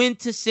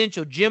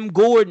 quintessential. Jim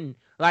Gordon.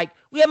 Like,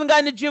 we haven't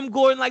gotten to Jim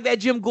Gordon like that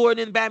Jim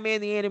Gordon in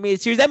Batman the Animated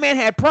Series. That man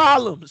had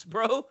problems,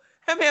 bro.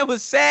 That man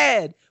was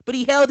sad, but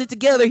he held it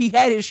together. He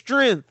had his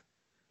strength.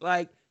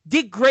 Like,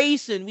 Dick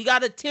Grayson, we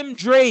got a Tim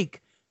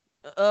Drake,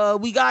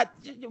 we got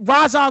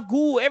Ra's al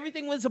Ghul.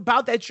 Everything was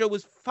about that show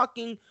was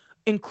fucking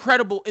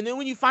incredible. And then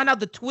when you find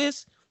out the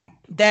twist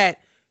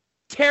that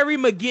Terry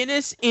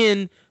McGinnis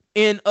in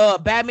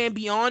Batman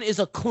Beyond is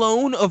a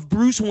clone of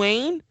Bruce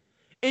Wayne,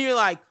 and you're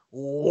like,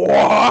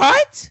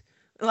 what?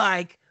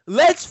 Like,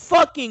 let's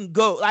fucking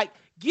go. Like,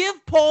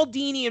 Give Paul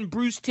Dini and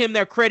Bruce Timm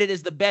their credit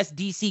as the best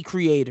DC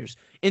creators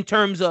in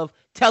terms of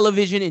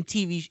television and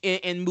TV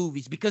and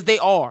movies, because they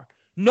are.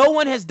 No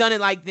one has done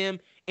it like them,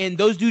 and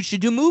those dudes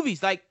should do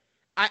movies. Like,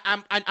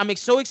 I'm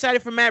so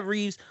excited for Matt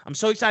Reeves. I'm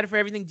so excited for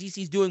everything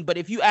DC's doing. But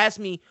if you ask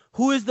me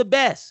who is the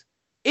best,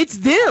 it's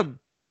them.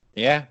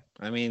 Yeah,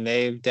 I mean,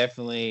 they've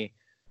definitely.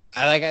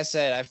 Like I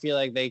said, I feel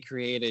like they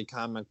created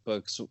comic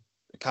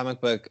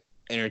book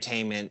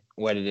entertainment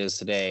what it is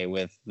today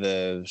with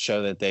the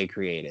show that they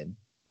created.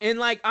 And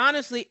like,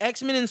 honestly,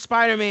 X-Men and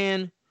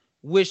Spider-Man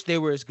wish they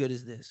were as good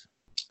as this.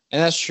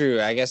 And that's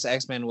true. I guess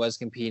X-Men was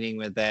competing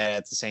with that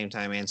at the same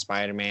time, and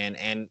Spider-Man.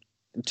 And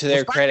to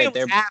their credit,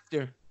 they're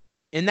after.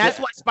 And that's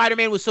why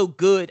Spider-Man was so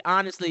good,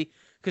 honestly,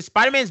 because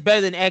Spider-Man's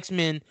better than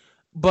X-Men,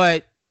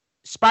 but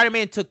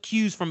Spider-Man took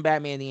cues from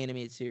Batman the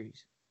Animated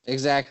Series.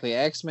 Exactly.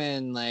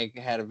 X-Men like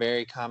had a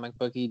very comic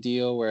booky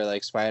deal where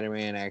like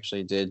Spider-Man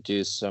actually did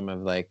do some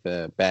of like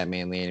the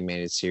Batman the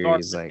Animated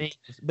Series, like,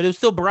 but it was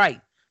still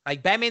bright.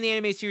 Like Batman the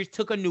Animated Series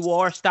took a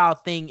noir style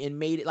thing and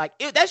made it like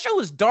that show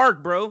was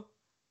dark, bro.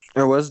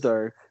 It was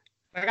dark.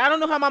 Like, I don't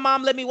know how my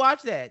mom let me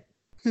watch that.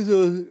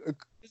 It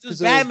was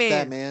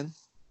Batman.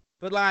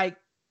 But like,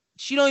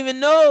 she don't even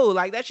know.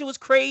 Like, that shit was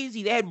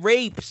crazy. They had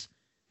rapes.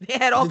 They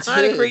had all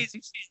kind of crazy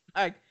shit.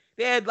 Like,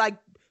 they had like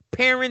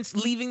parents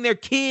leaving their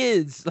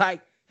kids.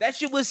 Like, that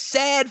shit was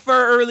sad for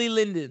early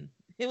Lyndon.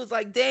 It was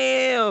like,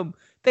 damn.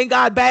 Thank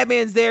God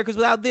Batman's there, because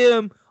without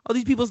them, all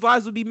these people's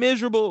lives would be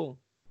miserable.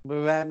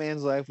 But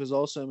Batman's life was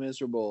also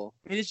miserable.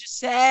 And it's just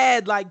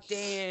sad. Like,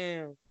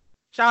 damn.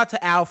 Shout out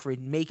to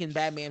Alfred, making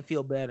Batman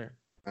feel better.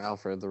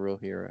 Alfred, the real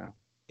hero.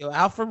 Yo,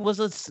 Alfred was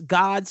a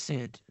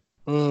godsend.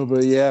 Oh,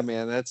 but yeah,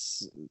 man,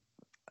 that's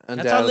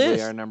undoubtedly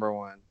our number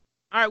one.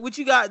 All right, what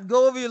you got?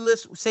 Go over your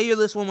list. Say your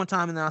list one more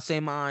time, and then I'll say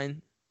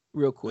mine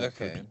real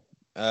quick. Okay.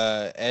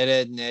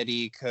 Ed,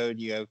 Nettie, Code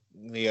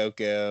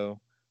Lyoko,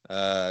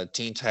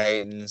 Teen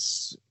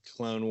Titans,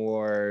 Clone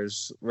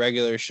Wars,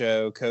 Regular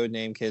Show,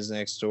 Codename Kids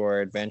Next Door,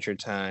 Adventure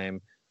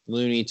Time,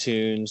 Looney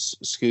Tunes,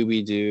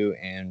 Scooby-Doo,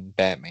 and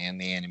Batman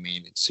the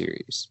Animated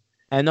Series.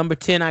 At number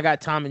 10, I got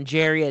Tom and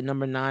Jerry. At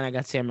number 9, I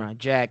got Samurai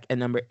Jack. At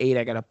number 8,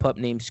 I got a pup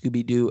named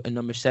Scooby-Doo. At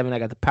number 7, I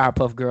got the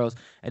Powerpuff Girls.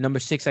 At number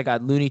 6, I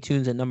got Looney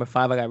Tunes. At number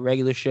 5, I got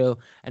Regular Show.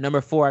 At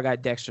number 4, I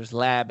got Dexter's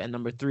Lab. At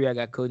number 3, I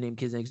got Codename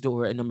Kids Next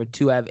Door. At number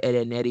 2, I have Ed,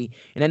 and Eddie.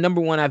 And at number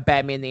 1, I have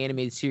Batman the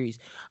Animated Series.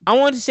 I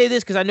wanted to say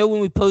this because I know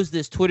when we post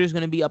this, Twitter's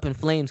going to be up in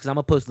flames because I'm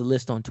going to post the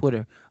list on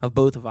Twitter of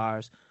both of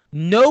ours.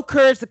 No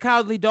Courage the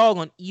Cowardly Dog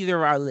on either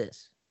of our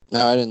lists.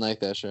 No, I didn't like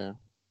that show.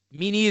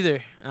 Me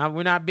neither.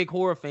 We're not big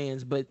horror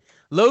fans, but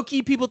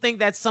low-key people think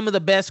that's some of the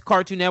best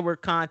Cartoon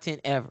Network content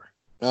ever.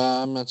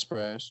 I'm not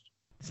surprised.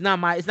 It's not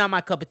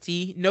my cup of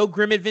tea. No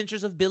Grim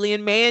Adventures of Billy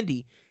and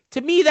Mandy. To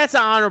me, that's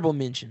an honorable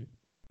mention.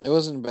 It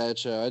wasn't a bad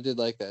show. I did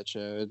like that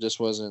show. It just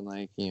wasn't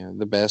like,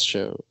 the best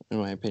show in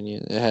my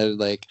opinion. It had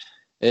like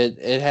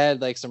it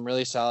had like some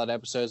really solid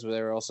episodes, but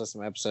there were also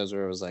some episodes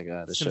where it was like,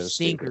 this show's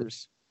stinkers.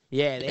 Stupid.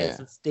 Yeah, they had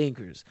some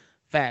stinkers.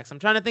 Facts. I'm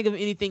trying to think of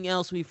anything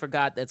else we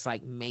forgot that's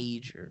like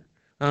major.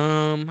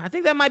 I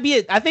think that might be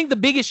it. I think the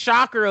biggest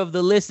shocker of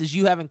the list is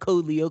you having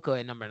Code Lyoko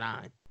at number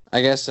 9.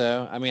 I guess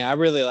so. I mean, I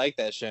really like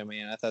that show,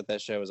 man. I thought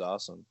that show was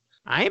awesome.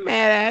 I ain't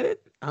mad at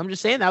it. I'm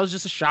just saying that was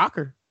just a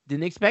shocker.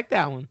 Didn't expect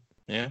that one.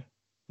 Yeah.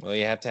 Well,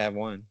 you have to have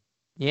one.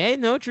 Yeah,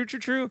 no,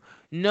 true.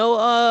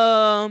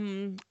 No,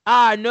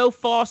 no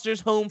Foster's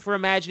Home for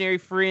Imaginary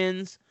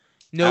Friends.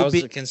 No, I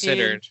was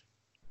considered.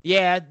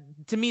 Yeah,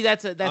 to me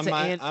that's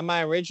on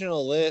my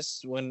original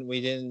list when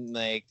we didn't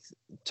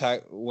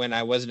when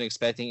I wasn't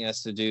expecting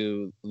us to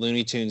do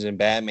Looney Tunes and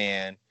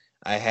Batman.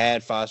 I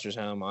had Foster's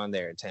Home on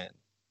there at 10.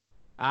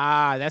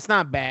 That's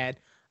not bad.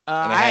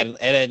 And I had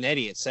Ed, and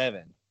Eddie at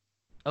 7.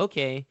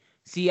 Okay.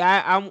 See,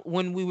 I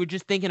when we were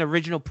just thinking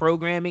original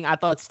programming, I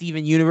thought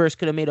Steven Universe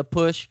could have made a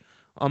push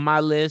on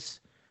my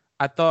list.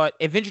 I thought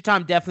Adventure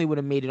Time definitely would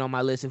have made it on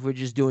my list if we're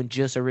just doing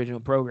just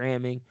original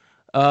programming.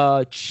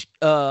 Class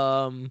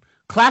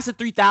of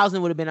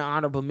 3000 would have been an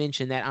honorable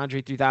mention, that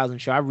Andre 3000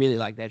 show. I really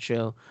like that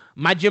show.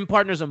 My Gym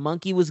Partner's a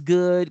Monkey was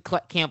good.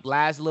 Camp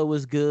Lazlo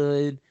was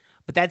good.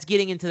 But that's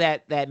getting into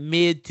that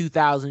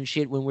mid-2000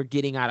 shit when we're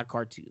getting out of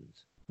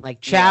cartoons. Like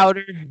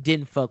Chowder,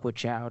 didn't fuck with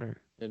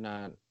Chowder. They're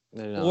not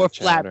or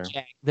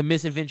Flapjack. The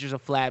Misadventures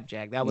of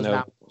Flapjack. That was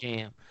not my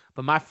jam.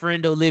 But my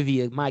friend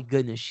Olivia, my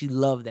goodness, she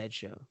loved that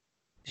show.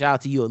 Shout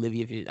out to you,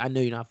 Olivia. I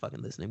know you're not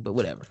fucking listening, but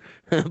whatever.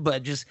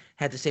 But just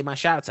had to say my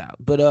shouts out.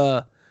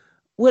 But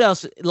what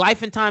else?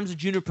 Life and Times of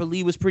Juniper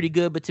Lee was pretty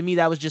good, but to me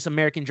that was just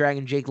American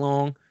Dragon Jake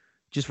Long,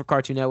 just for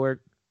Cartoon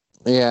Network.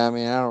 Yeah, I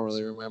mean, I don't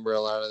really remember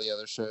a lot of the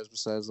other shows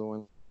besides the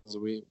ones that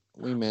we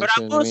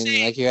mentioned. I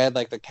mean, like you had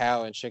like the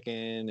Cow and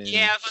Chicken. And...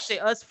 Yeah, I was gonna say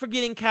us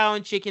forgetting Cow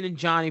and Chicken and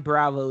Johnny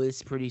Bravo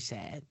is pretty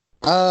sad.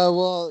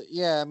 Well,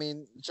 yeah, I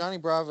mean, Johnny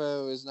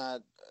Bravo is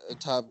not a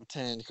top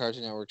 10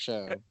 Cartoon Network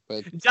show,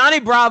 but Johnny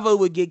Bravo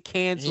would get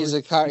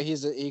canceled.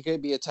 He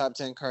could be a top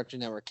 10 Cartoon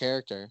Network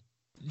character.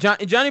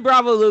 Johnny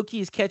Bravo low-key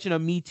is catching a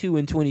Me Too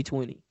in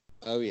 2020.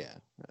 Oh yeah.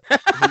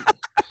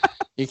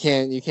 You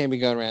can't be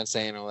going around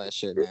saying all that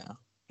shit now.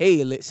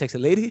 Hey, sexy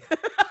lady.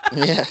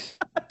 Yeah.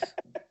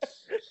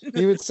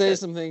 He would say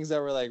some things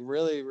that were like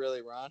really,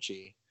 really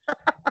raunchy,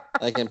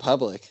 like in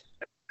public.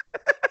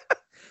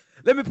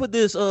 Let me put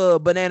this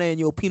banana in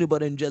your peanut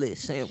butter and jelly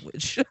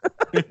sandwich.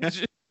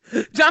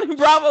 Johnny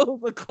Bravo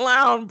was a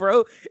clown,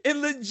 bro.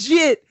 And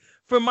legit,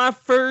 from my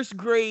first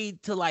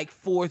grade to like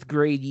fourth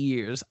grade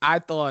years, I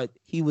thought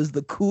he was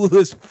the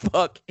coolest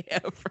fuck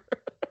ever.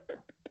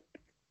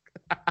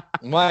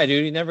 Why,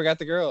 dude? He never got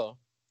the girl.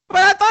 But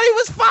I thought he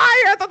was fire.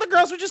 I thought the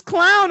girls were just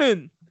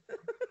clowning.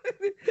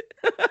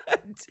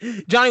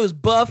 Johnny was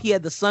buff. He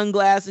had the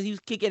sunglasses. He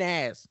was kicking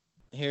ass.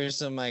 Here's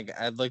some, like,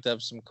 I looked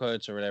up some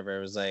quotes or whatever.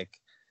 It was like,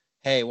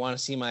 hey, want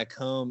to see my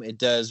comb? It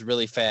does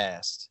really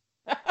fast.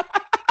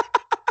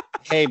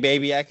 Hey,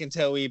 baby, I can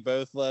tell we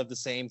both love the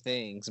same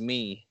things.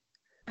 Me.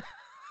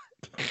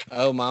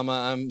 Oh, mama,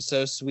 I'm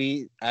so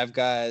sweet. I've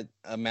got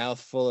a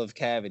mouth full of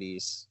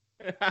cavities.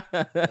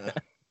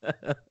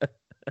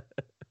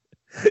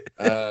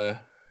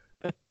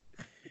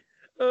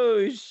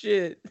 Oh,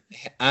 shit.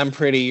 I'm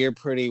pretty, you're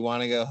pretty.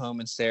 Want to go home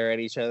and stare at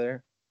each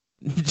other?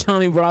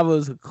 Johnny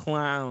Bravo's a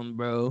clown,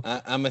 bro.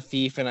 I'm a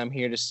thief and I'm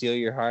here to steal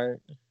your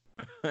heart.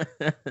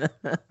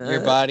 Your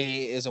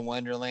body is a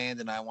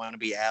wonderland and I want to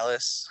be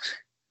Alice.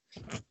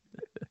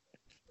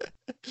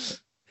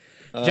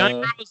 Johnny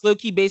Bravo's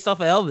low-key based off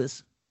of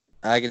Elvis.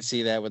 I can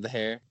see that with the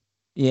hair.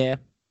 Yeah.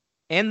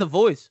 And the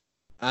voice.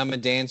 I'm a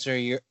dancer.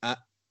 You're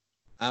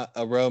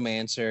a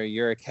romancer.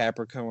 You're a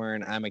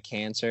Capricorn. I'm a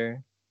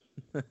Cancer.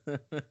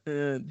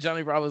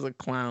 Johnny Bravo's a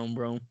clown,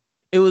 bro.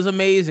 It was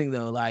amazing,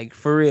 though. Like,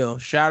 for real.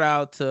 Shout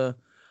out to...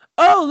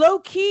 Oh,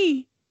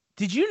 low-key.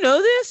 Did you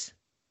know this?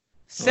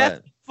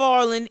 Seth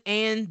MacFarlane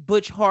and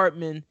Butch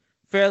Hartman,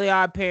 Fairly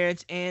Odd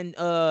Parents, and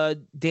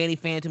Danny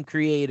Phantom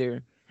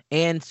creator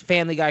and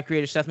Family Guy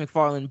creator Seth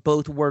MacFarlane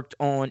both worked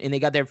on, and they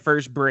got their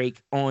first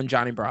break on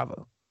Johnny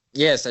Bravo.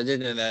 Yes, I did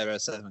know that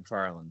about Seth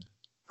MacFarlane.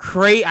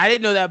 I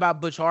didn't know that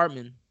about Butch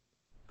Hartman.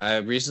 I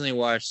recently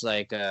watched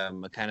like a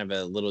kind of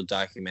a little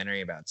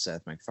documentary about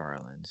Seth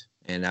MacFarlane,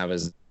 and that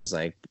was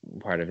like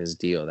part of his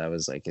deal. That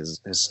was like his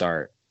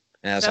start,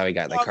 and that's how he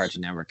got like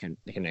Cartoon Network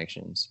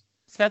connections.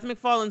 Seth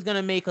MacFarlane's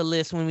gonna make a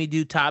list when we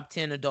do top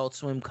 10 Adult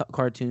Swim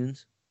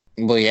cartoons.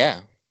 Well,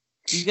 yeah,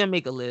 he's gonna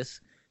make a list.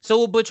 So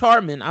will Butch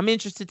Hartman. I'm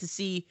interested to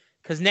see,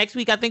 because next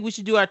week I think we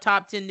should do our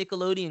top 10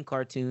 Nickelodeon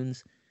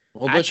cartoons.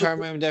 Well, Butch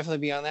Hartman would definitely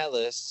be on that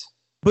list.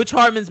 Butch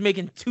Hartman's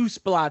making 2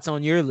 spots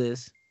on your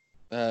list.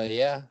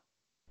 Yeah.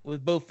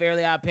 With both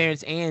Fairly Odd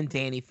Parents and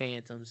Danny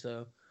Phantom.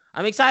 So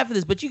I'm excited for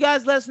this. But you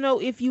guys let us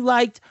know if you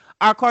liked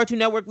our Cartoon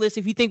Network list.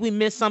 If you think we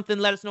missed something,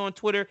 let us know on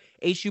Twitter.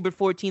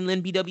 Schubert14,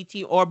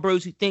 LynBWT, or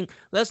Bros Who Think.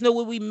 Let us know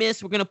what we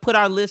missed. We're going to put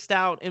our list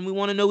out, and we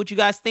want to know what you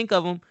guys think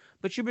of them.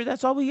 But Schubert,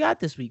 that's all we got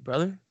this week,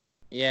 brother.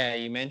 Yeah,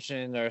 you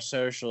mentioned our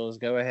socials.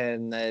 Go ahead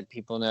and let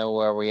people know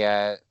where we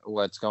at,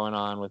 what's going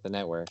on with the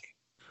network.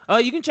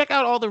 You can check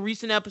out all the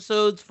recent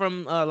episodes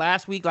from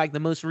last week, like the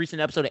most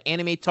recent episode of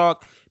Anime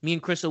Talk. Me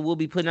and Crystal will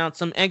be putting out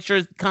some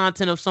extra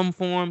content of some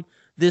form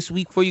this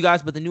week for you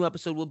guys, but the new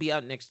episode will be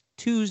out next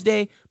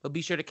Tuesday. But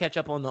be sure to catch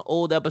up on the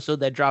old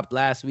episode that dropped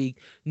last week.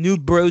 New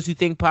Bros Who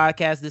Think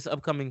podcast this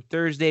upcoming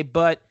Thursday.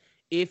 But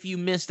if you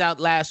missed out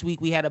last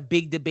week, we had a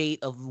big debate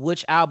of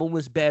which album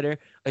was better.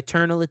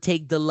 Eternal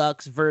Atake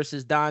Deluxe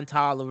versus Don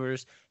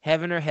Toliver's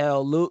Heaven or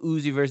Hell. Lil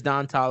Uzi versus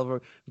Don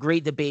Toliver.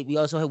 Great debate. We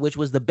also had which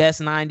was the best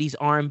 90s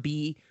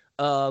R&B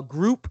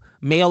group,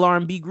 male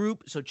R&B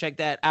group. So check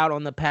that out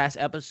on the past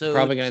episode.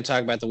 Probably going to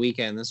talk about The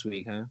Weeknd this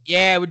week, huh?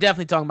 Yeah, we're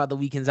definitely talking about The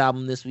Weeknd's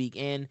album this week.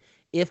 And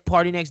if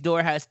Party Next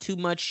Door has too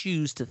much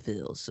shoes to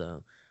fill.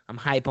 So I'm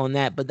hype on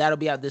that, but that'll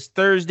be out this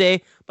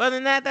Thursday. But other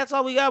than that, that's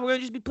all we got. We're going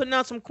to just be putting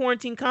out some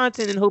quarantine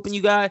content and helping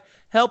you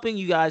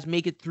guys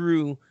make it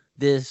through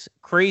this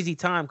crazy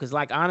time. Because,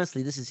 like,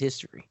 honestly, this is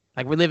history.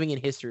 Like, we're living in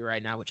history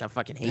right now, which I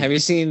fucking hate. Have you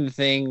seen the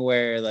thing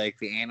where, like,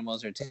 the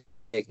animals are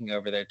taking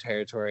over their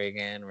territory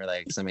again? Where,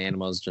 like, some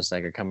animals just,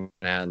 like, are coming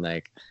out and,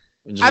 like,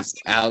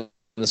 just out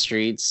in the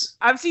streets?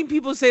 I've seen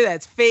people say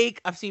that's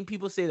fake. I've seen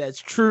people say that's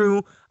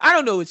true. I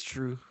don't know it's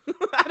true.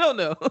 I don't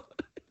know.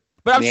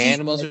 But the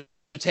animals are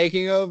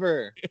taking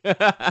over.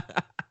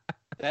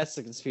 That's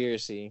the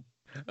conspiracy.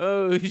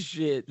 Oh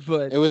shit!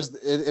 But it was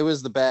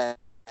the bat.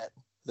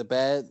 The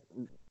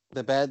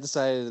bat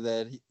decided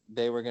that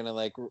they were gonna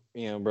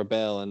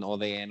rebel, and all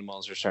the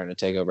animals are starting to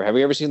take over. Have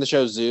you ever seen the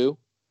show Zoo?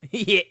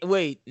 Yeah.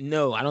 Wait,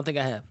 no, I don't think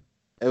I have.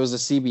 It was a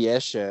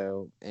CBS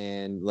show,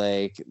 and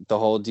like the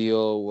whole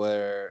deal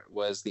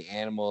was the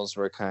animals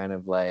were kind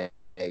of like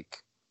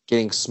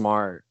getting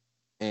smart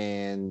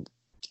and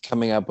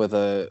coming up with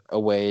a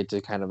way to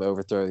kind of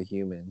overthrow the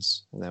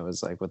humans, and that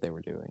was like what they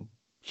were doing.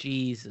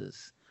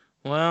 Jesus.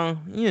 Well,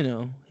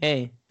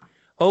 hey,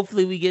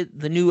 hopefully we get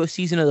the new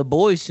season of The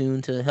Boys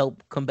soon to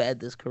help combat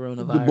this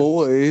coronavirus. The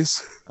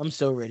Boys. I'm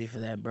so ready for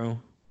that, bro.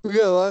 We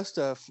got a lot of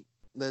stuff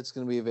that's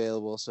going to be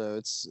available, so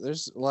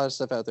there's a lot of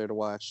stuff out there to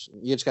watch.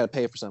 You just got to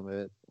pay for some of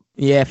it.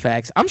 Yeah,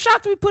 facts. I'm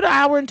shocked we put 1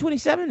 hour and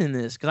 27 in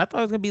this because I thought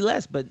it was going to be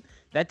less, but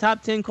that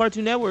top 10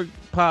 Cartoon Network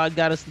pod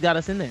got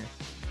us in there.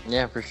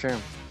 Yeah, for sure.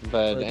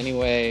 But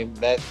anyway,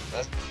 that's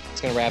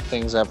gonna wrap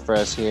things up for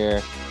us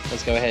here.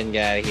 Let's go ahead and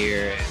get out of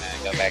here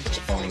and go back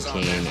to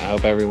quarantine. I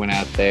hope everyone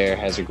out there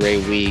has a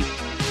great week,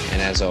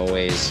 and as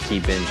always,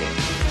 keep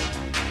binging.